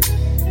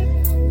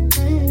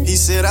 He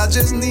said, I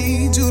just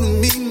need you to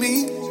meet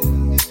me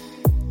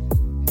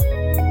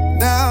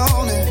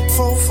down at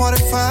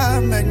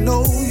 445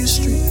 Magnolia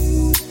Street.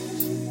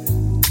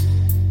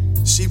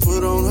 She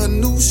put on her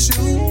new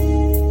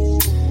shoe,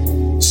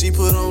 she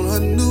put on her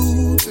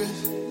new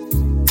dress,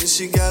 and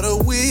she got her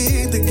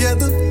wig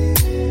together,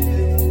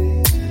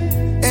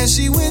 and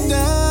she went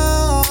down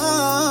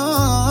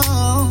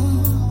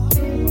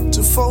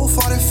to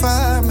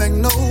 445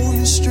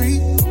 Magnolia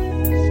Street,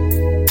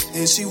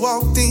 and she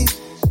walked in,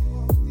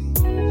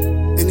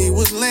 and he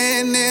was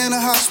laying in a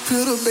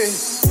hospital bed,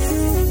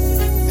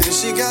 and And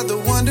she got the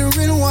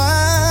wondering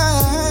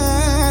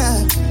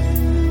why.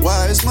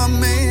 Why is my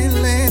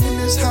man laying in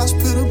his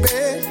hospital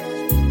bed?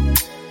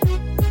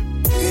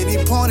 And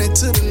he pointed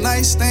to the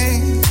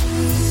nightstand,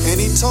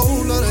 and he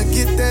told her to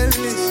get that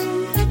list.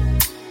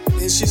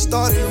 And she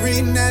started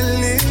reading that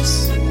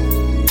list,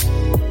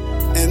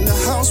 and the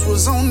house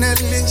was on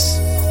that list,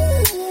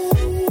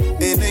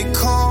 and their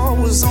car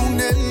was on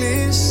that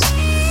list.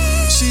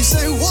 She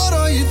said, what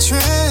are you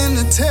trying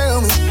to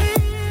tell me?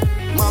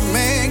 My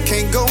man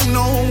can't go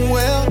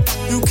nowhere.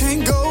 You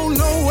can't go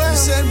nowhere. He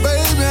said,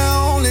 baby,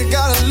 I only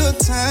got a little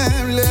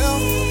time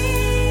left,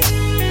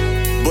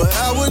 but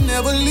I would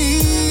never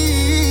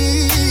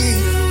leave.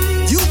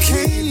 You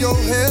can't your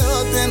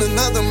health in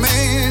another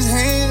man's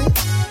hand.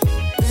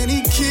 And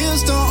he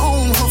kissed her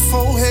on her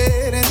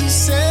forehead, and he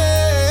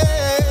said,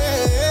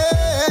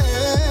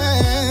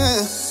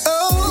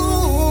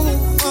 oh,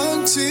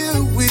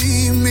 until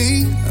we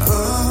meet,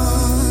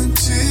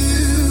 until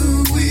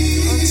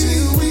we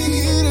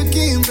meet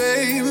again,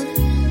 baby.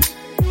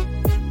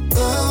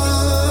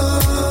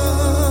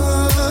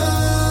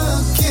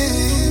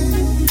 Again,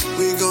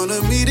 we're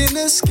gonna meet in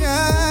the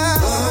sky.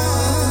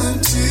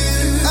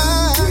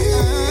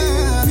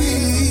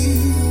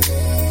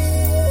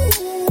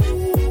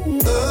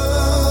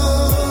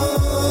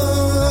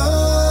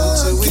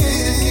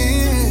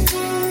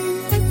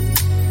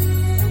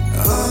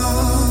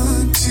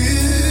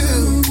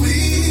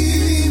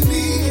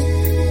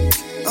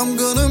 I'm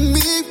gonna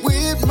meet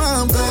with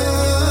my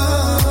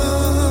blood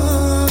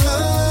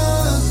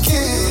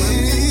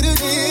again,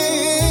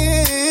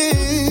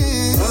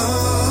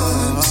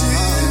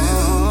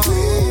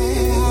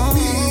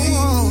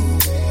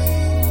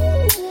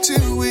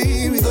 until we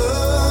meet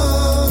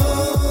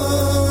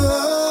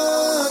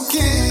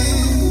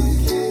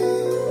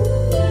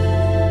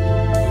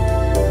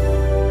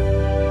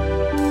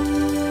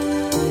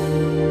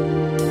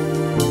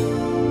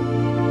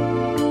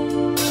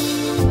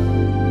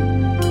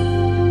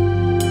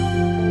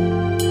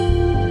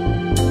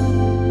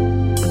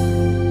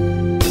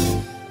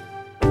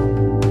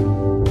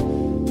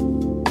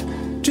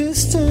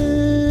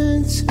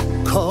Distance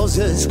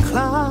causes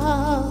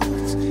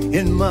clouds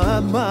in my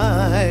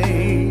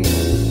mind.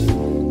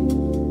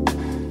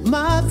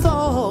 My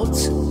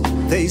thoughts,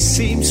 they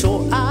seem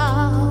so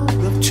out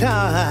of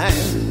time.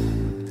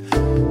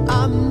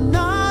 I'm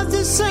not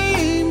the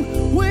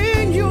same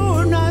when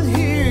you're not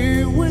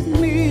here with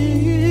me.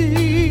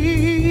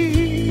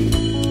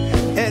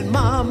 And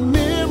my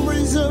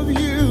memories of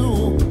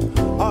you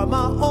are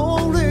my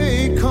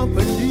only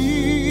company.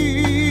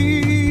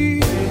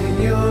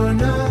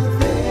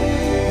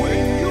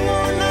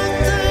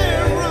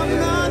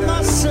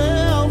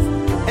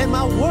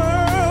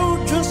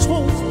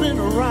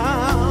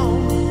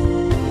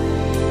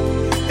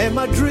 And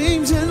my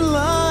dreams in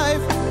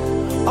life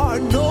are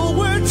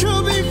nowhere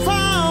to be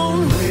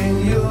found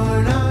when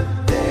you're not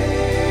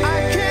there. I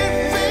can't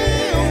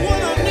feel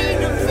what I need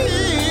to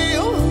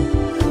feel.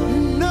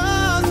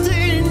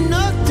 Nothing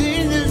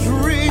is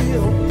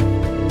real.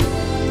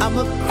 I'm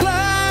a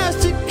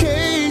plastic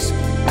case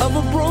of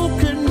a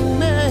broken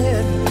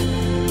man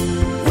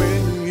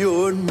when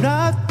you're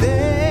not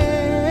there.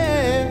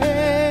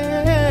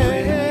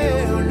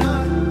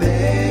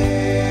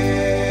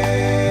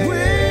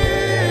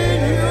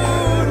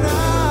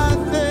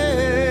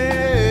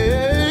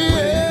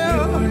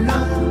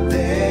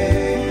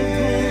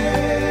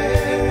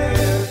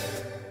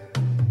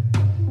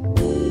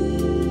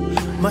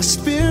 My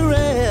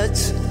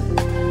spirits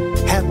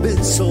have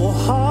been so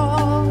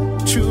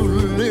hard to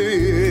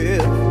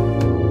live,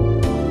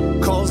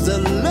 'cause the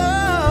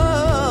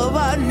love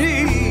I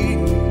need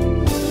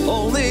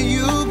only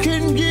you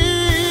can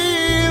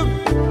give.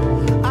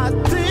 I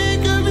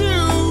think of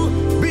you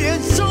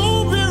being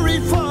so very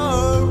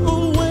far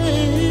away,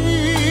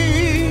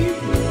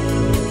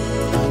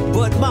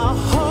 but my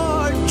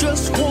heart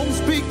just won't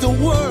speak the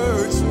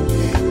words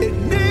it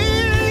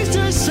needs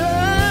to say.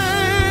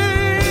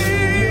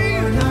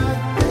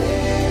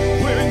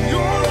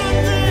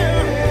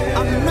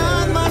 I'm not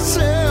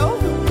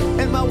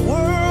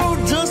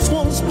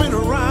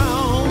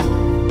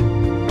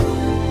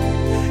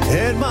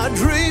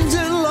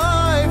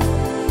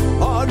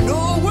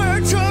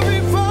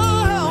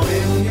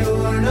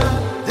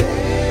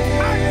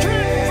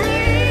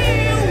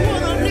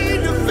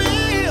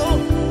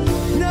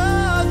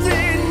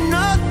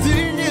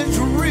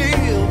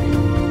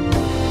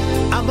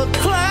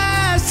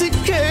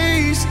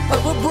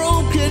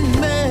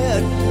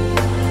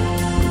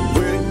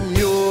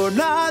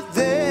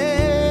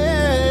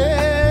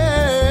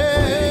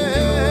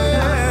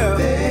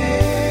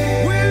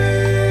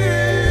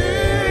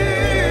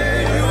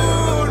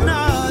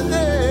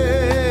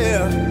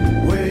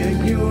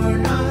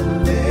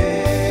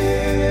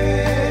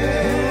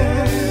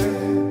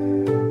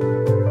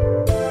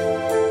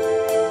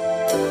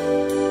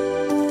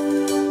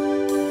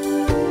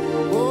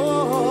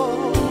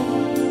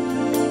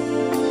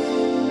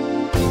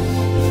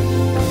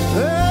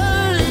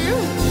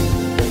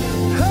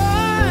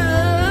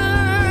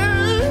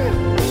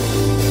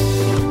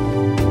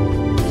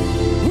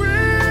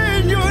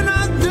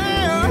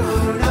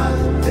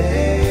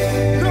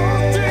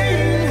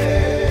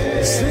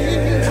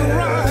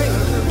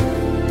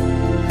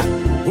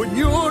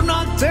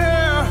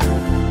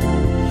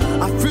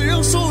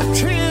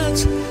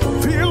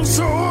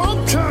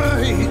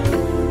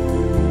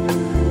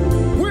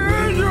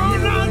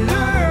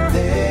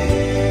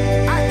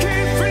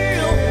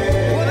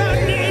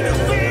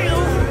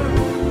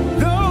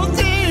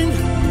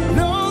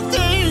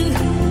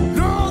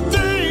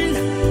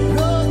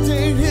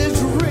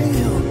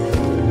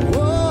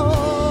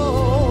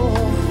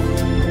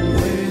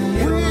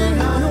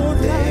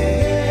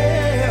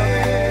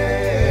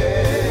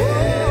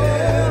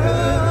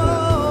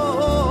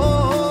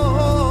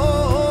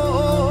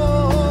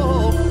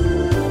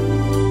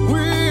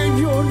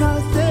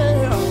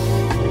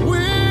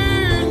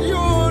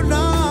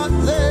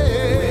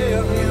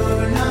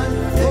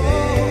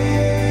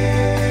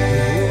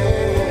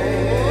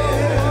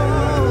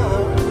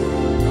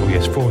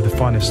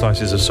finest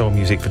slices of soul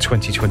music for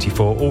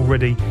 2024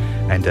 already,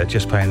 and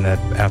just playing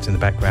out in the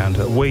background,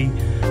 We,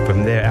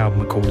 from their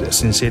album called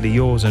Sincerely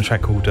Yours, and a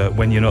track called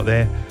When You're Not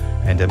There.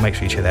 And make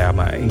sure you check that album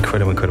out.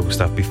 Incredible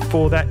stuff.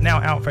 Before that, now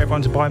out for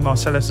everyone to buy,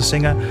 Marcellus the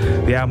Singer.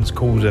 The album's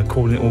called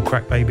Calling It All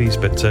Crack Babies,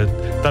 but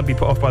don't be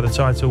put off by the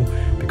title,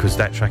 because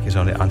that track is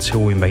on it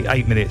until we meet.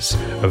 8 minutes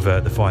of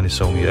the finest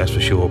song, that's for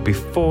sure.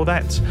 Before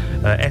that,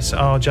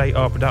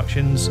 SRJR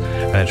Productions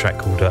and a track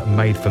called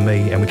Made For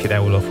Me, and we kick that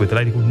all off with a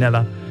lady called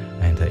Nella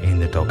and In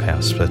The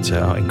Doghouse. But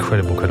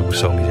incredible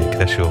soul music,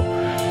 that's sure.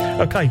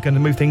 Okay, going to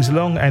move things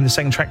along, and the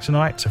second track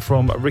tonight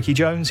from Ricky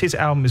Jones. His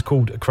album is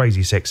called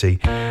Crazy Sexy.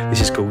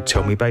 This is called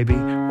Tell Me Baby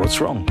What's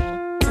Wrong.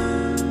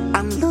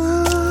 I'm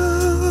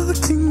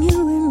looking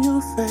you in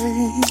your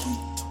face,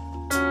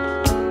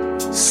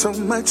 so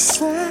much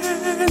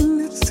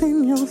sadness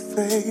in your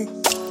face.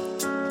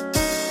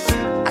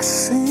 I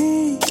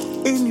see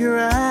in your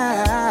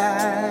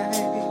eyes,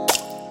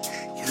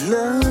 you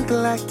look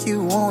like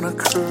you wanna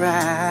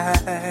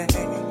cry.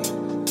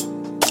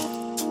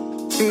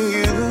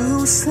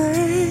 You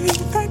say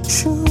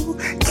that you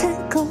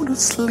can't go to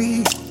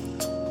sleep.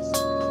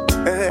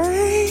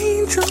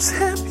 Angels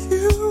help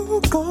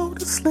you go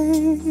to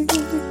sleep.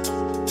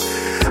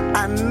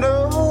 I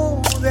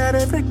know that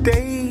every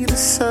day the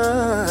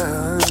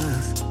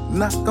sun's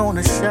not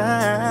gonna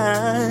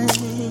shine.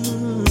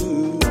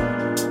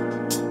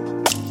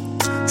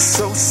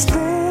 So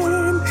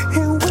stand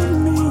here with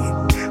me,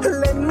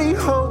 let me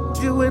hold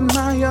you in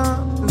my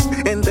arms,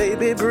 and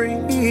baby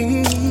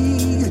breathe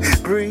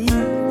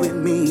with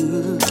me.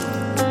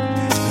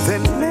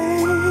 Then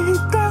lay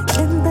down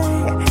in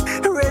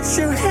bed, rest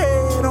your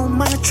head on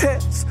my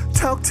chest,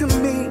 talk to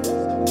me,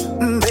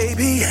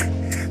 baby,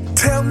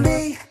 tell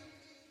me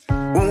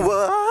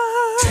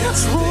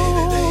what's wrong.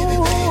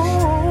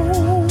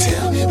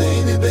 Tell me,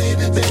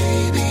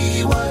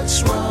 baby,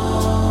 what's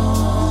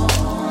wrong?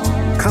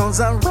 'Cause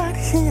I'm right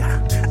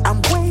here,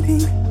 I'm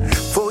waiting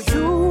for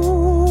you.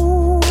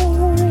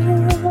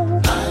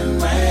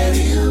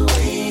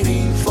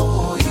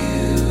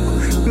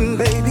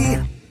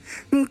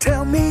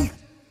 Tell me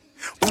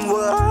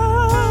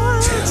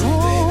what's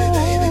wrong.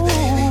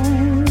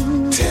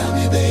 Tell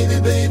me,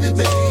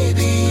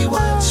 baby,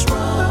 what's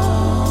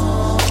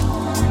wrong?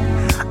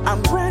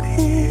 I'm right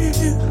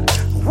here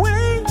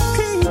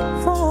waiting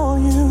for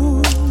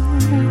you.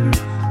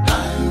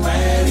 I'm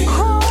ready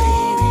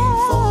waiting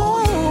for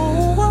you.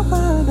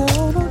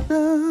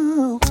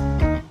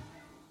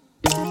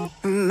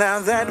 Now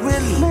that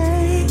we're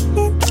laying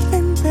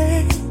in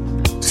bed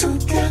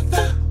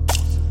together,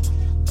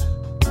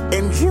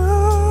 and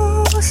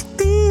you're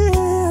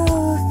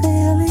still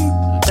feeling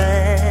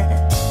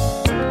bad.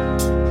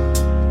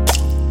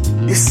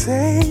 You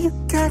say you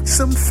got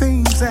some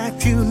things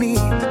that you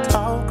need to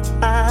talk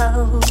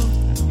about.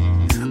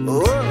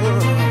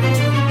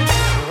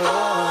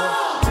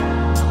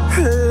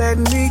 Let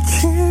me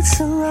kiss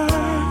your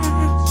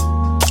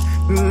eyes,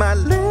 my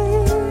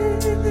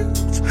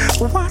lips,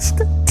 wash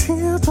the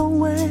tears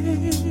away,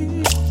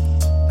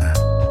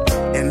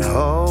 and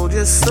hold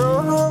you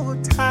so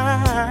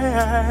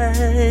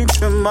tight.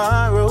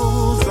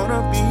 Tomorrow's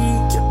gonna be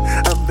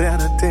a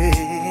better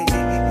day.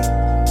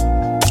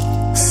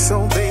 So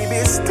baby,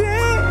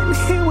 stand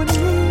here with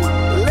me,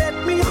 let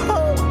me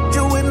hold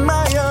you in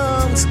my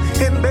arms,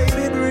 and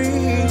baby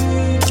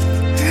breathe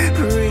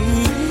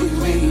with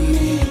me.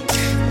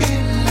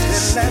 And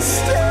let's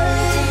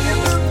stay in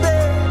the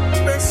bed,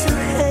 rest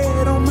your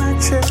head on my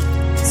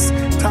chest,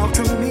 talk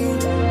to me,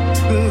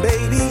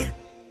 baby,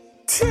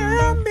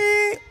 tell me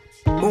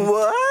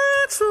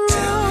what's wrong.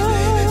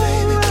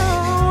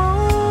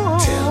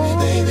 Tell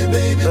me,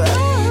 baby,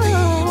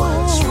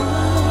 what's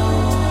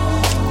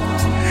wrong?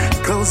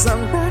 'Cause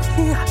I'm right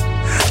here,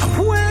 I'm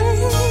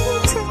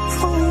waiting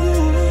for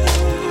you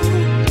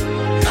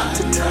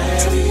to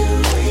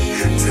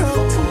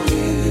talk to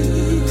you,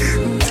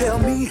 tell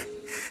me,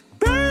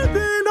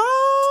 baby, no.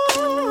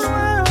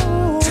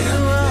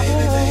 Tell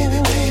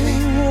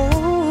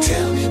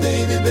me,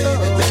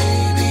 baby,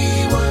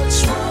 what's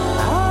wrong?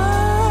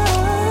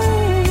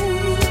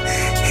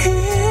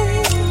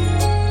 Here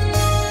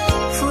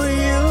for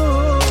you,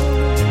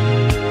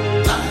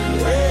 I'm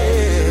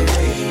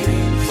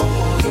waiting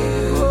for you,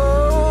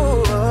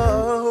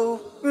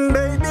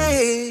 baby.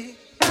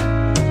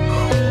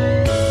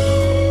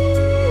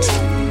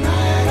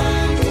 Tonight I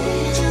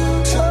need you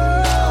to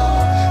know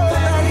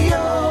that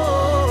you're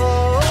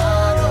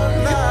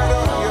not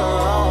on your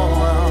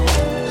own.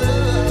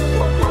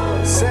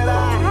 Said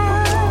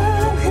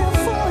I'm here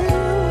for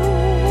you.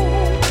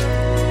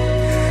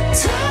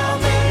 Tell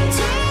me,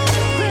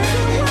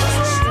 baby,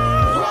 what's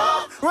wrong?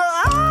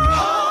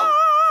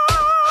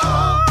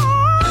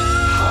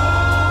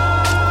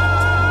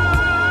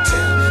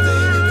 Tell me,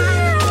 baby,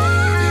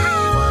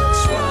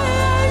 what's wrong?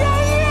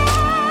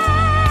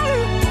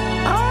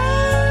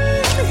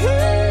 I'm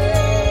here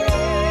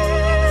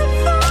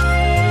for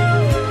you.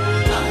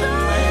 I'm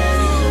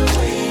ready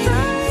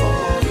waiting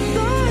for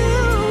you.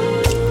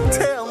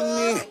 Tell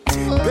me,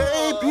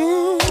 baby,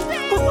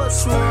 what's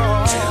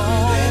wrong? Tell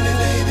me,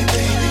 baby,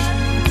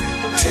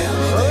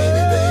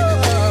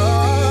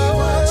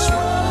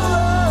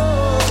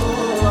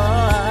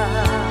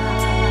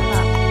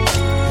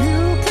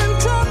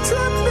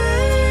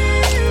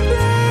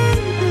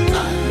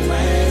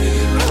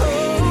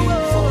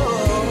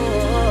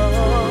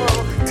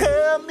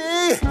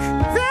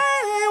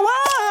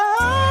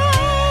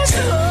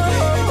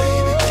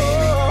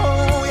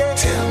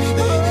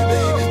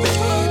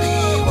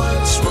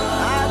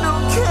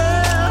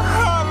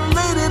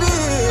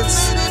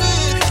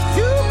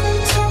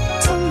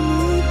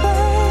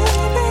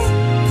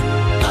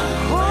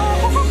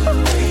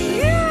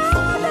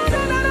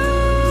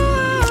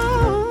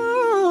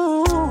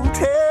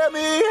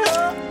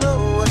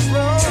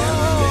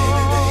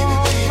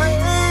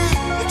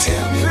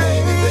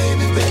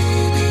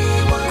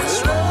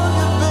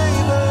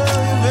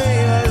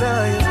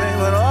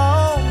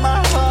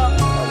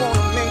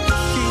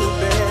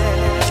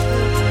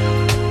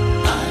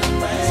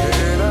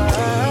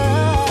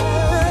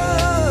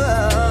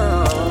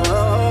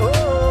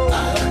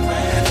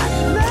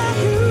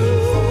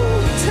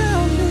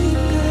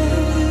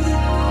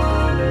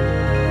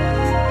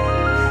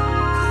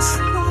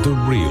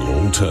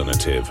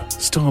 alternative.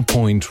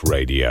 Starpoint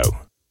Radio.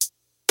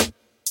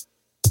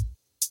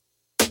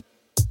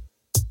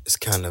 It's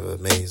kind of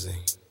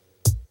amazing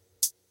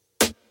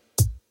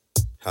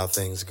how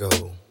things go.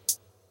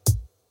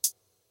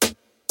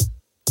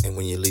 And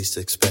when you least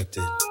expect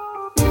it,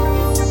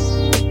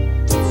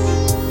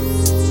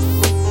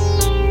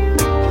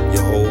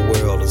 your whole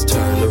world is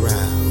turned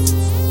around.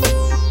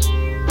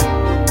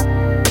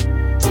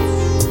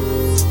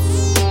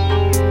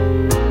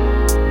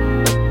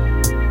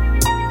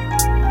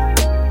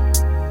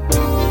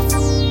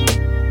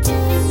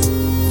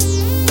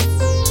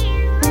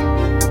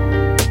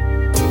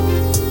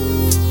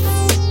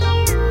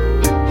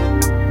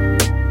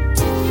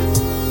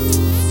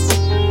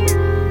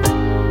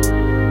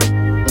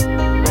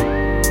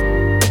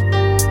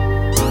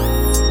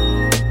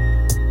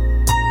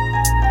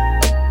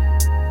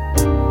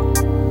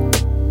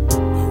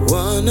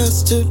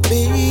 Us to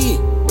be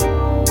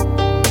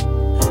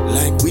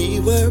like we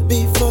were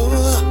before,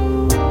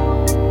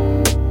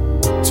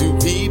 two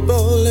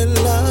people in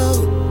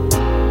love,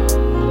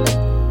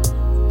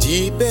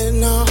 deep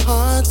in our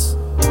hearts.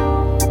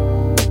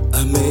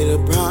 I made a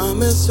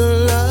promise to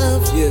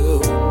love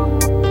you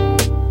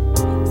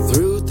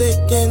through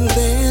thick and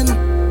thin,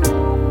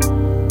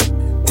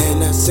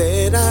 and I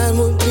said I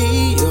would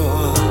be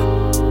your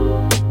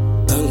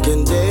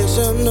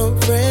unconditional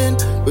friend,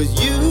 but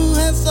you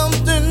had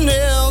something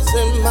else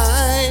in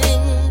mind.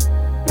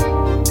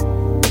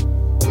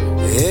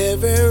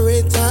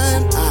 Every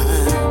time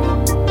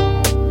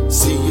I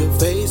see your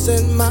face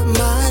in my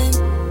mind,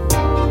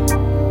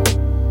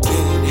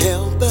 can't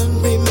help but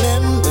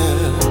remember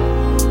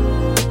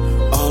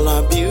all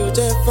our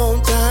beautiful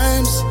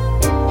times.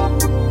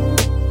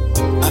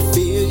 I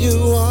feel you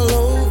all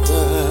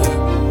over,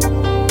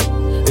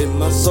 in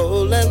my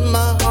soul and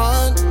my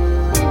heart.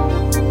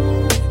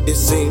 It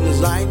seems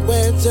like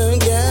we're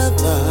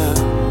together,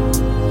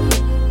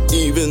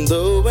 even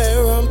though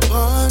we're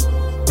apart.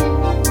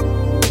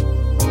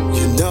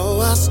 You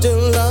know I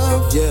still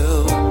love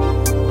you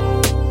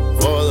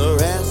for the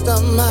rest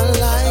of my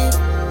life.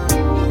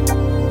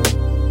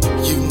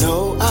 You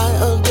know I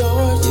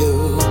adore you,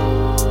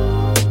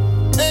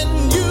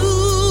 and you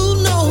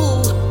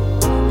know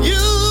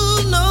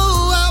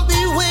I'll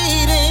be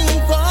waiting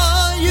for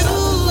you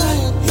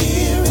right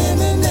here in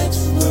the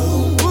next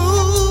room.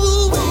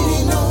 Ooh,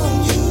 waiting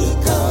on you to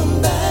come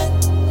back,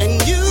 and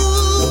you,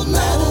 no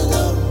matter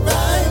the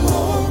rhyme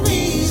or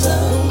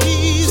reason,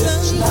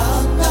 just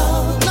knock,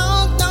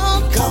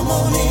 come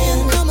on in.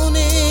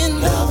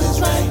 Love is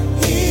right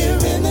here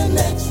in the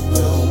next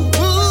room.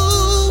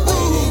 Ooh,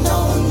 waiting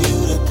on you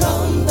to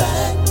come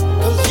back,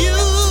 'cause you,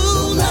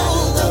 no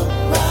matter the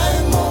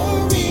rhyme or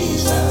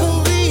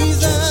reason,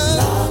 just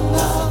knock,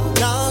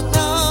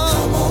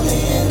 come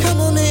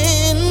on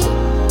in.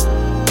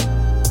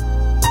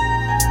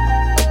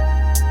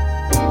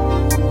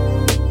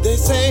 They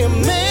say a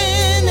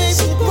man ain't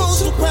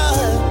supposed to cry.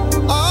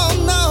 Oh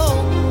no,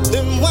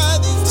 then why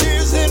these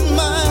tears in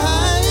my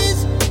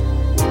eyes?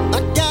 I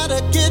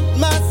gotta get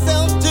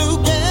myself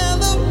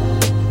together.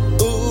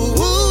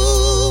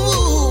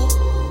 Ooh,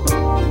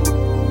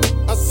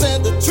 I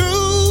said the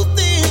truth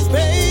is,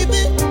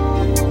 baby,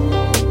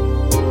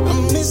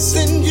 I'm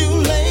missing you,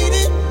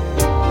 lady.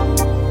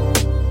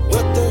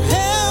 What the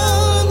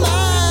hell am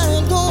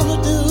I gonna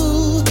do?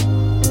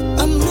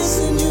 I'm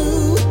missing you.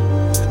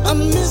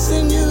 I'm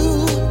missing you.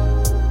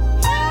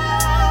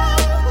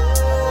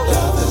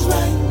 Love is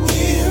right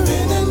here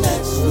in the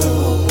next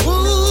room.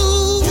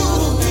 Ooh, you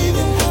don't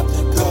even have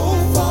to go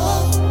far,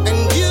 and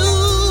you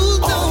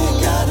don't. All you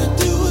gotta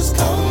do is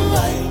come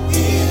right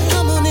here.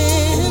 Come on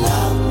in,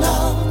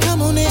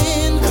 come on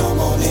in, come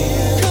on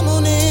in, come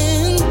on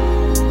in,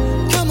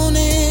 come on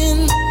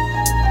in.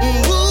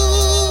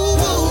 Ooh,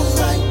 love is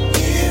right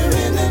here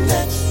in the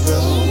next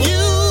room.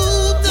 You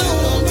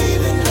don't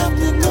even have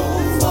to go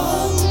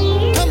far.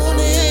 Come on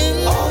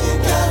in. All you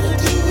gotta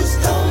do is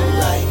come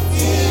right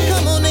here.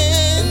 Come on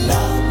in.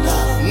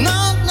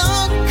 Knock.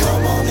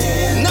 Come on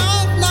in.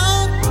 Knock.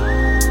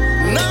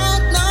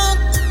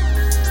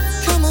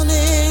 Come on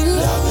in.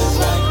 Love is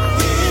right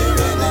here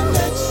in the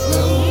next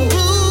room.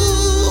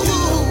 Ooh, you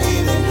don't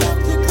even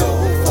have to go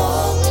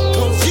far,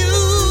 'cause you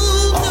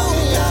know all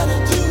you gotta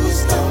do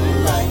is come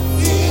right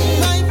here.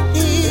 Right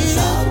here.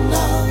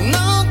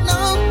 Knock.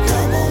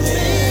 Come on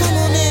in.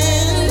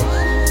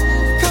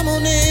 Come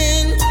on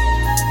in.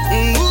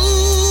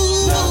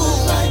 Ooh, love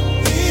is right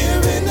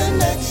here in the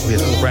next We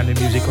have some brand new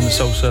music on the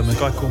Soul Sermon. A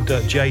guy called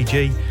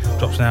JG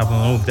drops an album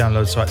on all the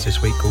download sites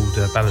this week called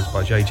Ballads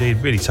by JG.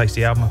 Really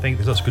tasty album, I think.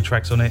 There's lots of good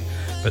tracks on it.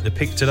 But the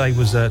pick today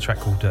was a track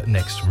called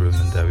Next Room,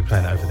 and we're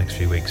playing that over the next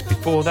few weeks.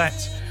 Before that,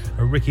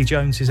 Ricky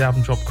Jones, his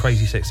album dropped,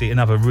 Crazy Sexy.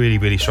 Another really,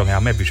 really strong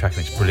album. Every track on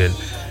it's brilliant.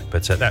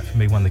 But that for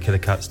me, one of the killer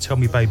cuts. Tell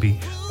Me Baby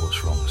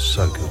What's Wrong.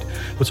 So good.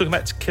 We're talking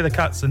about killer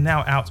cuts. They're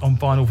now out on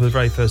vinyl for the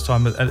very first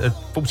time. A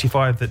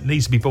 45 that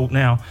needs to be bought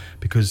now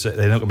because they're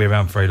not going to be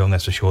around for very long,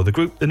 that's for sure. The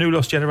group, The New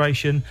Lost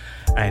Generation,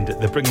 and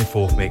the Bringing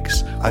Forth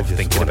mix of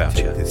Thinking About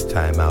You. This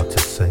time out to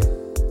say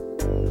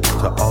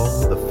to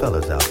all the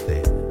fellas out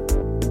there,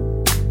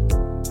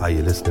 Are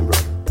you listening,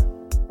 brother?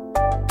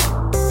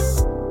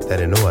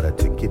 That in order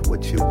to get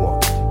what you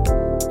want,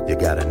 you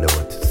gotta know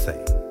what to say.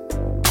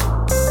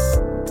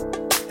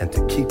 And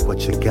to keep what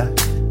you got,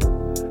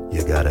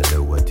 you gotta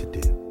know what to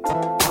do.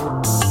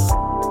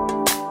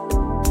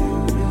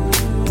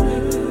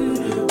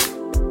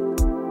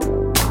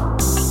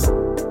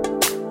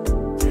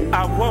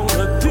 I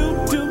wanna do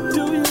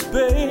you,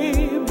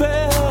 baby.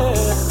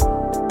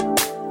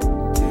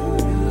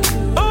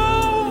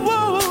 Oh,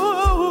 whoa,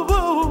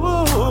 whoa,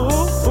 whoa,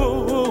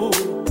 whoa.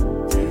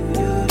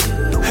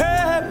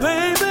 Hey,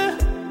 baby.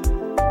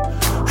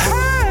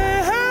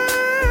 Hey, hey.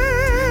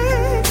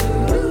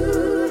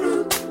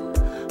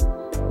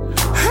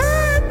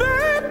 Hey,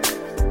 baby.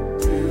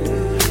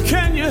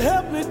 Can you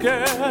help me,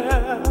 girl?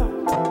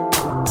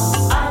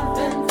 I've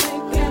been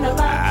thinking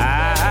about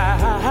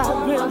you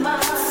on my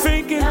mind.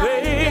 Thinking,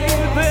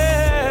 baby,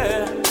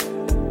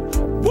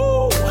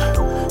 woo,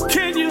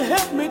 can you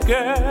help me,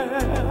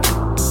 girl?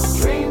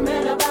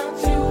 Dreaming about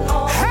you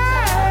all the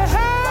time.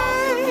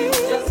 Hey,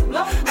 just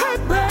blow hey,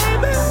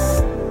 baby.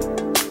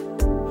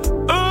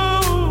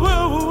 Oh,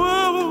 whoa,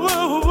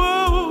 whoa, whoa,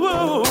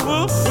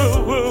 whoa, whoa,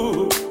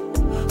 whoa.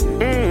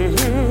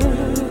 Mm-hmm.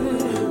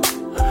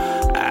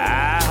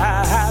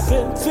 I've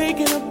been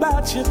thinking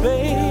about you,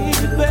 baby.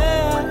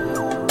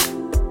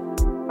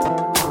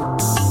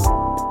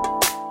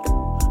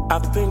 I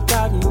think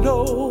I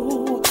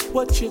know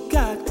what you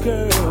got,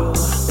 girl,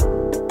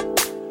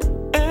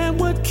 and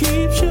what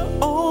keeps you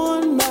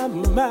on my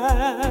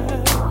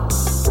mind.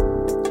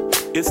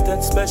 It's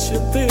that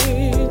special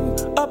thing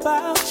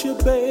about you,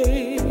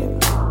 babe,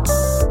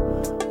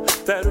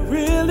 that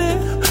really,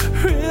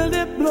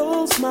 really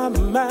blows my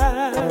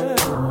mind.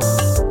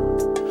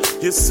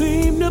 You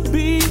seem to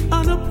be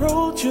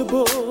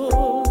unapproachable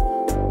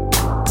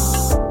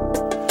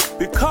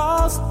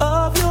because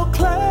of your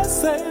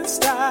class and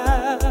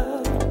style.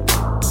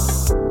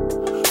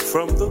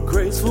 From the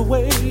graceful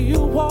way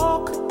you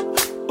walk,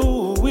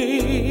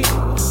 ooh-wee,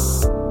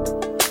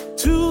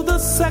 to the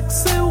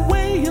sexy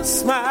way you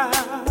smile.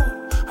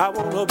 I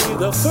wanna be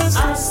the first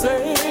to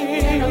say,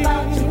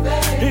 about you,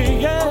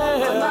 baby,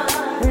 yeah.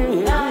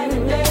 Night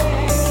and day.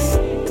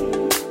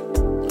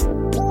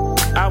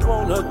 I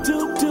wanna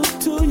do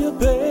you,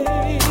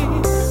 babe.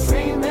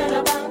 Dreaming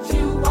about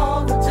you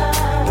all the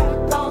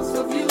time. Thoughts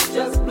of you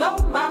just blow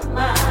my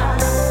mind.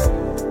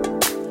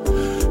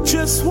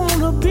 Just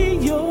wanna be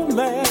your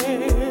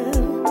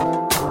man,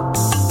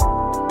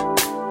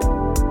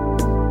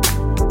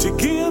 to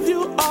give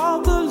you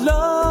all the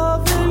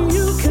love and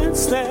you can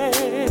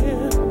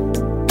stand.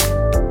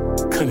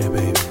 Come here,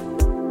 baby.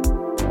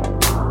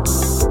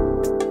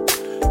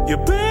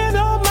 You've been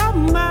on my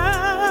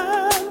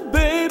mind,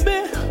 baby,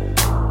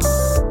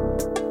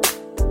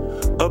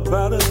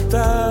 about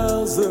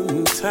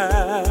 1,000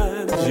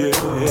 times, yeah.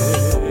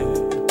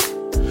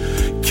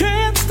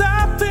 Can't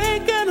stop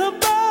thinking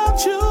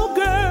about you,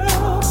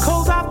 girl,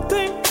 'cause I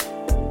think,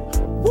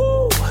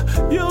 woo,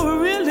 you're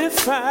really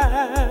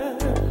fine.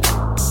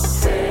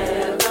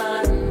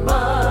 Heaven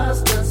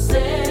must have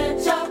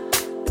sent you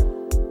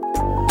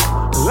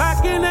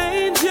like an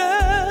angel.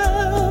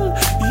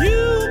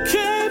 You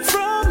came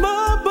from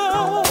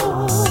above.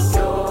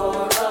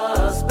 You're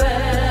a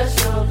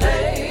special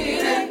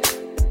lady.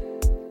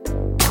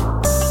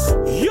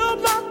 You're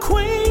my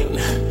queen.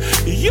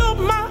 You're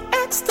my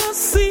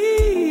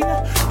ecstasy.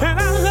 And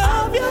I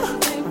love you.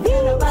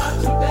 Woo.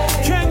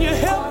 Can you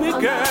help me,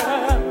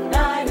 girl?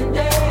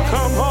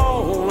 Come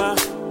on.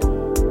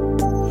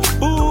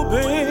 Ooh,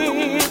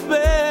 baby.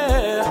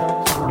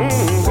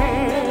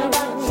 Mm-hmm.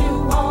 About you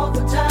all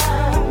the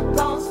time.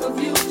 Thoughts of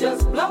you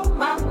just blow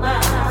my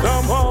mind.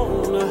 Come on.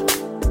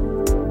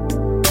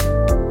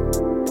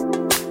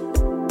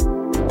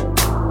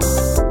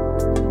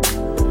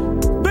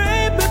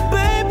 Baby,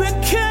 baby,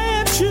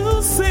 can't you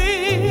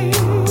see?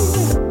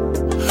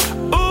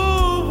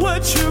 Oh,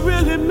 what you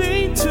really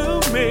mean to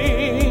me.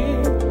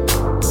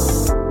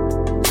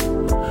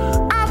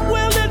 I'm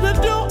willing to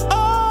do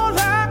all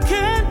I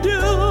can do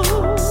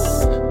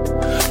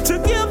to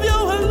give you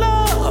a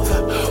love,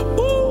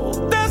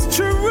 ooh, that's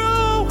true.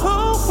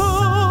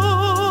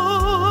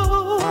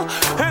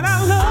 And I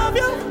love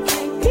you.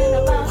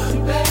 Ooh,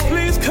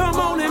 please come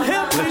on and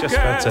help me, Just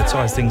about to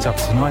ties things up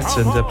tonight,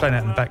 and playing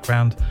out in the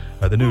background,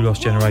 the new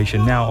Lost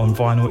Generation, now on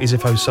vinyl,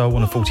 Isifo Soul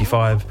on a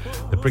 45,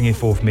 the bringing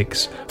forth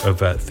mix of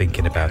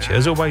Thinking About You.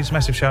 As always,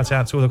 massive shout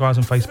out to all the guys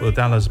on Facebook,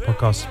 the downloads, the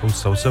podcast, Sports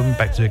Soul 7.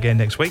 Back to you again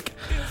next week.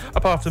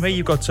 Up after me,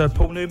 you've got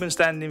Paul Newman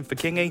standing in for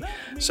Kingy,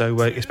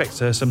 so expect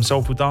some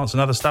soulful dance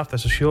and other stuff,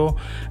 that's for sure.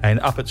 And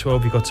up at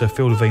 12, you've got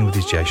Phil Levine with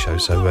his J Show,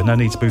 so no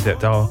need to move that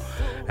dial,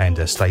 and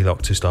stay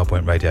locked to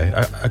Starpoint Radio.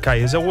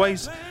 Okay, as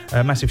always,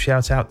 massive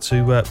shout out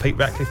to Pete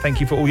Ratcliffe.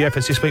 Thank you for all your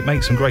efforts this week,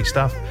 mate. Some great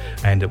stuff,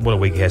 and what a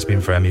week it has been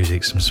for our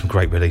music. Some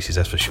great releases,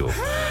 that's for sure.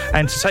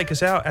 And to take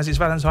us out, as it's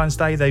Valentine's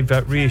Day, they've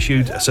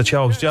reissued Sir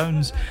Charles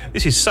Jones.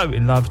 This is So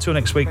In Love. Till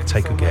next week,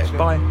 take good care.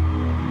 Bye.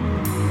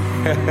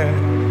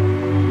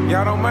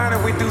 Y'all don't mind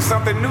if we do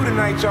something new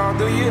tonight, y'all,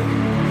 do you?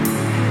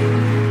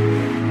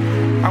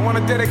 I want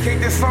to dedicate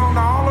this song to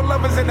all the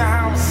lovers in the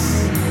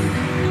house.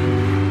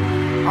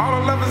 All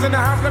the lovers in the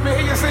house, let me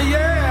hear you say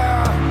yeah.